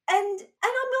 And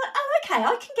I'm like, oh, okay,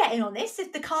 I can get in on this.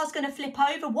 If the car's going to flip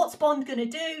over, what's Bond going to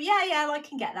do? Yeah, I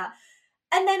can get that.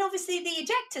 And then obviously the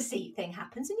ejector seat thing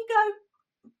happens, and you go,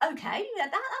 okay, yeah,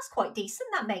 that's quite decent.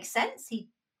 That makes sense. He,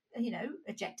 you know,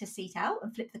 eject a seat out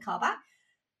and flip the car back.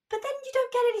 But then you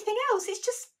don't get anything else. It's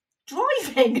just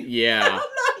driving. Yeah. And I'm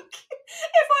like,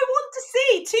 if I want to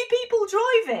see two people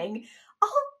driving,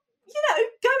 I'll, you know,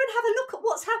 go and have a look at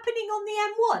what's happening on the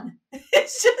M1.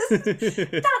 It's just,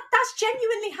 that's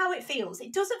genuinely how it feels.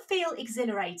 It doesn't feel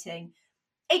exhilarating.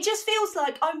 It just feels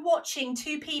like I'm watching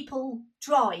two people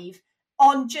drive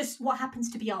on just what happens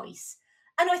to be ice.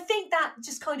 And I think that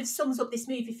just kind of sums up this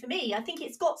movie for me. I think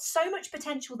it's got so much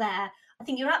potential there. I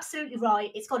think you're absolutely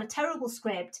right. It's got a terrible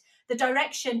script. The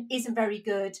direction isn't very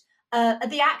good.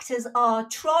 The actors are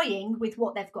trying with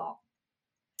what they've got.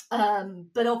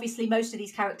 But obviously most of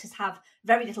these characters have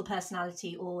very little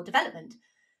personality or development.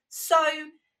 So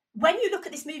when you look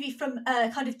at this movie from a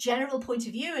kind of general point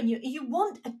of view, and you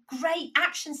want a great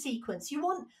action sequence, you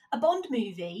want a Bond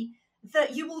movie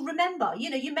that you will remember.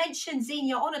 You know, you mentioned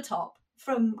Xenia Onatopp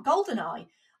from GoldenEye.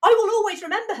 I will always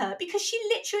remember her because she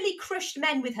literally crushed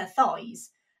men with her thighs.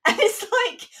 And it's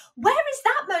like, where is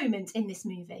that moment in this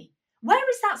movie? Where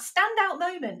is that standout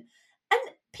moment? And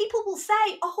people will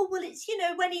say, oh, well, it's, you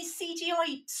know, when he's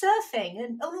CGI surfing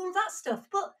and all of that stuff.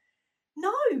 But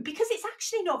no, because it's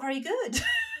actually not very good.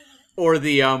 Or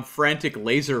the frantic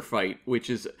laser fight, which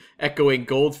is echoing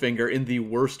Goldfinger in the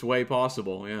worst way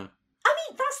possible, yeah. I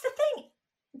mean, that's the thing.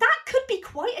 That could be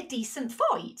quite a decent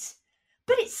fight,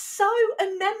 but it's so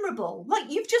unmemorable.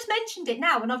 Like, you've just mentioned it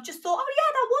now, and I've just thought, oh,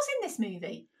 yeah, that was in this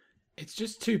movie. It's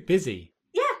just too busy.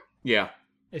 Yeah. Yeah.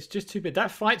 It's just too big.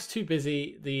 That fight's too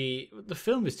busy. The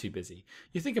film is too busy.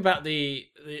 You think about the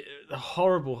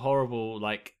horrible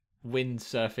like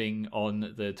windsurfing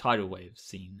on the tidal wave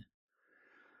scene.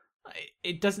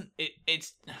 It doesn't.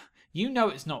 It's you know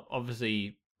it's not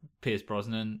obviously Pierce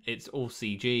Brosnan. It's all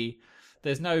CG.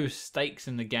 There's no stakes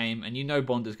in the game, and you know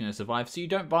Bond is going to survive, so you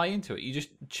don't buy into it. You just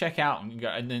check out and go,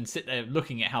 and then sit there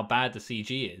looking at how bad the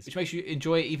CG is, which makes you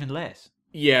enjoy it even less.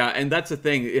 Yeah, and that's the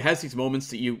thing. It has these moments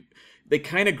that they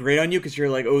kind of grate on you because you're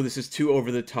like, oh, this is too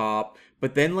over the top.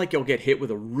 But then, like, you'll get hit with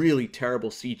a really terrible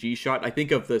CG shot. I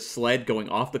think of the sled going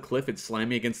off the cliff and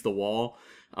slamming against the wall.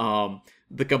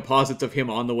 The composites of him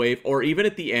on the wave. Or even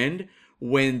at the end,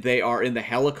 when they are in the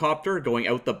helicopter going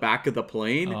out the back of the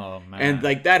plane. Oh man. And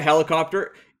like that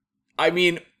helicopter, I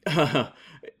mean,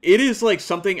 it is like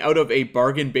something out of a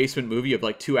bargain basement movie of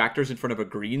like two actors in front of a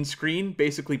green screen,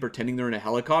 basically pretending they're in a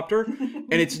helicopter.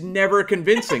 And it's never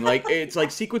convincing. Like, it's like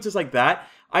sequences like that.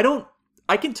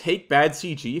 I can take bad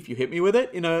CG if you hit me with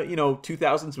it in a,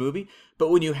 2000s movie. But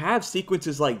when you have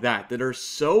sequences like that are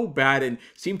so bad and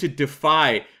seem to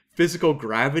defy physical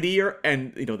gravity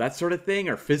and that sort of thing,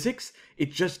 or physics,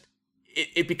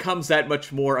 it becomes that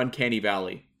much more uncanny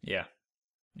valley. Yeah.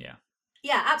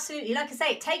 Yeah, absolutely. Like I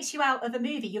say, it takes you out of a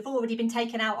movie you've already been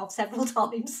taken out of several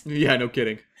times. Yeah, no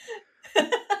kidding.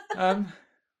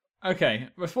 Okay,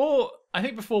 before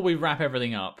we wrap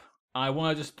everything up, I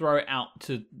want to just throw it out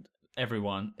to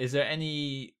everyone. Is there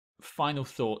any final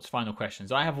thoughts, final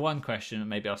questions? I have one question, and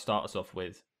maybe I'll start us off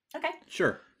with. Okay.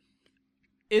 Sure.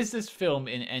 Is this film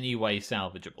in any way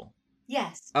salvageable?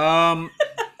 Yes.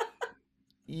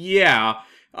 Yeah.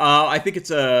 I think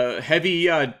it's a heavy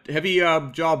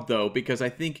job, though, because I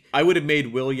think I would have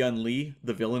made Will Yun Lee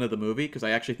the villain of the movie, because I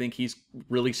actually think he's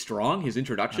really strong. His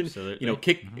introduction,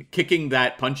 Absolutely. kicking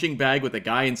that punching bag with a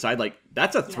guy inside, like,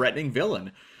 that's a threatening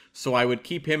villain. So I would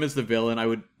keep him as the villain. I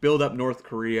would build up North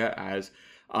Korea as,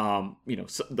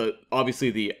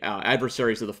 obviously the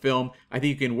adversaries of the film. I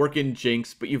think you can work in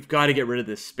Jinx, but you've got to get rid of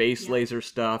this space laser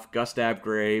stuff, Gustav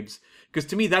Graves. Because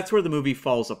to me, that's where the movie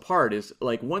falls apart. Is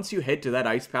like once you head to that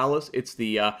ice palace, it's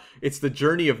the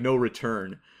journey of no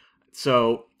return.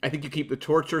 So I think you keep the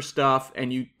torture stuff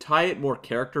and you tie it more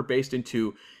character based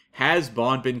into, has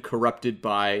Bond been corrupted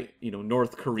by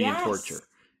North Korean torture,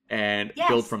 and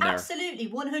build from there. Absolutely,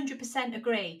 100%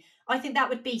 agree. I think that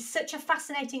would be such a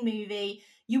fascinating movie.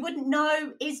 You wouldn't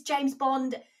know, is James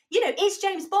Bond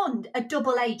a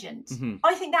double agent? Mm-hmm.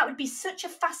 I think that would be such a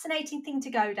fascinating thing to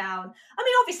go down. I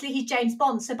mean, obviously he's James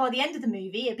Bond, so by the end of the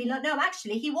movie, it'd be like, no,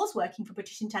 actually, he was working for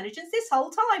British intelligence this whole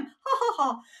time. Ha ha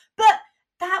ha. But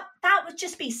that would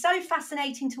just be so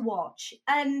fascinating to watch.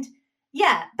 And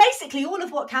yeah, basically all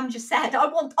of what Cam just said, I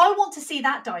want to see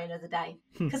that die another day,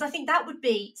 because I think that would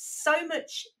be so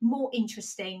much more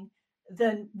interesting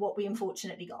than what we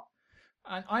unfortunately got.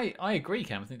 And I agree,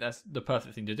 Cam. I think that's the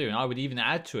perfect thing to do. And I would even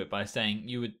add to it by saying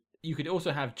you could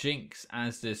also have Jinx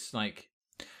as this like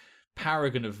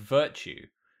paragon of virtue.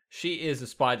 She is a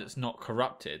spy that's not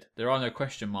corrupted. There are no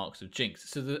question marks of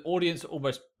Jinx. So the audience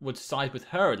almost would side with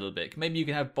her a little bit. Maybe you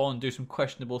can have Bond do some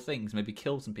questionable things, maybe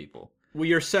kill some people. Well,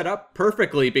 you're set up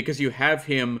perfectly because you have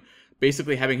him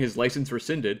basically having his license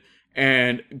rescinded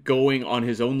and going on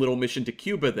his own little mission to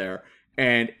Cuba there.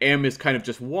 And M is kind of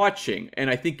just watching. And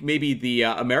I think maybe the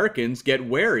Americans get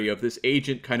wary of this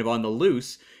agent kind of on the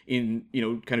loose in,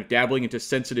 kind of dabbling into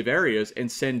sensitive areas,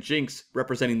 and send Jinx,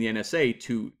 representing the NSA,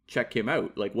 to check him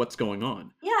out. Like, what's going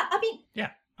on? Yeah, I mean...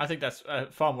 Yeah, I think that's a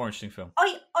far more interesting film.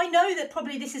 I know that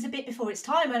probably this is a bit before its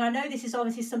time, and I know this is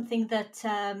obviously something that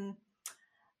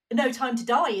No Time to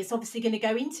Die is obviously going to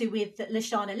go into with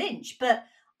Lashana Lynch, but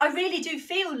I really do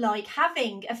feel like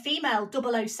having a female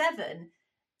 007...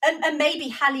 And maybe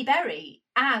Halle Berry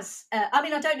as I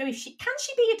mean, I don't know if she can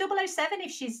be a 007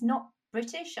 if she's not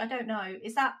British. I don't know.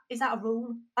 Is that a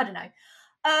rule? I don't know.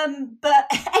 But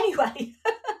anyway,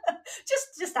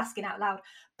 just asking out loud.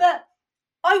 But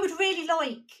I would really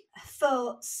like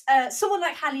for someone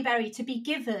like Halle Berry to be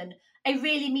given a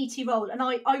really meaty role, and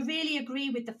I really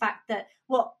agree with the fact that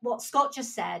what Scott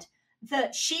just said,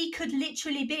 that she could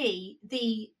literally be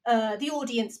the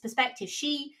audience perspective.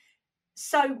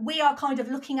 So we are kind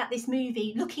of looking at this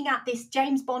movie, looking at this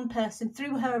James Bond person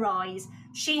through her eyes.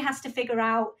 She has to figure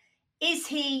out, is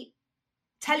he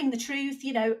telling the truth?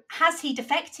 Has he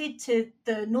defected to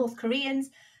the North Koreans?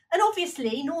 And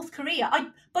obviously, North Korea,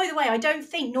 by the way, I don't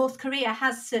think North Korea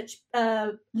has such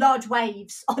large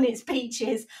waves on its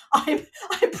beaches. I'm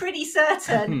pretty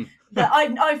certain that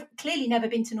I've clearly never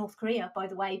been to North Korea, by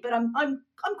the way, but I'm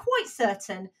quite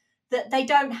certain that they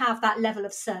don't have that level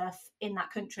of surf in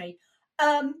that country.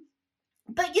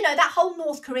 But that whole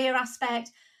North Korea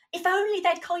aspect, if only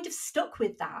they'd kind of stuck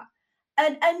with that,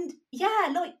 and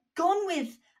like gone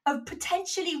with a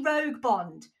potentially rogue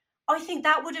Bond, I think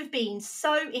that would have been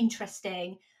so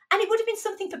interesting, and it would have been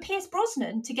something for Pierce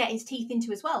Brosnan to get his teeth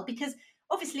into as well, because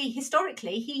obviously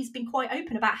historically he's been quite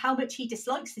open about how much he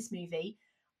dislikes this movie.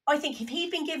 I think if he'd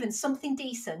been given something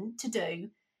decent to do,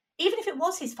 even if it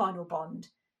was his final Bond,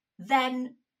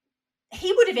 then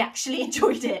he would have actually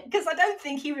enjoyed it, because I don't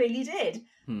think he really did.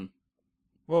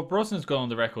 Well, Brosnan's gone on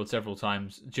the record several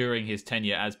times during his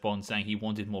tenure as Bond saying he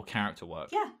wanted more character work.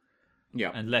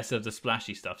 Yeah. And less of the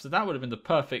splashy stuff. So that would have been the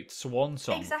perfect swan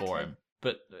song for him.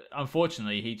 but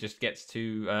unfortunately, he just gets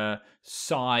to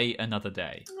sigh another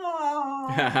day.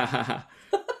 Aw.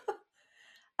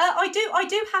 I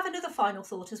do have another final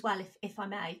thought as well, if I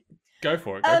may. Go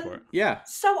for it. Go for it. Yeah.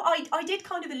 So I did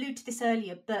kind of allude to this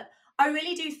earlier, but I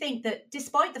really do think that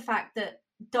despite the fact that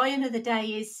Die Another Day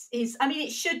is I mean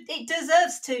it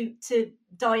deserves to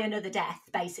die another death,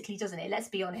 basically, doesn't it? Let's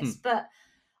be honest. But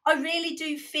I really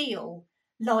do feel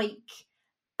like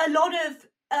a lot of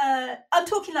I'm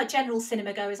talking like general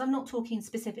cinema goers. I'm not talking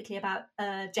specifically about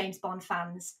James Bond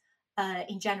fans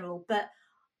in general, but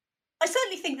I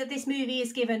certainly think that this movie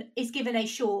is given a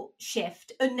short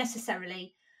shift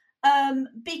unnecessarily,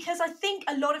 because I think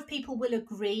a lot of people will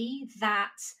agree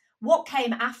that what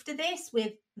came after this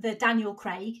with the Daniel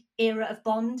Craig era of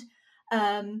Bond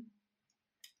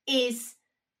is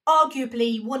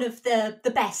arguably one of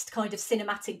the best kind of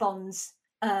cinematic Bonds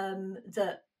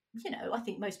that, you know, I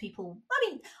think most people, I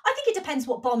mean, I think it depends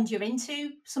what Bond you're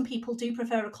into. Some people do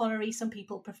prefer a Connery, some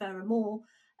people prefer a Moore.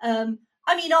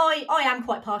 I mean, I am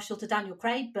quite partial to Daniel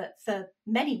Craig, but for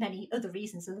many, many other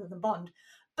reasons other than Bond.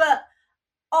 But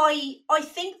I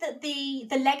think that the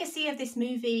legacy of this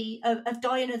movie, of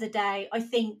Die Another Day, I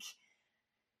think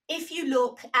if you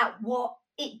look at what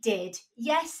it did,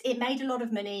 yes, it made a lot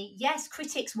of money. Yes,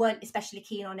 critics weren't especially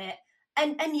keen on it.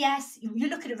 And yes, you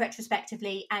look at it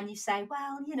retrospectively and you say,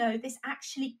 well, you know, this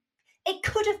actually, it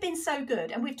could have been so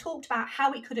good. And we've talked about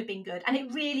how it could have been good, and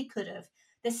it really could have.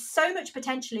 There's so much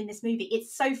potential in this movie.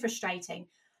 It's so frustrating.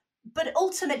 But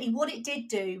ultimately, what it did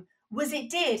do was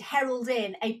it did herald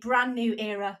in a brand new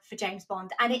era for James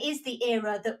Bond. And it is the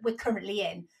era that we're currently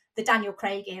in, the Daniel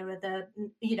Craig era,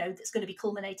 that's going to be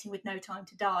culminating with No Time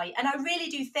to Die. And I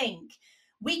really do think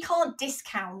we can't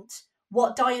discount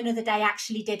what Die Another Day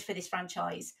actually did for this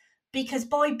franchise, because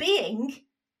by being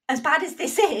as bad as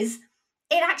this is,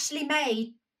 it actually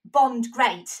made Bond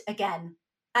great again.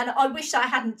 And I wish I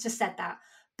hadn't just said that,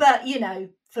 but, you know,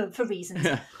 for reasons.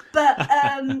 But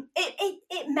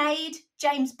it made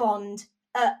James Bond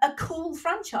a cool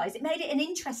franchise. It made it an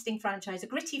interesting franchise, a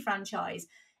gritty franchise.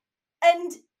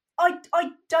 And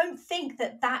I don't think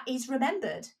that is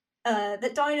remembered,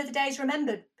 that Die Another Day is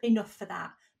remembered enough for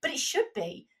that. But it should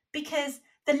be, because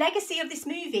the legacy of this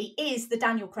movie is the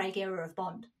Daniel Craig era of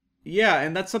Bond. Yeah,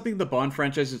 and that's something the Bond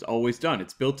franchise has always done.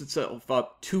 It's built itself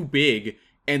up too big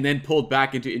and then pulled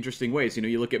back into interesting ways. You know,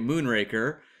 you look at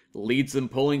Moonraker, leads them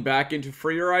pulling back into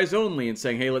For Your Eyes Only and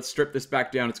saying, hey, let's strip this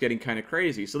back down. It's getting kind of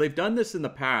crazy. So they've done this in the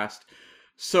past.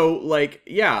 So, like,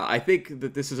 yeah, I think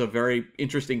that this is a very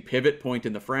interesting pivot point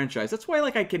in the franchise. That's why,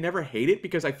 like, I can never hate it,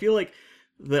 because I feel like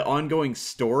the ongoing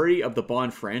story of the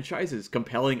Bond franchise is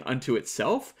compelling unto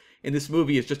itself, and this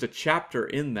movie is just a chapter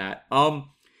in that.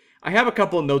 I have a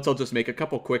couple of notes I'll just make, a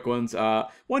couple quick ones.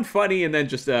 One funny and then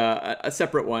just a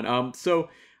separate one. So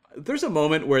there's a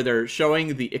moment where they're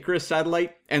showing the Icarus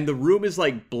satellite, and the room is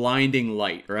like blinding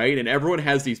light, right? And everyone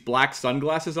has these black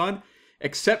sunglasses on,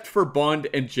 except for Bond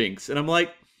and Jinx. And I'm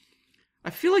like,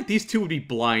 I feel like these two would be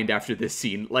blind after this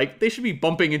scene. Like, they should be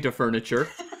bumping into furniture.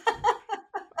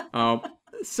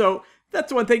 So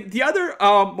that's one thing. The other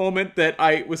moment that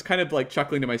I was kind of like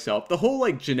chuckling to myself, the whole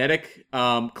like genetic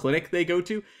clinic they go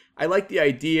to, I like the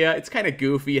idea. It's kind of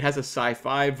goofy. It has a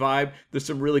sci-fi vibe. There's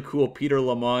some really cool Peter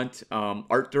Lamont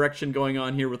art direction going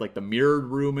on here with like the mirrored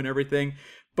room and everything.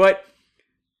 But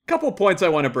a couple points I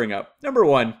want to bring up. Number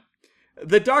one,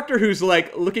 the doctor who's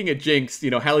like looking at Jinx, you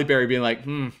know, Halle Berry being like,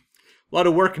 a lot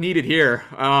of work needed here.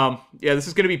 Yeah, this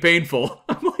is going to be painful.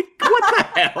 I'm like, what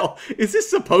the hell? Is this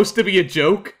supposed to be a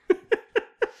joke?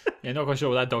 Yeah, not quite sure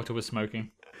what that doctor was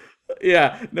smoking.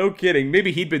 Yeah, no kidding.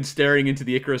 Maybe he'd been staring into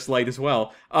the Icarus light as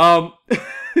well.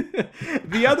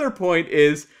 The other point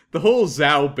is the whole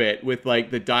Zhao bit with like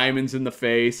the diamonds in the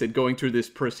face and going through this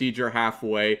procedure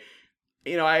halfway.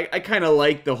 You know, I kind of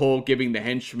like the whole giving the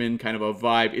henchman kind of a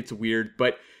vibe. It's weird.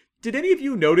 But did any of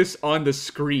you notice on the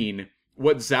screen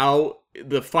what Zhao,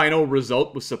 the final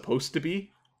result, was supposed to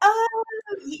be?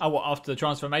 Oh, what, after the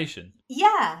transformation?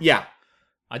 Yeah. Yeah.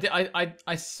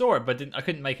 I saw it, but I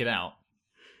couldn't make it out.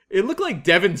 It looked like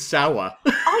Devon Sawa.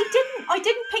 I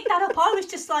didn't pick that up. I was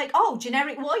just like, oh,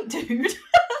 generic white dude.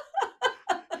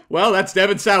 Well, that's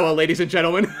Devon Sawa, ladies and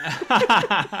gentlemen. But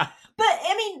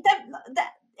I mean,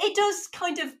 it does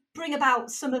kind of bring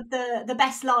about some of the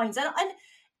best lines, and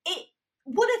it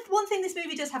one thing this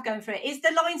movie does have going for it is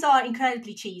the lines are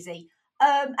incredibly cheesy,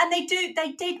 and they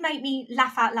did make me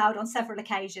laugh out loud on several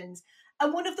occasions.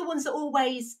 And one of the ones that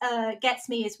always gets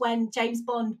me is when James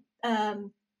Bond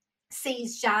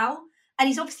sees Zhao, and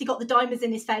he's obviously got the diamonds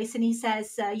in his face, and he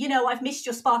says, you know, I've missed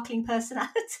your sparkling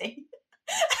personality.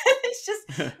 It's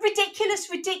just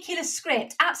ridiculous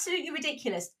script, absolutely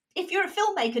ridiculous. if you're a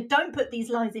filmmaker, don't put these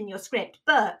lines in your script,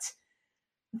 but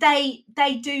they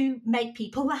do make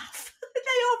people laugh. They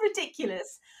are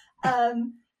ridiculous.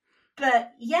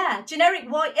 But yeah, generic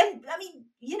white. I mean,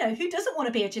 you know, who doesn't want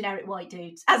to be a generic white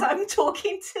dude? As I'm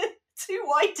talking to two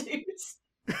white dudes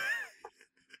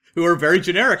who are very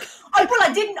generic.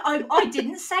 I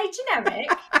didn't say generic.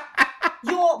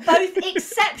 You're both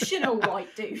exceptional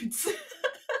white dudes.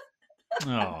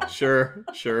 Oh,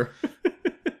 Sure.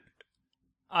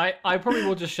 I probably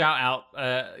will just shout out,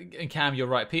 and Cam, you're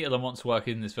right. Peter Lamont's work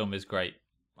in this film is great.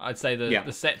 I'd say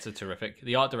the sets are terrific.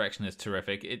 The art direction is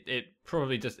terrific. It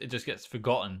probably just gets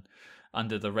forgotten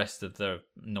under the rest of the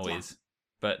noise. Yeah.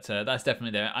 But that's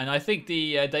definitely there. And I think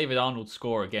the David Arnold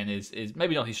score again is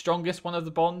maybe not his strongest one of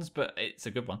the Bonds, but it's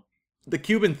a good one. The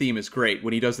Cuban theme is great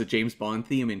when he does the James Bond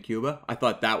theme in Cuba. I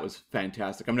thought that was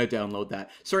fantastic. I'm going to download that.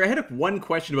 Sorry, I had one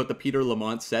question about the Peter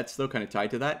Lamont sets, though, kind of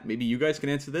tied to that. Maybe you guys can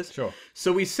answer this. Sure.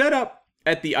 So we set up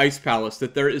at the Ice Palace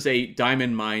that there is a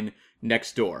diamond mine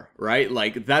next door, right?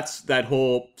 Like, that's that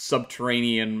whole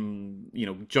subterranean, you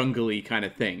know, jungly kind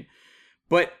of thing.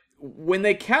 But when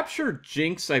they capture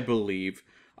Jinx, I believe,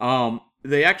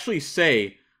 they actually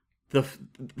say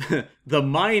the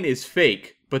mine is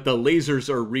fake, but the lasers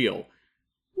are real.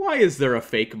 Why is there a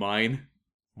fake mine?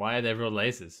 Why are there real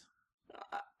lasers?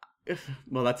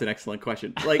 Well, that's an excellent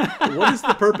question. Like, what is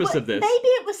the purpose of this? Maybe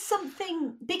it was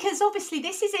something, because obviously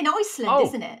this is in Iceland,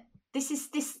 isn't it?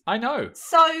 This. I know.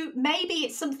 So maybe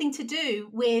it's something to do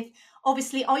with,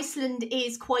 obviously Iceland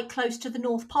is quite close to the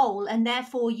North Pole, and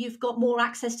therefore you've got more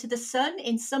access to the sun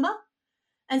in summer.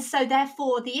 And so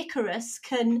therefore the Icarus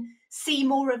can see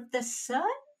more of the sun?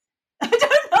 I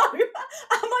don't know.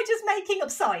 Am I just making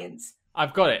up science?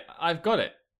 I've got it.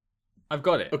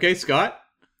 Okay, Scott?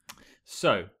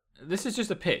 So, this is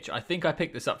just a pitch. I think I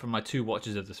picked this up from my 2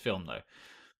 watches of this film, though.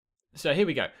 So, here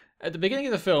we go. At the beginning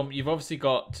of the film, you've obviously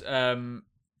got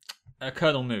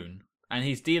Colonel Moon, and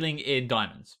he's dealing in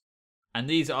diamonds. And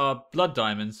these are blood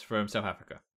diamonds from South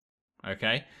Africa.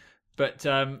 Okay? But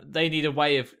they need a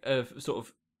way of sort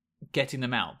of getting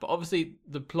them out. But obviously,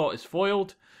 the plot is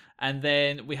foiled. And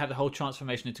then we have the whole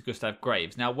transformation into Gustav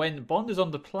Graves. Now, when Bond is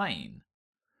on the plane,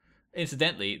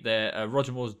 incidentally,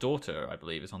 Roger Moore's daughter, I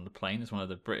believe, is on the plane as one of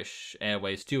the British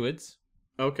Airways stewards.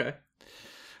 Okay.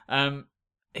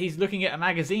 He's looking at a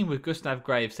magazine with Gustav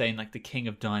Graves saying, like, the King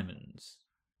of Diamonds.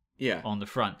 Yeah. On the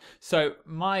front. So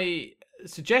my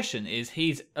suggestion is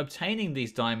he's obtaining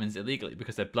these diamonds illegally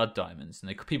because they're blood diamonds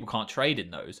and people can't trade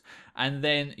in those, and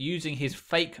then using his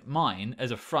fake mine as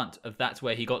a front of that's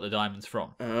where he got the diamonds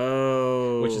from.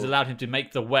 Oh. Which has allowed him to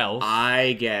make the wealth.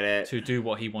 I get it. To do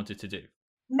what he wanted to do.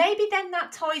 Maybe then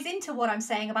that ties into what I'm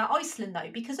saying about Iceland, though,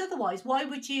 because otherwise, why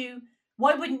wouldn't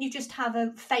you just have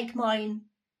a fake mine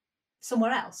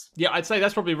somewhere else? Yeah, I'd say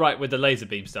that's probably right with the laser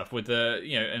beam stuff, with the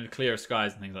and clear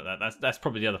skies and things like that. That's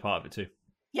probably the other part of it too.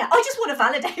 Yeah, I just want to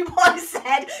validate what I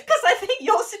said because I think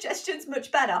your suggestion's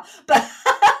much better. But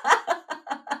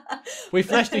we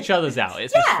fleshed each other's out.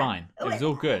 It's fine. It was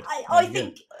all good. I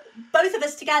think both of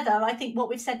us together, I think what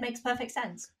we've said makes perfect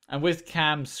sense. And with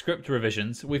Cam's script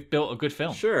revisions, we've built a good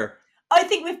film. Sure. I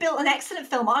think we've built an excellent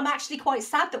film. I'm actually quite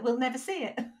sad that we'll never see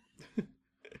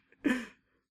it.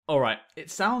 All right.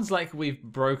 It sounds like we've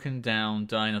broken down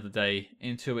Die Another Day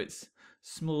into its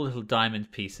small little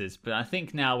diamond pieces, but I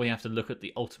think now we have to look at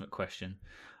the ultimate question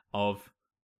of,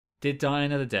 did Die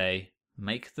Another Day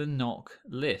make the knock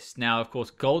list? Now, of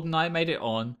course, GoldenEye made it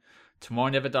on.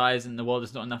 Tomorrow Never Dies and The World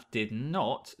Is Not Enough did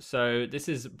not. So this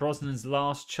is Brosnan's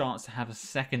last chance to have a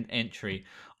second entry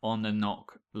on the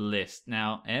knock list.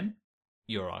 Now, Em,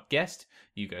 you're our guest.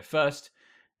 You go first.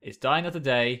 Is Die Another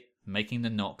Day making the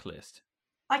knock list?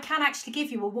 I can actually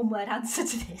give you a one-word answer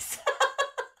to this.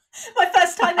 My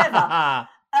first time ever.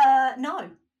 No,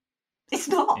 it's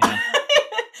not. Yeah.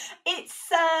 It's.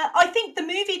 I think the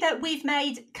movie that we've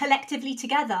made collectively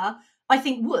together, I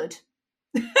think would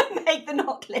make the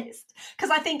knock list, because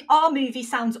I think our movie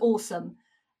sounds awesome,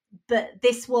 but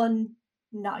this one,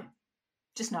 no,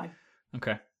 just no.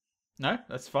 Okay, no,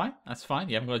 that's fine. That's fine.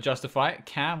 You haven't got to justify it.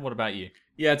 Cam, what about you?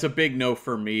 Yeah, it's a big no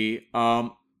for me.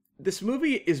 This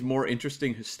movie is more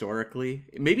interesting historically,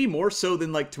 maybe more so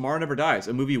than like Tomorrow Never Dies,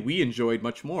 a movie we enjoyed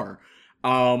much more.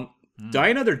 Die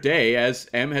Another Day, as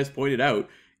Em has pointed out,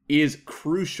 is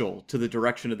crucial to the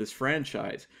direction of this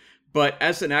franchise. But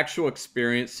as an actual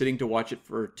experience, sitting to watch it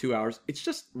for 2 hours, it's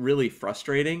just really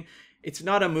frustrating. It's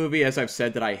not a movie, as I've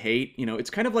said, that I hate. You know, it's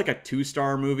kind of like a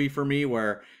 2-star movie for me,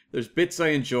 where there's bits I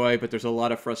enjoy, but there's a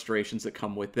lot of frustrations that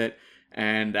come with it.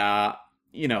 And,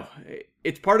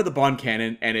 it's part of the Bond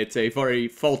canon, and it's a very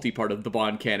faulty part of the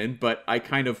Bond canon, but I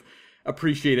kind of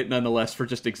appreciate it nonetheless for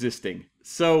just existing.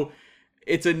 So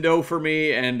it's a no for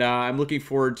me, and I'm looking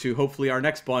forward to hopefully our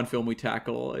next Bond film we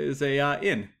tackle is a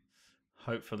in.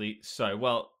 Hopefully so.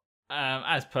 Well,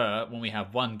 as per when we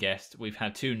have one guest, we've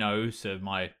had 2 no's, so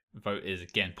my vote is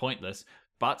again pointless,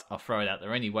 but I'll throw it out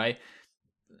there anyway.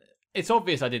 It's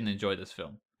obvious I didn't enjoy this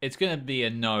film. It's going to be a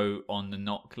no on the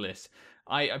knock list.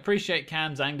 I appreciate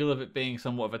Cam's angle of it being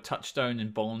somewhat of a touchstone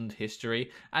in Bond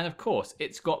history, and of course,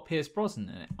 it's got Pierce Brosnan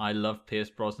in it. I love Pierce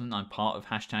Brosnan. I'm part of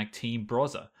hashtag Team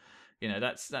Brozza. You know,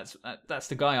 that's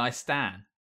the guy I stan.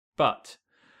 But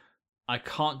I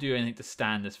can't do anything to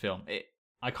stand this film.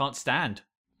 I can't stand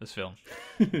this film,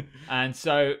 and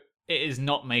so it is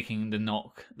not making the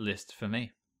knock list for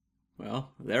me.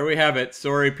 Well, there we have it.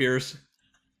 Sorry, Pierce. And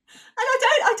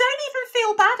I don't even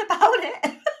feel bad about it.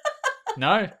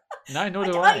 No, nor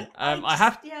do I.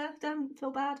 Don't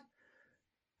feel bad.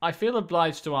 I feel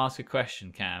obliged to ask a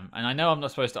question, Cam, and I know I'm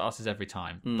not supposed to ask this every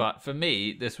time, but for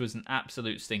me, this was an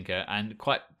absolute stinker and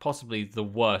quite possibly the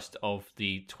worst of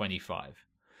the 25.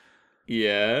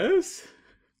 Yes?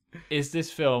 Could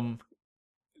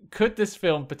this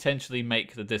film potentially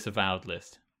make the disavowed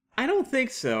list? I don't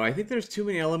think so. I think there's too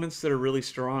many elements that are really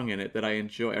strong in it that I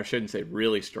enjoy. I shouldn't say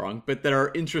really strong, but that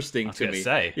are interesting to me.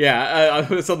 Yeah,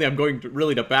 something I'm going to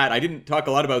really to bat. I didn't talk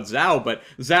a lot about Zhao, but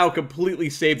Zhao completely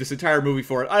saved this entire movie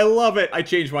for it. I love it. I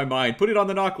changed my mind. Put it on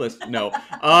the knock list. No.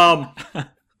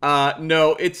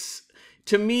 No, it's...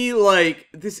 To me, like,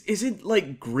 this isn't,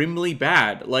 like, grimly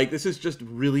bad. Like, this is just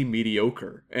really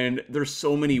mediocre. And there's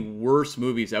so many worse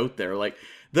movies out there. Like,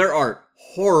 there are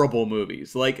horrible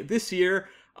movies. Like, this year...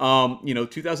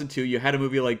 2002, you had a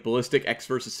movie like Ballistic X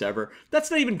vs. Sever. That's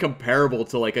not even comparable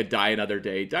to like a Die Another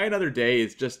Day. Die Another Day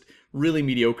is just really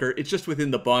mediocre. It's just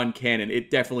within the Bond canon. It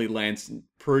definitely lands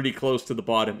pretty close to the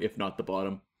bottom, if not the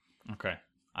bottom. Okay.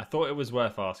 I thought it was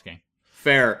worth asking.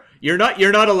 Fair. You're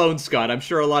not alone, Scott. I'm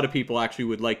sure a lot of people actually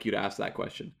would like you to ask that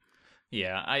question.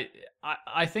 Yeah,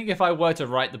 I think if I were to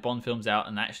write the Bond films out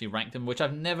and actually rank them, which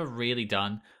I've never really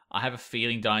done, I have a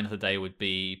feeling Die Another Day would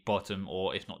be bottom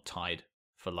or if not tied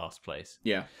for last place.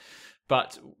 Yeah.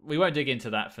 But we won't dig into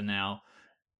that for now.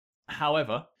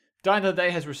 However, Die Another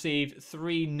Day has received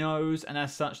 3 no's, and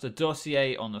as such, the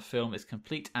dossier on the film is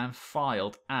complete and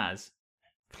filed as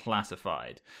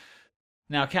classified.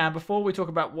 Now, Cam, before we talk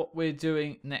about what we're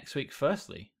doing next week,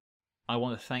 firstly, I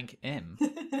want to thank Em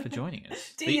for joining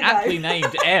us. Aptly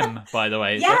named Em, by the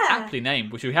way. Yeah. Aptly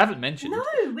named, which we haven't mentioned. No,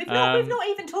 we've not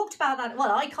even talked about that. Well,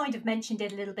 I kind of mentioned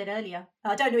it a little bit earlier.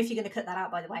 I don't know if you're going to cut that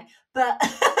out, by the way, but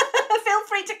feel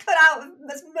free to cut out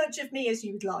as much of me as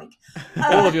you would like.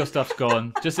 All of your stuff's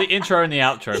gone. Just the intro and the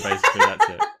outro, basically. That's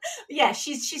it. Yeah,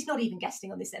 she's not even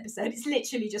guesting on this episode. It's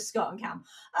literally just Scott and Cam.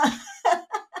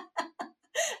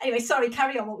 Anyway, sorry,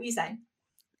 carry on. What were you saying?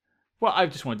 Well, I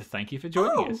just wanted to thank you for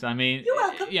joining us. I mean, you're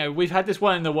welcome. We've had this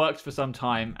one in the works for some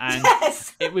time, and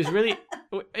yes. it was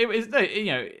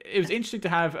interesting to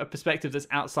have a perspective that's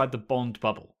outside the Bond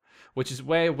bubble, which is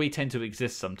where we tend to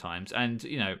exist sometimes. And,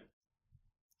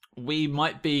 we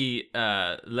might be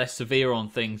less severe on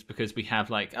things because we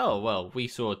have we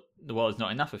saw The World Is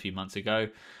Not Enough a few months ago,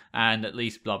 and at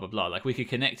least blah, blah, blah. Like, we could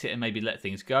connect it and maybe let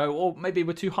things go, or maybe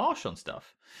we're too harsh on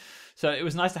stuff. So it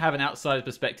was nice to have an outside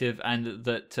perspective and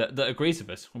that agrees with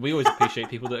us. We always appreciate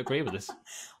people that agree with us.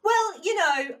 Well,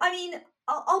 I mean,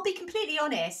 I'll be completely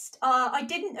honest. I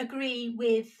didn't agree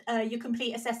with your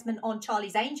complete assessment on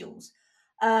Charlie's Angels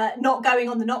not going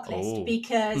on the knock list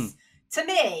because to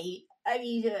me, I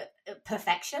mean,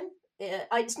 perfection.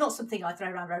 It's not something I throw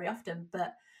around very often,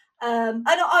 but and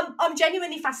I'm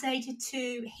genuinely fascinated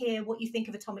to hear what you think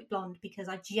of Atomic Blonde because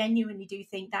I genuinely do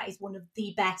think that is one of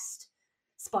the best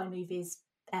spy movies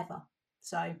ever.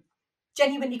 So,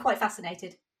 genuinely quite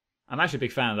fascinated. I'm actually a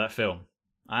big fan of that film.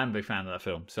 I am a big fan of that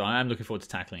film, so I am looking forward to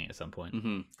tackling it at some point.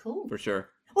 Mm-hmm. Cool. For sure.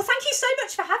 Well, thank you so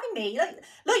much for having me.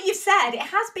 Like you've said, it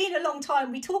has been a long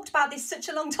time. We talked about this such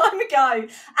a long time ago,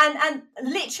 and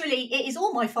literally, it is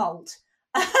all my fault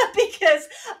because,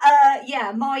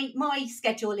 my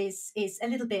schedule is a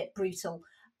little bit brutal.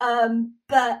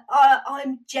 But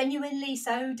I'm genuinely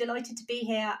so delighted to be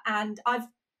here, and I've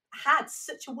had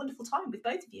such a wonderful time with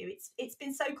both of you. It's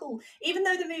been so cool. Even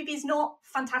though the movie is not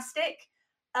fantastic,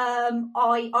 I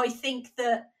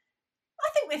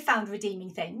think we've found redeeming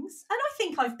things, and I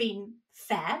think I've been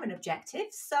fair and objective,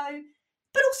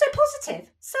 but also positive.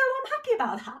 So I'm happy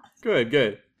about that.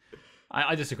 Good.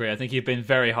 I disagree. I think you've been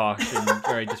very harsh and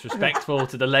very disrespectful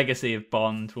to the legacy of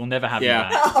Bond. We'll never have you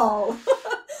back. Oh,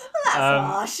 that's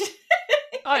harsh.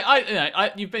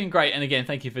 You've been great, and again,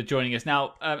 thank you for joining us.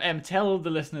 Now, Em, tell the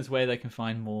listeners where they can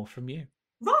find more from you.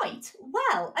 Right.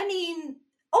 Well, I mean,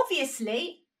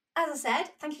 obviously, as I said,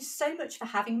 thank you so much for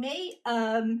having me.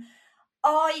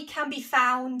 I can be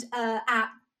found at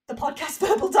the podcast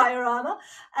Verbal Diorama.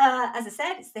 As I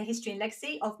said, it's the history and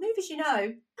legacy of movies you know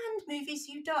and movies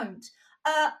you don't.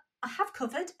 I have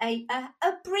covered a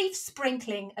brief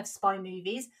sprinkling of spy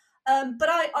movies, but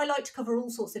I like to cover all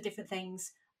sorts of different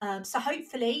things. So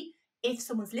hopefully, if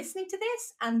someone's listening to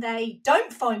this and they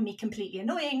don't find me completely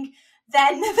annoying,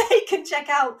 then they can check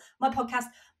out my podcast.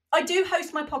 I do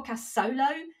host my podcast solo,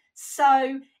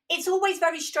 so it's always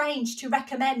very strange to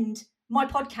recommend my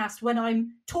podcast when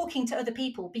I'm talking to other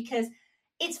people, because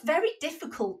it's very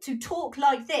difficult to talk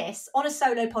like this on a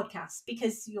solo podcast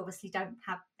because you obviously don't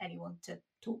have anyone to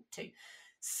talk to.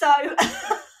 So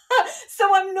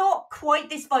so I'm not quite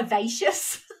this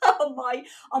vivacious on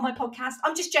my podcast.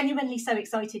 I'm just genuinely so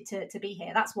excited to be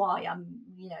here. That's why I'm,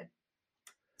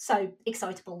 so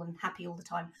excitable and happy all the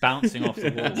time. Bouncing off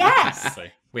the wall. Yes.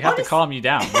 Basically. We had to calm you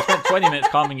down. We spent 20 minutes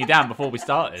calming you down before we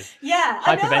started. Yeah,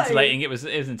 hyperventilating. It was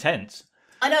intense.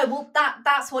 I know. Well,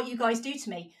 that's what you guys do to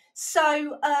me.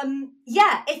 So,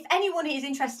 if anyone is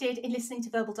interested in listening to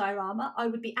Verbal Diorama, I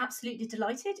would be absolutely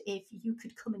delighted if you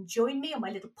could come and join me on my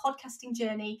little podcasting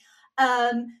journey.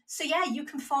 You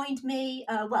can find me,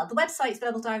 the website is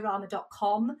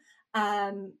verbaldiorama.com.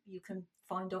 You can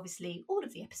find, obviously, all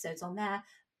of the episodes on there.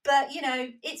 But,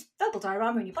 it's Verbal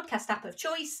Diorama in your podcast app of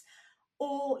choice.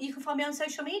 Or you can find me on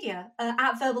social media,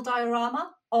 at Verbal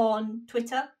Diorama on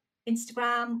Twitter,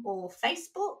 Instagram, or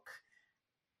Facebook.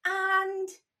 And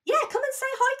come and say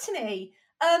hi to me.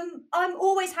 I'm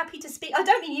always happy to speak. I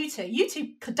don't mean you two. You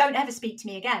two don't ever speak to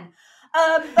me again.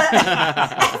 But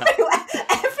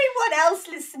everyone else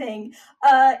listening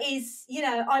is,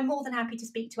 I'm more than happy to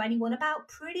speak to anyone about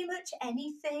pretty much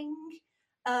anything,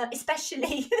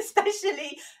 especially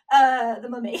the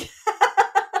Mummy.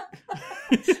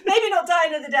 Maybe not Die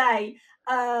Another Day.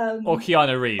 Or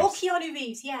Keanu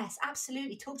Reeves. Yes,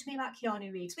 absolutely. Talk to me about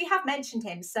Keanu Reeves. We have mentioned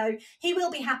him, so he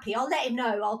will be happy. I'll let him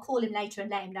know. I'll call him later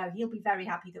and let him know. He'll be very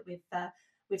happy that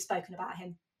we've spoken about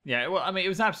him. Yeah, well, I mean, it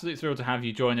was an absolute thrill to have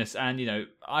you join us, and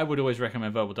I would always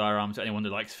recommend Verbal Diorama to anyone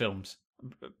that likes films.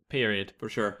 Period. For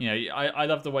sure. I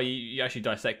love the way you actually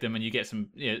dissect them, and you get some,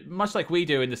 much like we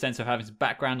do in the sense of having some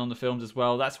background on the films as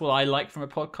well. That's what I like from a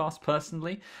podcast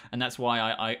personally, and that's why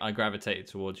I gravitated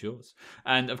towards yours.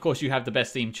 And of course, you have the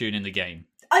best theme tune in the game.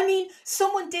 I mean,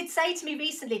 someone did say to me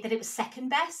recently that it was second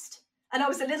best, and I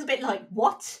was a little bit like,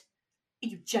 "What? Are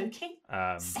you joking?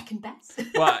 Second best?"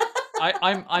 Well,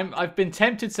 I've been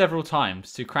tempted several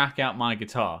times to crack out my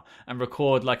guitar and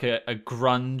record like a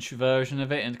grunge version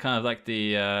of it, and kind of like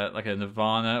the like a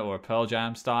Nirvana or a Pearl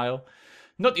Jam style.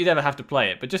 Not that you'd ever have to play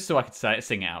it, but just so I could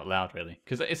sing it out loud, really,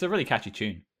 because it's a really catchy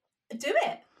tune. Do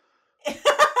it.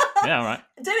 Yeah, all right.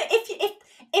 Do it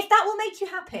if that will make you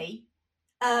happy.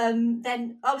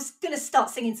 Then I was going to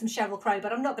start singing some Sheryl Crow,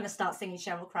 but I'm not going to start singing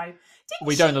Sheryl Crow.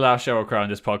 We don't allow Sheryl Crow on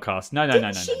this podcast. No.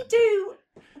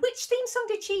 Which theme song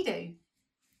did she do?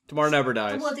 Tomorrow Never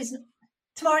Dies.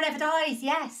 Tomorrow Never Dies,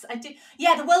 yes, I do.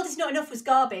 Yeah, The World Is Not Enough was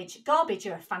Garbage. Garbage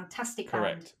are a fantastic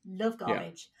band. Love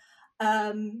Garbage.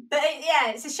 Yeah.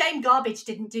 It's a shame Garbage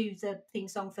didn't do the theme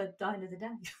song for Die Another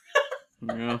Day.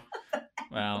 Yeah.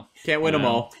 Well, can't win them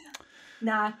all.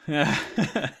 Nah.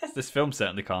 This film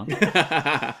certainly can't.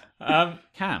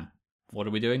 Cam, what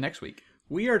are we doing next week?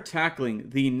 We are tackling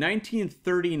the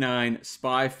 1939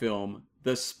 spy film,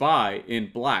 The Spy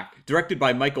in Black, directed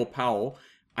by Michael Powell.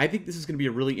 I think this is going to be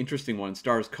a really interesting one. It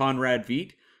stars Conrad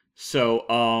Veidt. So,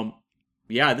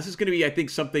 this is going to be, I think,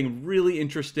 something really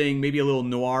interesting, maybe a little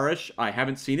noirish. I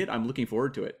haven't seen it. I'm looking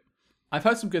forward to it. I've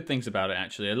heard some good things about it,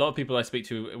 actually. A lot of people I speak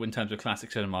to in terms of classic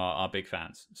cinema are big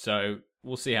fans. So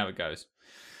we'll see how it goes.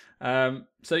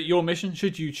 So your mission,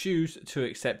 should you choose to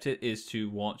accept it, is to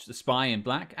watch The Spy in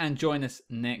Black and join us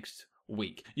next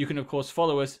week. You can, of course,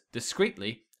 follow us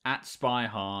discreetly at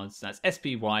SpyHards. That's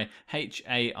SpyHards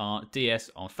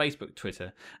on Facebook,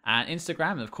 Twitter, and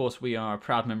Instagram. And of course, we are a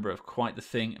proud member of Quite the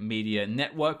Thing Media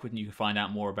Network, and you can find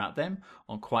out more about them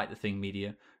on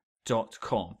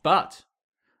quitethethingmedia.com. But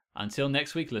until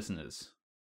next week, listeners,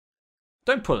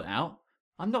 don't pull it out.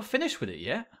 I'm not finished with it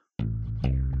yet.